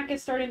 My back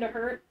is starting to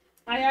hurt.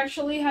 I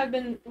actually have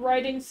been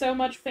writing so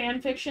much fan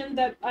fiction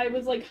that I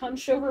was like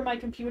hunched over my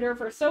computer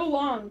for so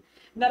long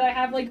that I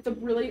have like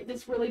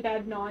this really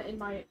bad knot in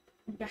my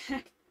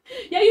back.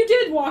 Yeah, you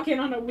did walk in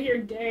on a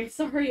weird day.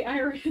 Sorry,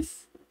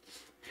 Iris.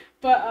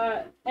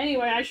 But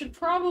anyway, I should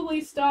probably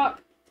stop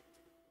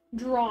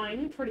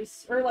drawing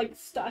or like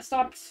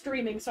stop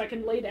streaming so I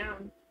can lay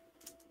down.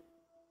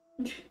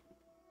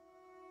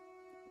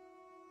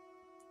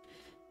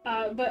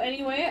 But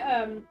anyway,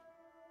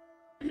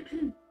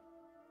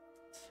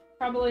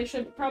 probably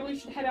should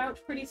head out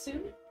pretty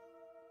soon.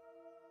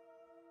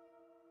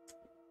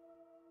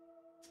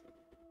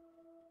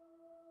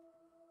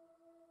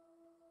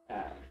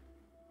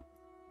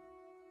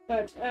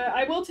 But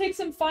I will take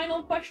some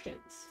final questions.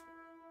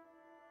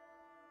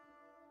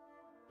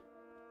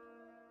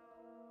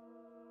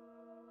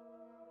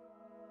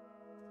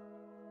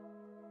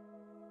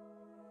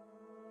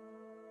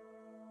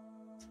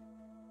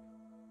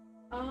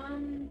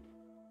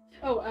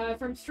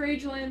 From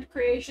Strangeland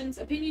Creations,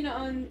 opinion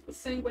on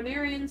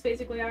sanguinarians,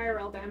 basically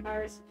IRL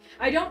vampires.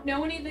 I don't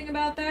know anything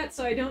about that,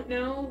 so I don't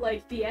know,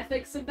 like, the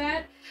ethics of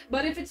that,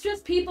 but if it's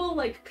just people,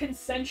 like,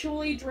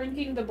 consensually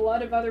drinking the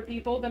blood of other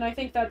people, then I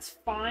think that's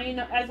fine,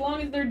 as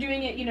long as they're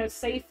doing it, you know,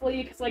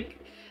 safely, because, like,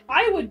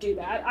 I would do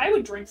that. I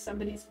would drink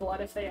somebody's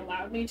blood if they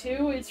allowed me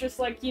to. It's just,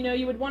 like, you know,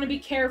 you would want to be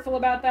careful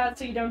about that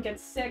so you don't get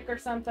sick or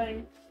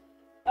something.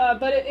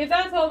 But if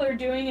that's all they're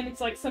doing and it's,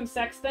 like, some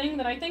sex thing,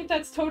 then I think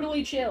that's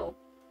totally chill.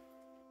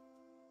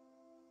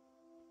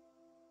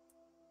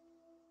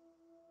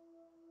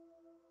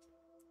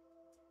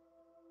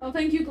 Oh,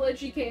 thank you,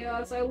 Glitchy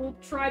Chaos. I will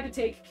try to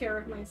take care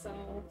of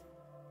myself.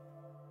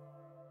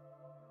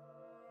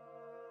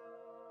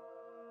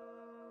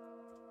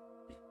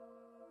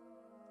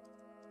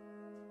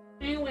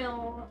 I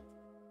will.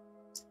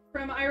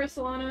 From Iris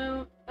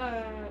Solano,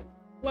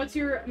 what's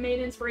your main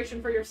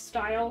inspiration for your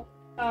style?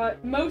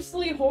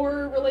 Mostly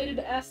horror-related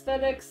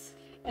aesthetics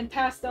and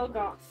pastel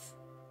goth.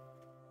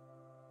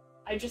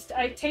 I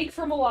take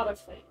from a lot of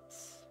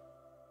things.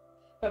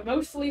 But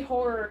mostly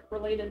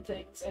horror-related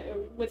things,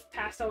 with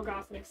pastel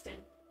goth mixed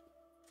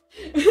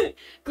in.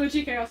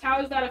 Glitchy Chaos,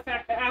 how has that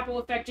apple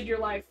affected your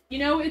life? You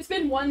know, it's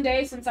been one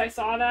day since I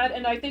saw that,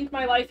 and I think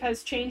my life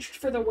has changed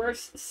for the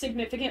worse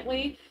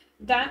significantly.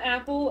 That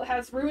apple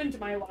has ruined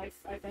my life,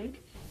 I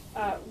think.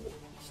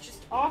 It's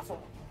just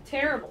awful.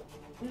 Terrible.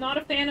 I'm not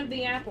a fan of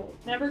the apple.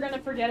 Never gonna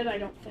forget it, I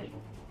don't think.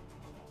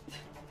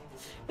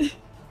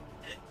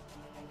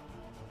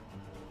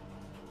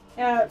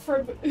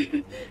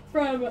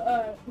 From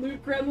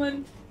Loot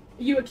Gremlin,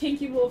 you a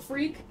kinky little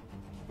freak?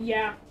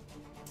 Yeah.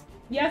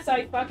 Yes,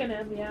 I fucking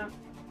am, yeah.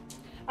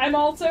 I'm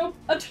also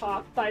a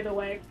top, by the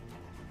way.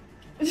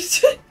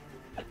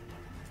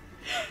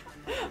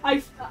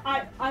 I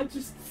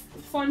just,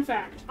 fun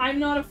fact, I'm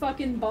not a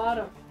fucking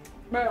bottom.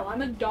 Bro,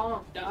 I'm a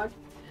dom, dog.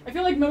 I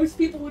feel like most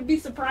people would be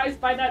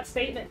surprised by that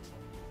statement.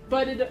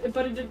 But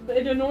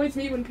it annoys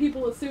me when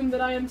people assume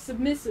that I am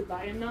submissive.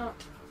 I am not.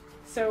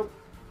 So,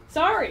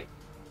 sorry.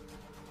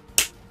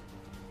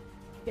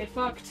 Get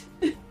fucked.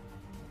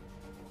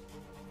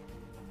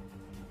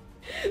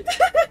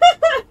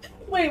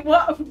 Wait, Wait,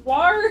 what?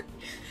 War?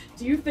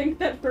 Do you think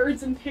that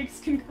birds and pigs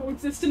can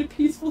coexist in a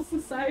peaceful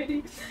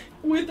society?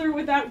 With or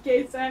without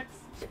gay sex?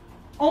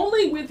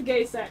 Only with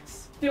gay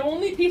sex. The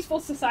only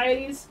peaceful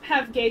societies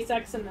have gay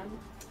sex in them.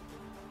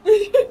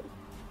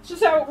 It's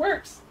just how it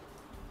works.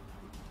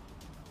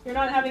 If you're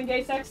not having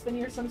gay sex, then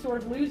you're some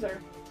sort of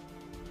loser.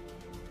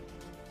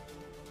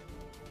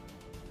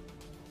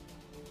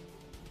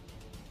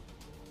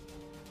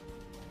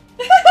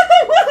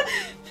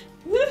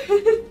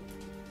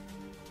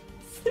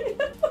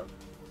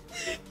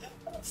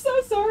 I'm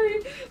so sorry.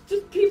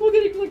 Just people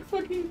getting, like,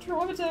 fucking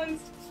traumatized.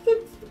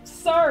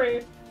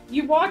 Sorry.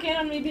 You walk in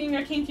on me being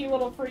a kinky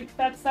little freak.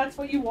 That's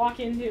what you walk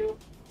into.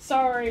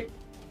 Sorry.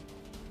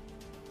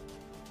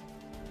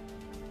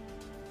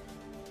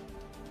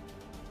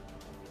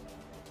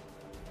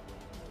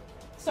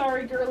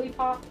 Sorry, girly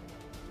pop.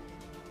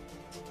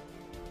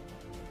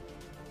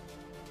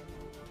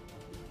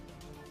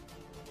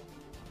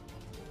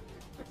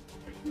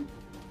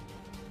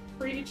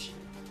 Preach.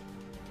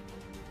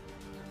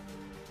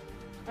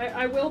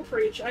 I will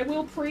preach. I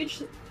will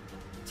preach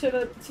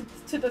to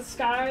the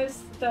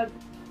skies that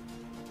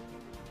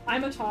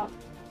I'm a top.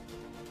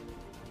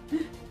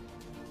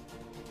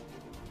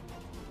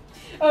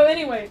 Oh,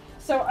 anyway,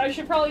 so I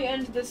should probably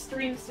end this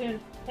stream soon.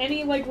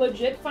 Any, like,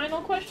 legit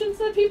final questions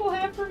that people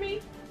have for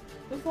me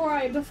before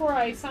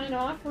I sign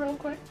off real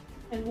quick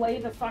and lay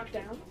the fuck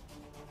down?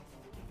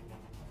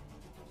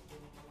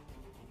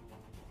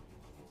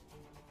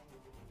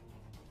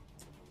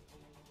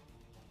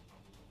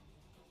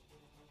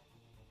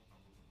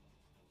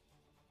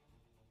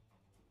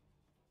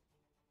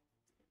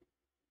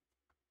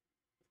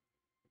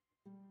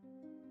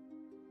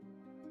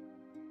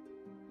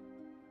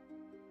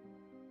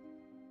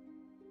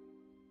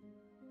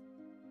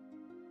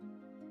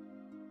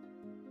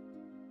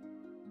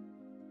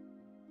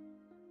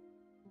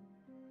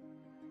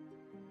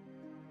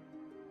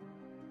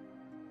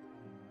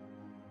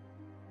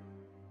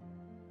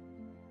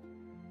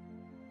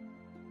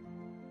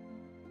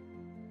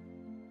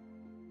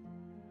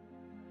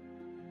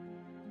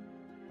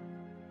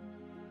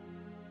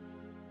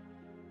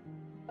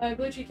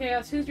 Glitchy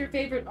Chaos, who's your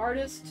favorite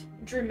artist?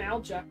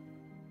 Dremalgia.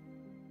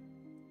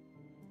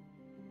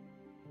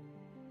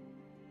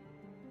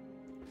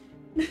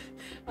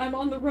 I'm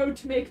on the road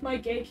to make my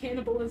gay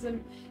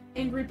cannibalism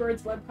Angry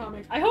Birds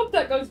webcomic. I hope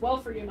that goes well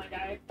for you, my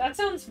guy. That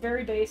sounds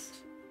very based.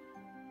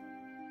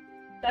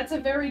 That's a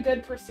very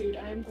good pursuit.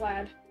 I am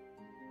glad.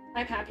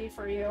 I'm happy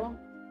for you.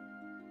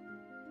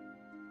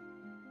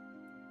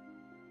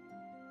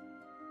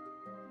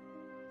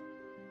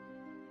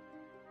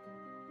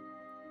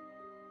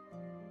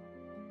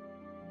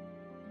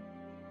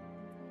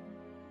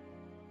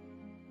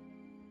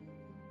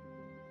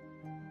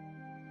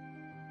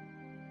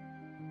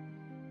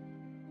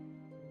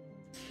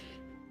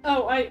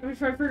 Oh, I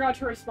forgot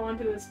to respond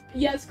to this.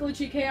 Yes,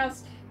 Glitchy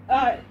Chaos,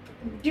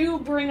 do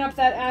bring up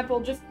that apple.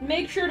 Just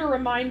make sure to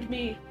remind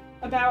me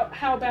about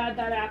how bad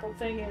that apple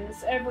thing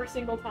is every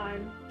single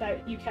time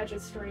that you catch a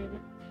stream.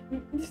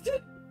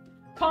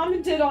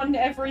 Commented on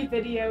every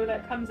video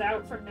that comes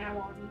out from now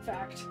on, in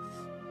fact.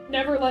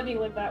 Never let me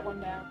live that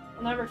one down.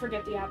 I'll never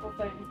forget the apple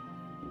thing.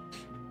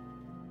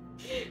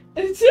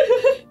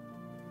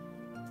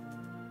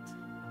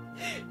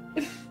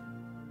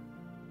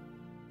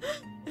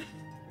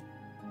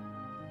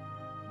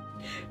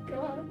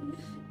 God.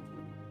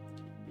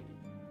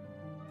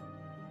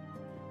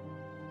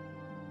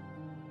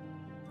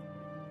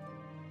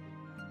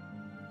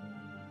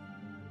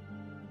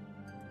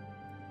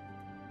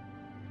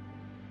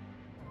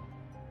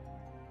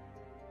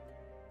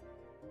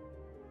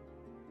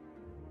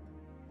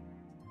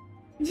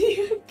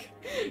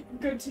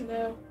 Good to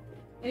know.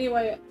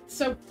 Anyway,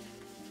 so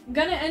I'm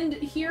gonna end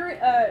here.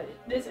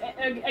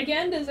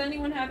 Does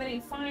anyone have any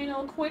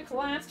final, quick,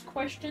 last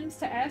questions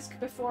to ask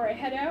before I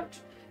head out?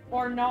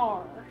 Or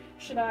nar?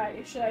 Should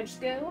I just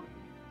go?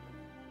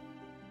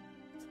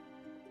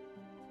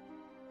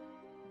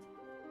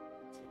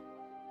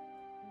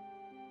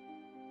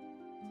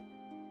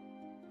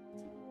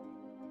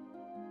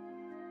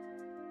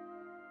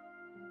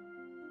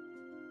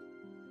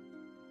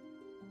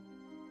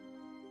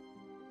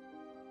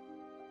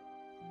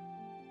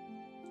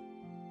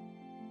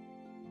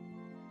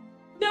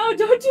 No,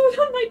 don't do it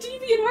on my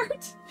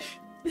DeviantArt!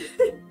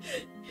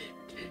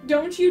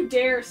 Don't you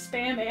dare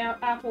spam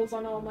apples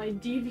on all my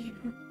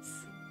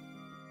DeviantArts.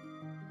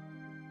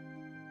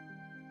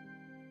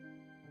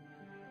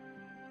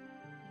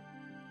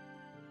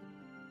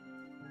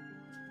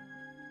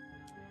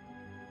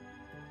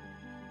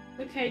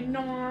 Okay,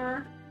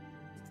 nor.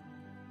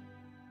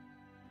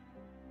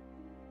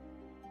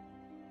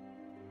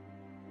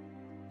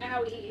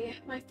 Owie,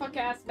 my fuck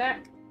ass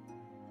back.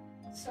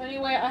 So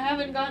anyway, I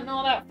haven't gotten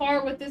all that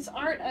far with this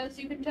art, as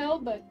you can tell,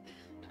 but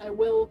I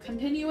will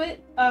continue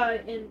it,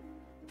 and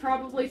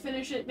probably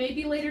finish it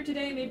maybe later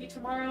today, maybe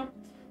tomorrow.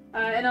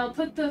 And I'll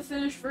put the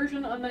finished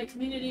version on my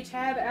community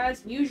tab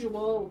as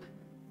usual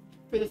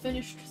for the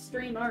finished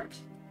stream art.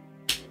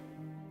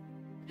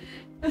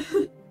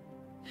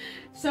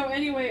 So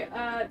anyway,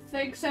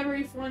 thanks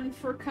everyone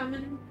for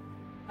coming.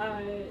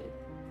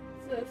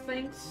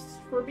 Thanks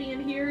for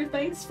being here.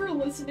 Thanks for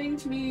listening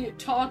to me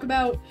talk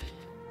about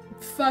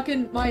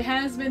fucking My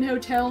Has-Been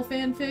Hotel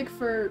fanfic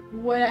for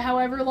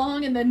however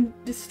long, and then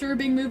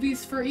disturbing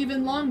movies for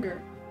even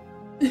longer.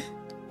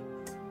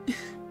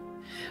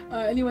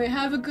 Anyway,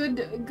 have a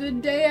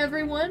good day,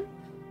 everyone.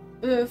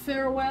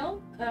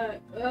 Farewell.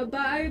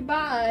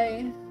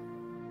 Bye-bye.